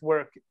philosopher's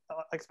work,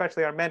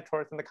 especially our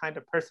mentors, and the kind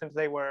of persons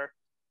they were,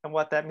 and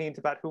what that means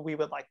about who we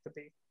would like to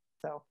be.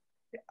 So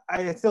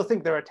I still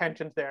think there are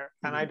tensions there,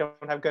 and I don't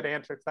have good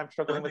answers. I'm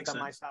struggling with them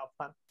myself.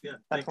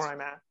 That's where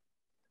I'm at.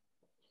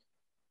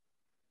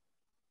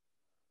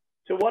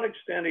 To what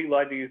extent,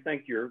 Eli, do you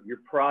think your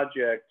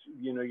project,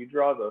 you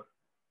draw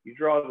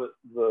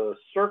the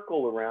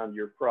circle around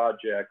your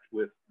project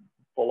with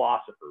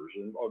philosophers,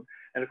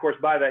 and of course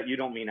by that you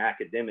don't mean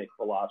academic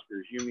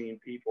philosophers, you mean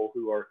people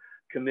who are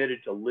committed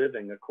to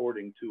living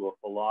according to a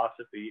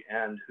philosophy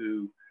and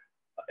who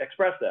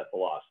express that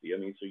philosophy. I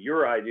mean, so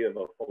your idea of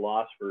a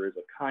philosopher is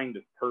a kind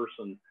of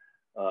person,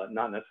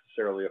 not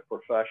necessarily a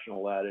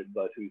professional at it,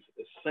 but whose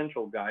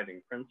essential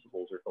guiding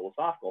principles are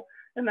philosophical,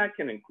 and that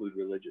can include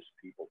religious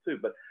people too.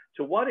 But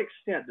to what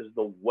extent does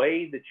the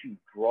way that you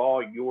draw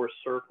your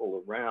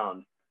circle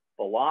around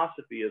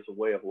philosophy as a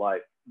way of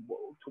life,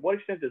 to what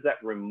extent does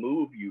that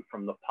remove you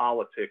from the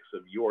politics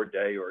of your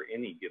day or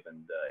any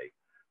given day?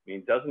 I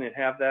mean, doesn't it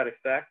have that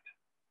effect?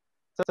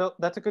 So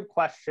that's a good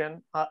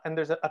question, and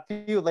there's a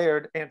few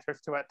layered answers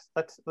to it.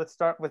 Let's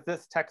start with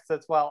this text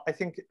as well. I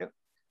think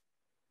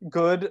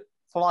good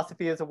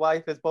philosophy as a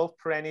wife is both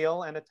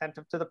perennial and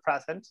attentive to the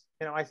present.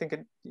 I think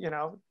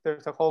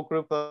there's a whole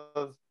group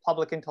of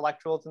public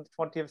intellectuals in the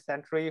 20th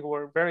century who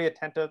were very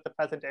attentive to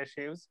present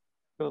issues,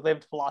 who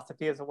lived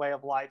philosophy as a way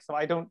of life. So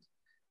I don't,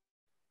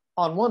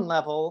 on one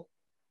level,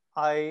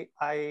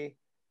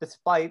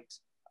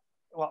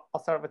 well,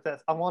 I'll start with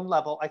this. On one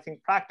level, I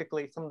think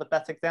practically some of the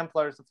best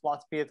exemplars of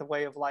philosophy as a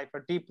way of life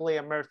are deeply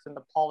immersed in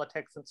the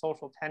politics and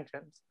social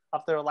tensions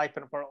of their life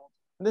and world.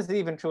 And this is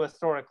even true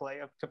historically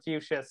of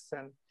Confucius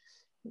and,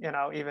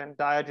 even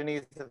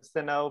Diogenes of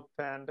Sinope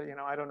and,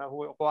 I don't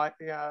know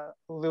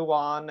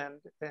Luan and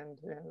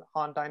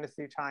Han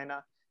Dynasty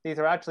China. These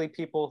are actually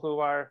people who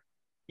are,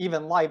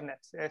 even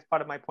Leibniz, as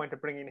part of my point of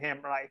bringing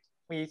him, right?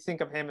 We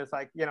think of him as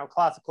like,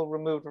 classical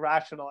removed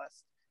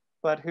rationalist,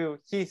 but who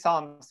he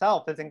saw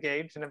himself as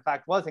engaged, and in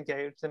fact was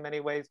engaged in many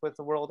ways with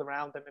the world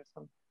around him in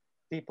some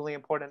deeply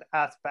important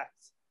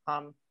aspects.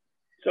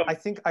 So I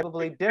think I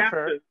probably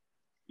differ.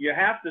 You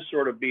have to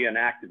sort of be an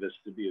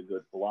activist to be a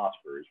good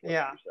philosopher, is what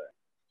you're saying.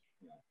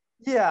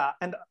 Yeah,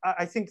 and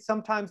I think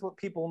sometimes what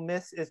people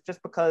miss is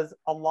just because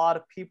a lot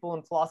of people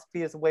in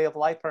philosophy as a way of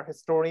life are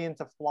historians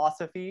of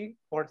philosophy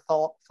or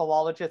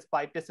philologists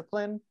by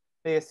discipline.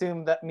 They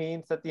assume that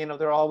means that,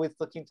 they're always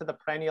looking to the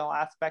perennial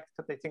aspects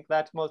because they think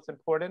that's most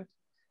important.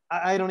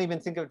 I don't even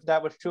think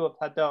that was true of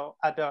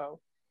Addo.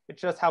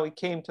 It's just how he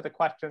came to the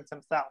questions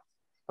himself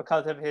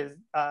because of his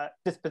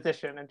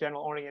disposition and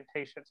general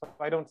orientation. So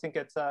I don't think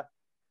it's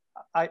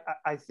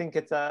I think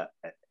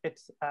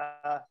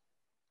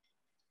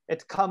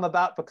it's come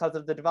about because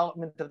of the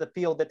development of the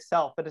field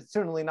itself, but it's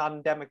certainly not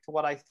endemic to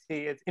what I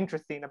see as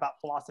interesting about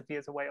philosophy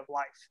as a way of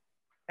life.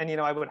 And,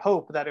 I would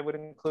hope that it would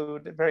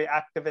include very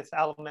activist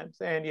elements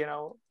and,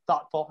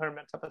 thoughtful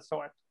hermits of a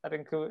sort that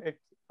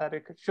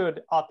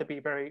ought to be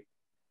very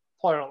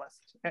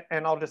pluralist.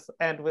 And I'll just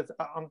end with,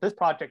 on this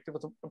project, it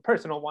was a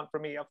personal one for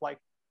me of like,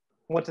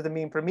 what does it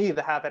mean for me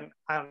to have an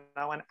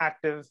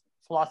active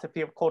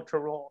philosophy of culture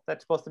role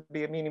that's supposed to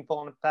be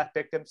meaningful and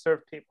effective and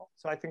serve people.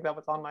 So I think that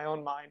was on my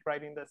own mind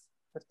writing this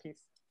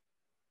piece.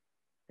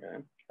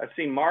 Okay. I've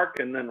seen Mark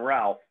and then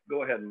Ralph.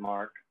 Go ahead,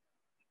 Mark.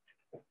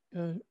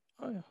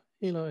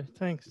 Eli,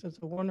 thanks. That's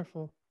a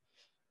wonderful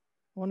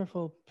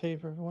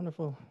paper, a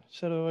wonderful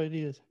set of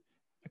ideas.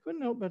 I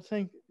couldn't help but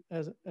think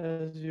as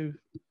you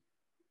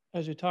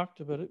talked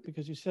about it,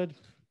 because you said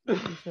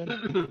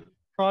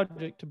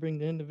project to bring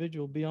the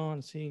individual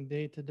beyond seeing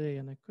day to day.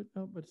 And I couldn't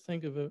help but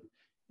think of it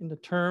in the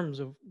terms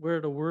of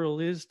where the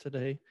world is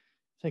today,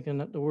 thinking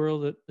that the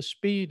world, at the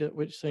speed at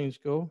which things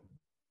go,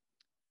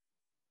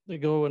 they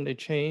go and they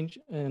change.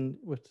 And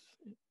with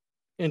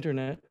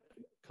internet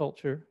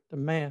culture, the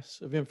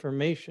mass of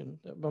information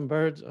that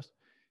bombards us.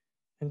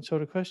 And so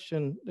the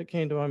question that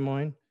came to my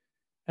mind,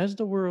 has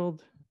the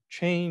world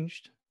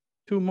changed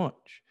too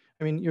much?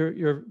 I mean,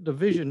 the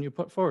vision you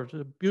put forward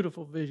is a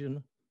beautiful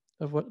vision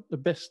of what the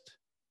best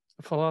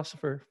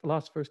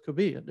philosophers could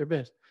be at their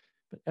best.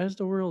 But has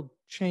the world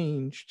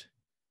changed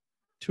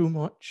too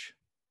much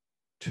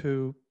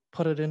to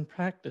put it in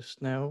practice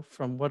now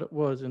from what it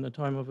was in the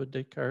time of a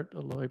Descartes, a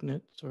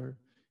Leibniz, or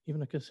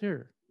even a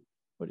Cassirer?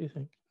 What do you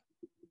think?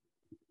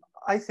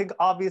 I think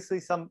obviously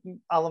some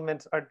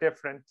elements are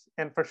different,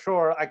 and for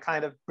sure I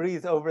kind of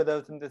breeze over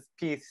those in this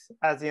piece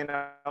as, you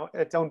know,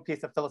 its own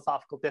piece of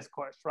philosophical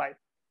discourse, right?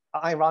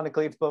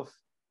 Ironically, it's both,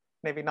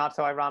 maybe not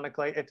so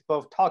ironically, it's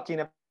both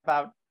talking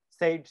about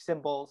sage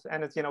symbols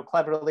and it's, you know,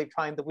 cleverly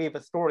trying to weave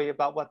a story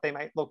about what they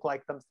might look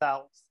like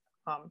themselves.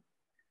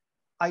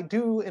 I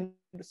do, in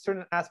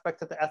certain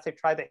aspects of the essay,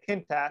 try to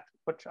hint at,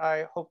 which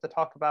I hope to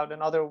talk about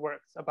in other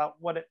works, about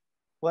what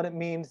it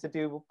means to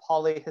do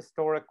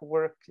polyhistoric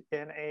work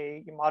in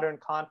a modern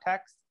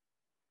context.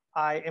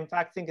 I, in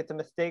fact, think it's a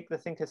mistake to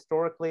think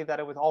historically that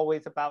it was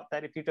always about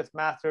that if you just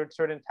mastered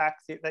certain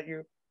texts, that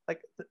you,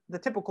 like the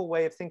typical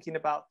way of thinking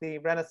about the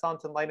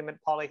Renaissance Enlightenment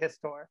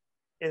polyhistor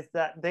is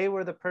that they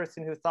were the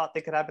person who thought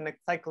they could have an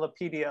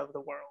encyclopedia of the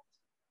world.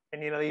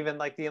 And, you know, even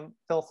like the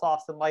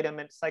Philosophes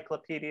Enlightenment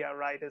encyclopedia,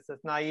 right, is this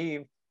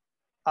naive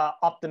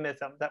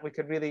optimism that we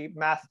could really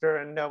master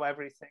and know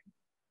everything.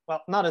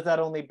 Well, not is that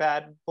only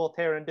bad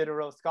Voltaire and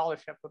Diderot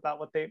scholarship about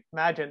what they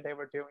imagined they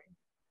were doing,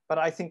 but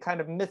I think kind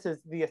of misses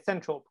the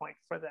essential point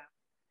for them,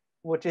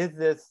 which is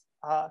this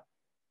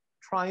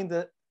trying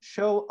to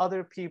show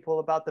other people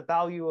about the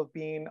value of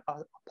being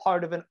a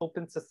part of an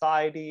open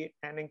society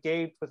and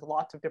engaged with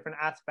lots of different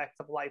aspects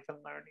of life and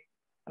learning.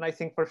 And I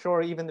think for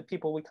sure, even the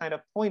people we kind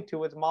of point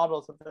to as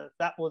models of this,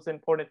 that was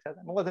important to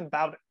them. It wasn't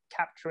about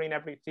capturing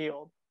every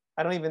field.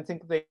 I don't even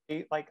think they,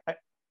 like,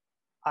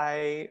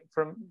 I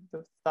from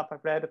the stuff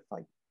I've read, it's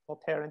like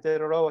Voltaire and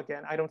Diderot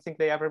again, I don't think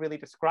they ever really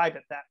describe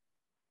it that.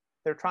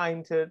 They're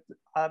trying to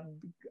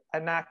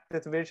enact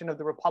this vision of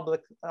the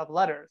Republic of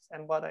Letters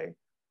and what a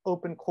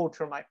open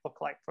culture might look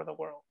like for the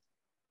world.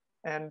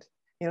 And,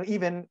 you know,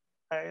 even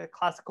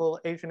classical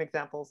Asian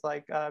examples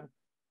like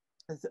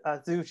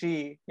Zhu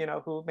Ji, you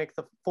know, who makes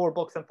the 4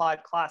 books and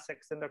 5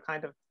 classics in their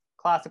kind of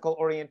classical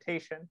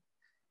orientation.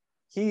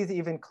 He's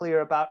even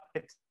clear about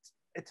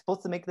it's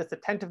supposed to make this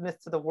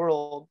attentiveness to the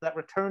world that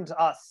returns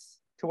us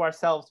to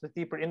ourselves with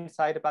deeper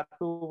insight about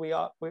who we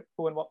are,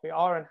 who and what we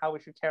are, and how we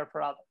should care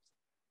for others.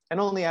 And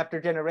only after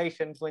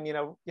generations, when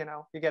you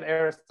get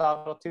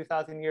Aristotle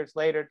 2,000 years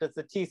later, does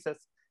the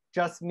thesis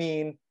just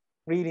mean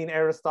reading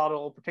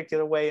Aristotle a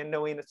particular way and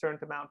knowing a certain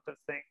amount of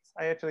things.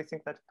 I actually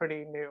think that's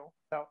pretty new.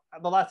 So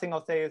the last thing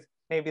I'll say is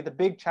maybe the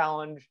big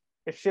challenge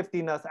is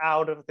shifting us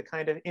out of the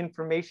kind of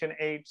information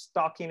age,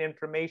 stalking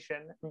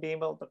information, and being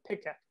able to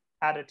pick an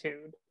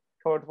attitude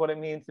towards what it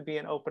means to be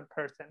an open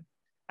person,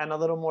 and a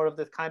little more of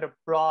this kind of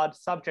broad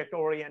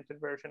subject-oriented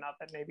version of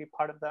it, maybe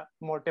part of the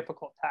more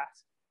difficult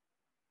task.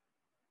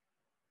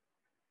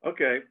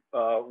 Okay,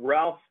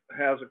 Ralph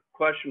has a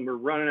question. We're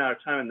running out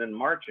of time, and then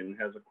Martin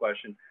has a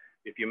question.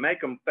 If you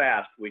make them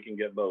fast, we can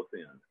get both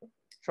in.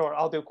 Sure,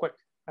 I'll do quick,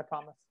 I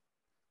promise.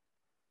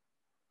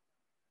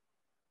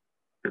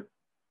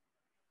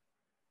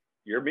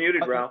 You're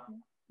muted, Ralph.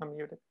 I'm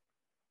muted.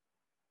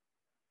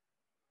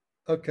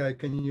 Okay,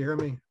 can you hear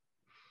me?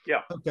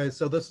 Yeah. Okay,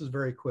 so this is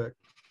very quick.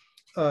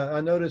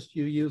 I noticed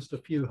you used a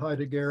few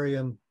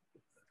Heideggerian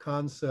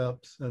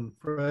concepts and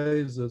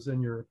phrases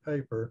in your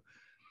paper.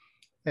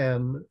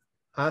 And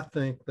I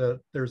think that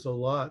there's a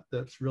lot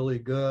that's really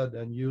good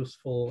and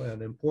useful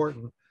and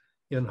important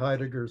in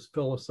Heidegger's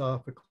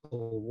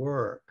philosophical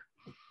work.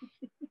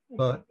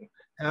 But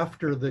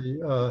after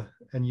the,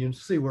 and you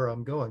see where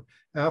I'm going.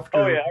 After,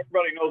 oh yeah,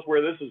 everybody knows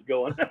where this is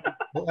going.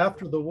 well,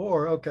 after the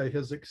war, okay,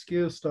 his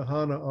excuse to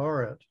Hannah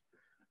Arendt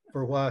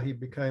for why he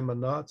became a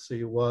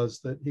Nazi was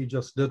that he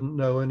just didn't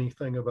know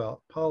anything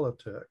about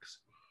politics.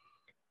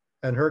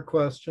 And her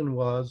question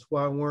was,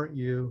 why weren't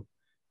you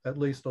at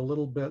least a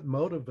little bit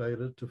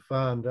motivated to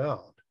find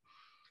out?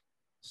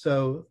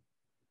 So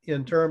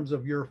in terms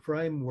of your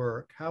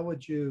framework, how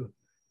would you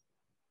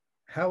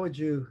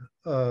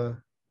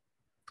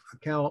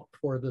account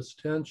for this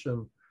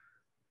tension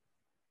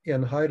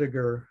in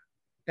Heidegger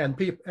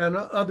and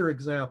other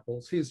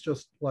examples? He's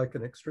just like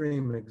an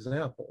extreme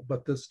example,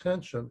 but this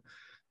tension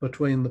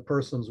between the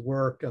person's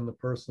work and the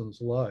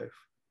person's life.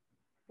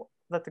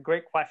 That's a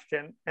great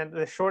question. And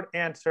the short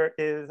answer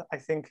is, I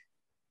think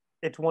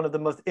it's one of the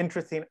most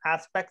interesting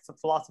aspects of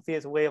philosophy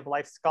as a way of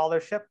life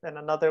scholarship, and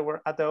another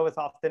where Addo is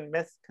often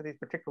missed because he's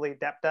particularly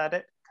adept at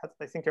it. Because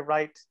I think you're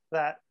right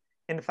that,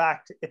 in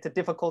fact, it's a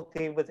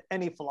difficulty with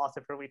any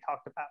philosopher we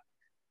talked about.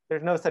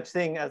 There's no such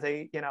thing as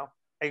a,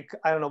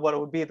 I don't know what it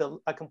would be,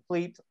 a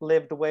complete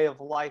lived way of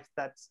life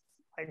that's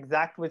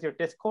exact with your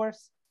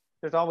discourse.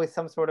 There's always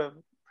some sort of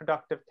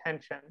productive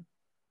tension.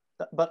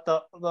 But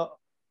the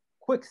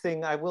quick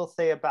thing I will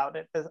say about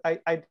it is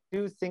I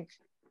do think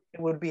it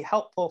would be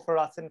helpful for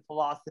us in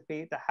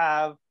philosophy to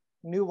have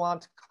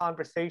nuanced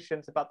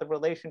conversations about the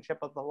relationship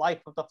of the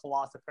life of the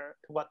philosopher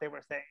to what they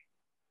were saying.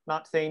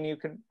 Not saying you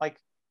can, like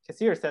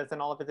Cassirer says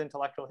in all of his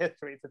intellectual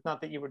histories, it's not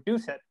that you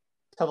reduce it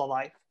to the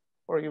life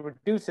or you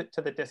reduce it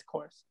to the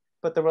discourse,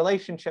 but the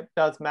relationship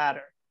does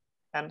matter.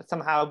 And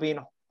somehow being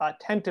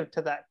attentive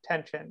to that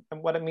tension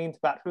and what it means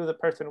about who the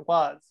person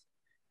was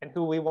and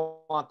who we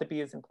want to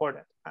be is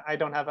important. I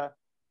don't have a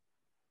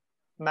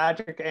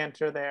magic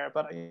answer there,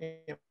 but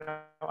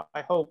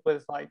I hope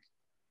was like,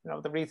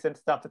 the recent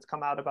stuff that's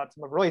come out about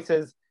some of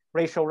Royce's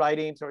racial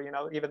writings, or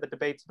even the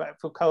debates about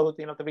Foucault,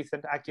 the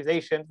recent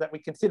accusations, that we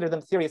consider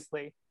them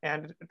seriously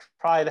and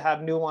try to have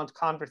nuanced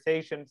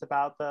conversations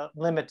about the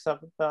limits of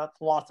the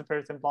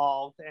philosophers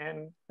involved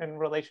and in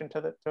relation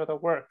to the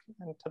work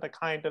and to the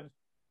kind of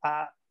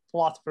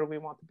philosopher we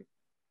want to be.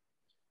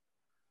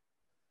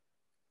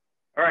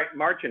 All right,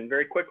 Martin,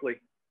 very quickly.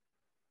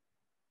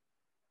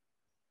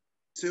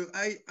 So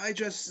I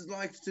just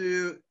like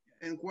to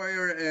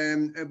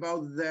inquire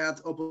about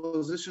that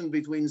opposition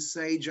between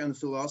sage and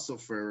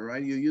philosopher,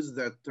 right? You use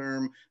that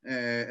term,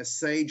 a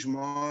sage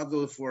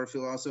model for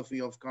philosophy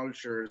of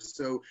culture.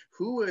 So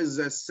who is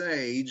a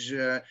sage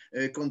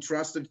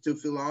contrasted to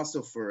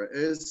philosopher?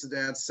 Is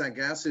that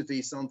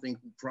sagacity something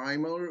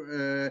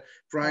primary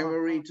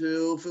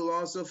to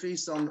philosophy,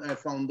 some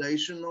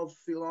foundation of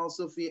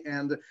philosophy?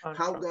 And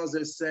how does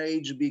a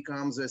sage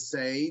becomes a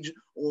sage?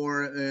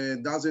 Or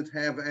does it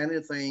have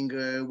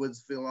anything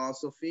with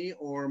philosophy?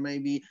 Or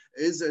maybe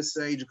is a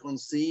sage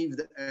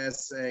conceived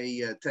as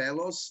a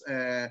telos,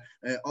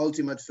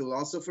 ultimate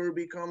philosopher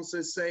becomes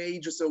a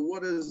sage? So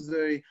what is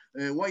the,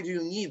 why do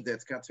you need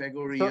that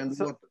category, and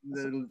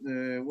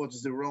what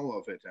is the role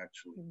of it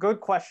actually?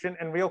 Good question,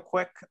 and real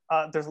quick,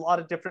 there's a lot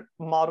of different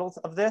models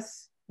of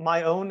this.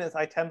 My own is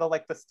I tend to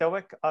like the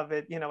Stoic of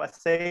it, a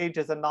sage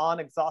is a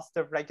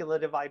non-exhaustive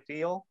regulative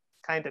ideal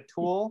kind of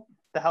tool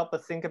to help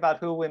us think about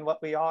who and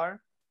what we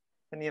are.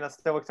 And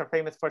Stoics are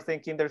famous for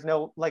thinking there's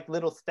no like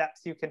little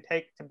steps you can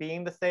take to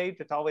being the sage.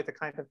 It's always a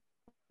kind of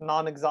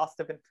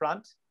non-exhaustive in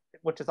front,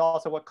 which is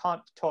also what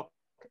Kant took,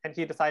 and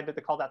he decided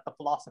to call that the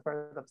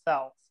philosopher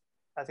themselves,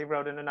 as he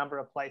wrote in a number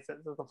of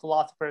places. The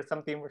philosopher is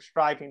something we're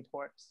striving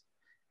towards.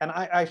 And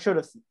I should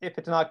have, if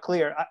it's not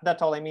clear,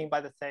 that's all I mean by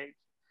the sage.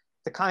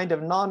 The kind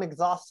of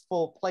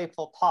non-exhaustible,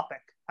 playful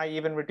topic. I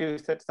even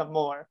reduce it some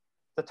more.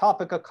 The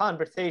topic of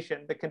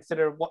conversation to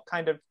consider what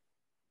kind of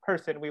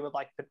person we would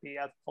like to be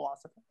as a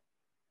philosopher.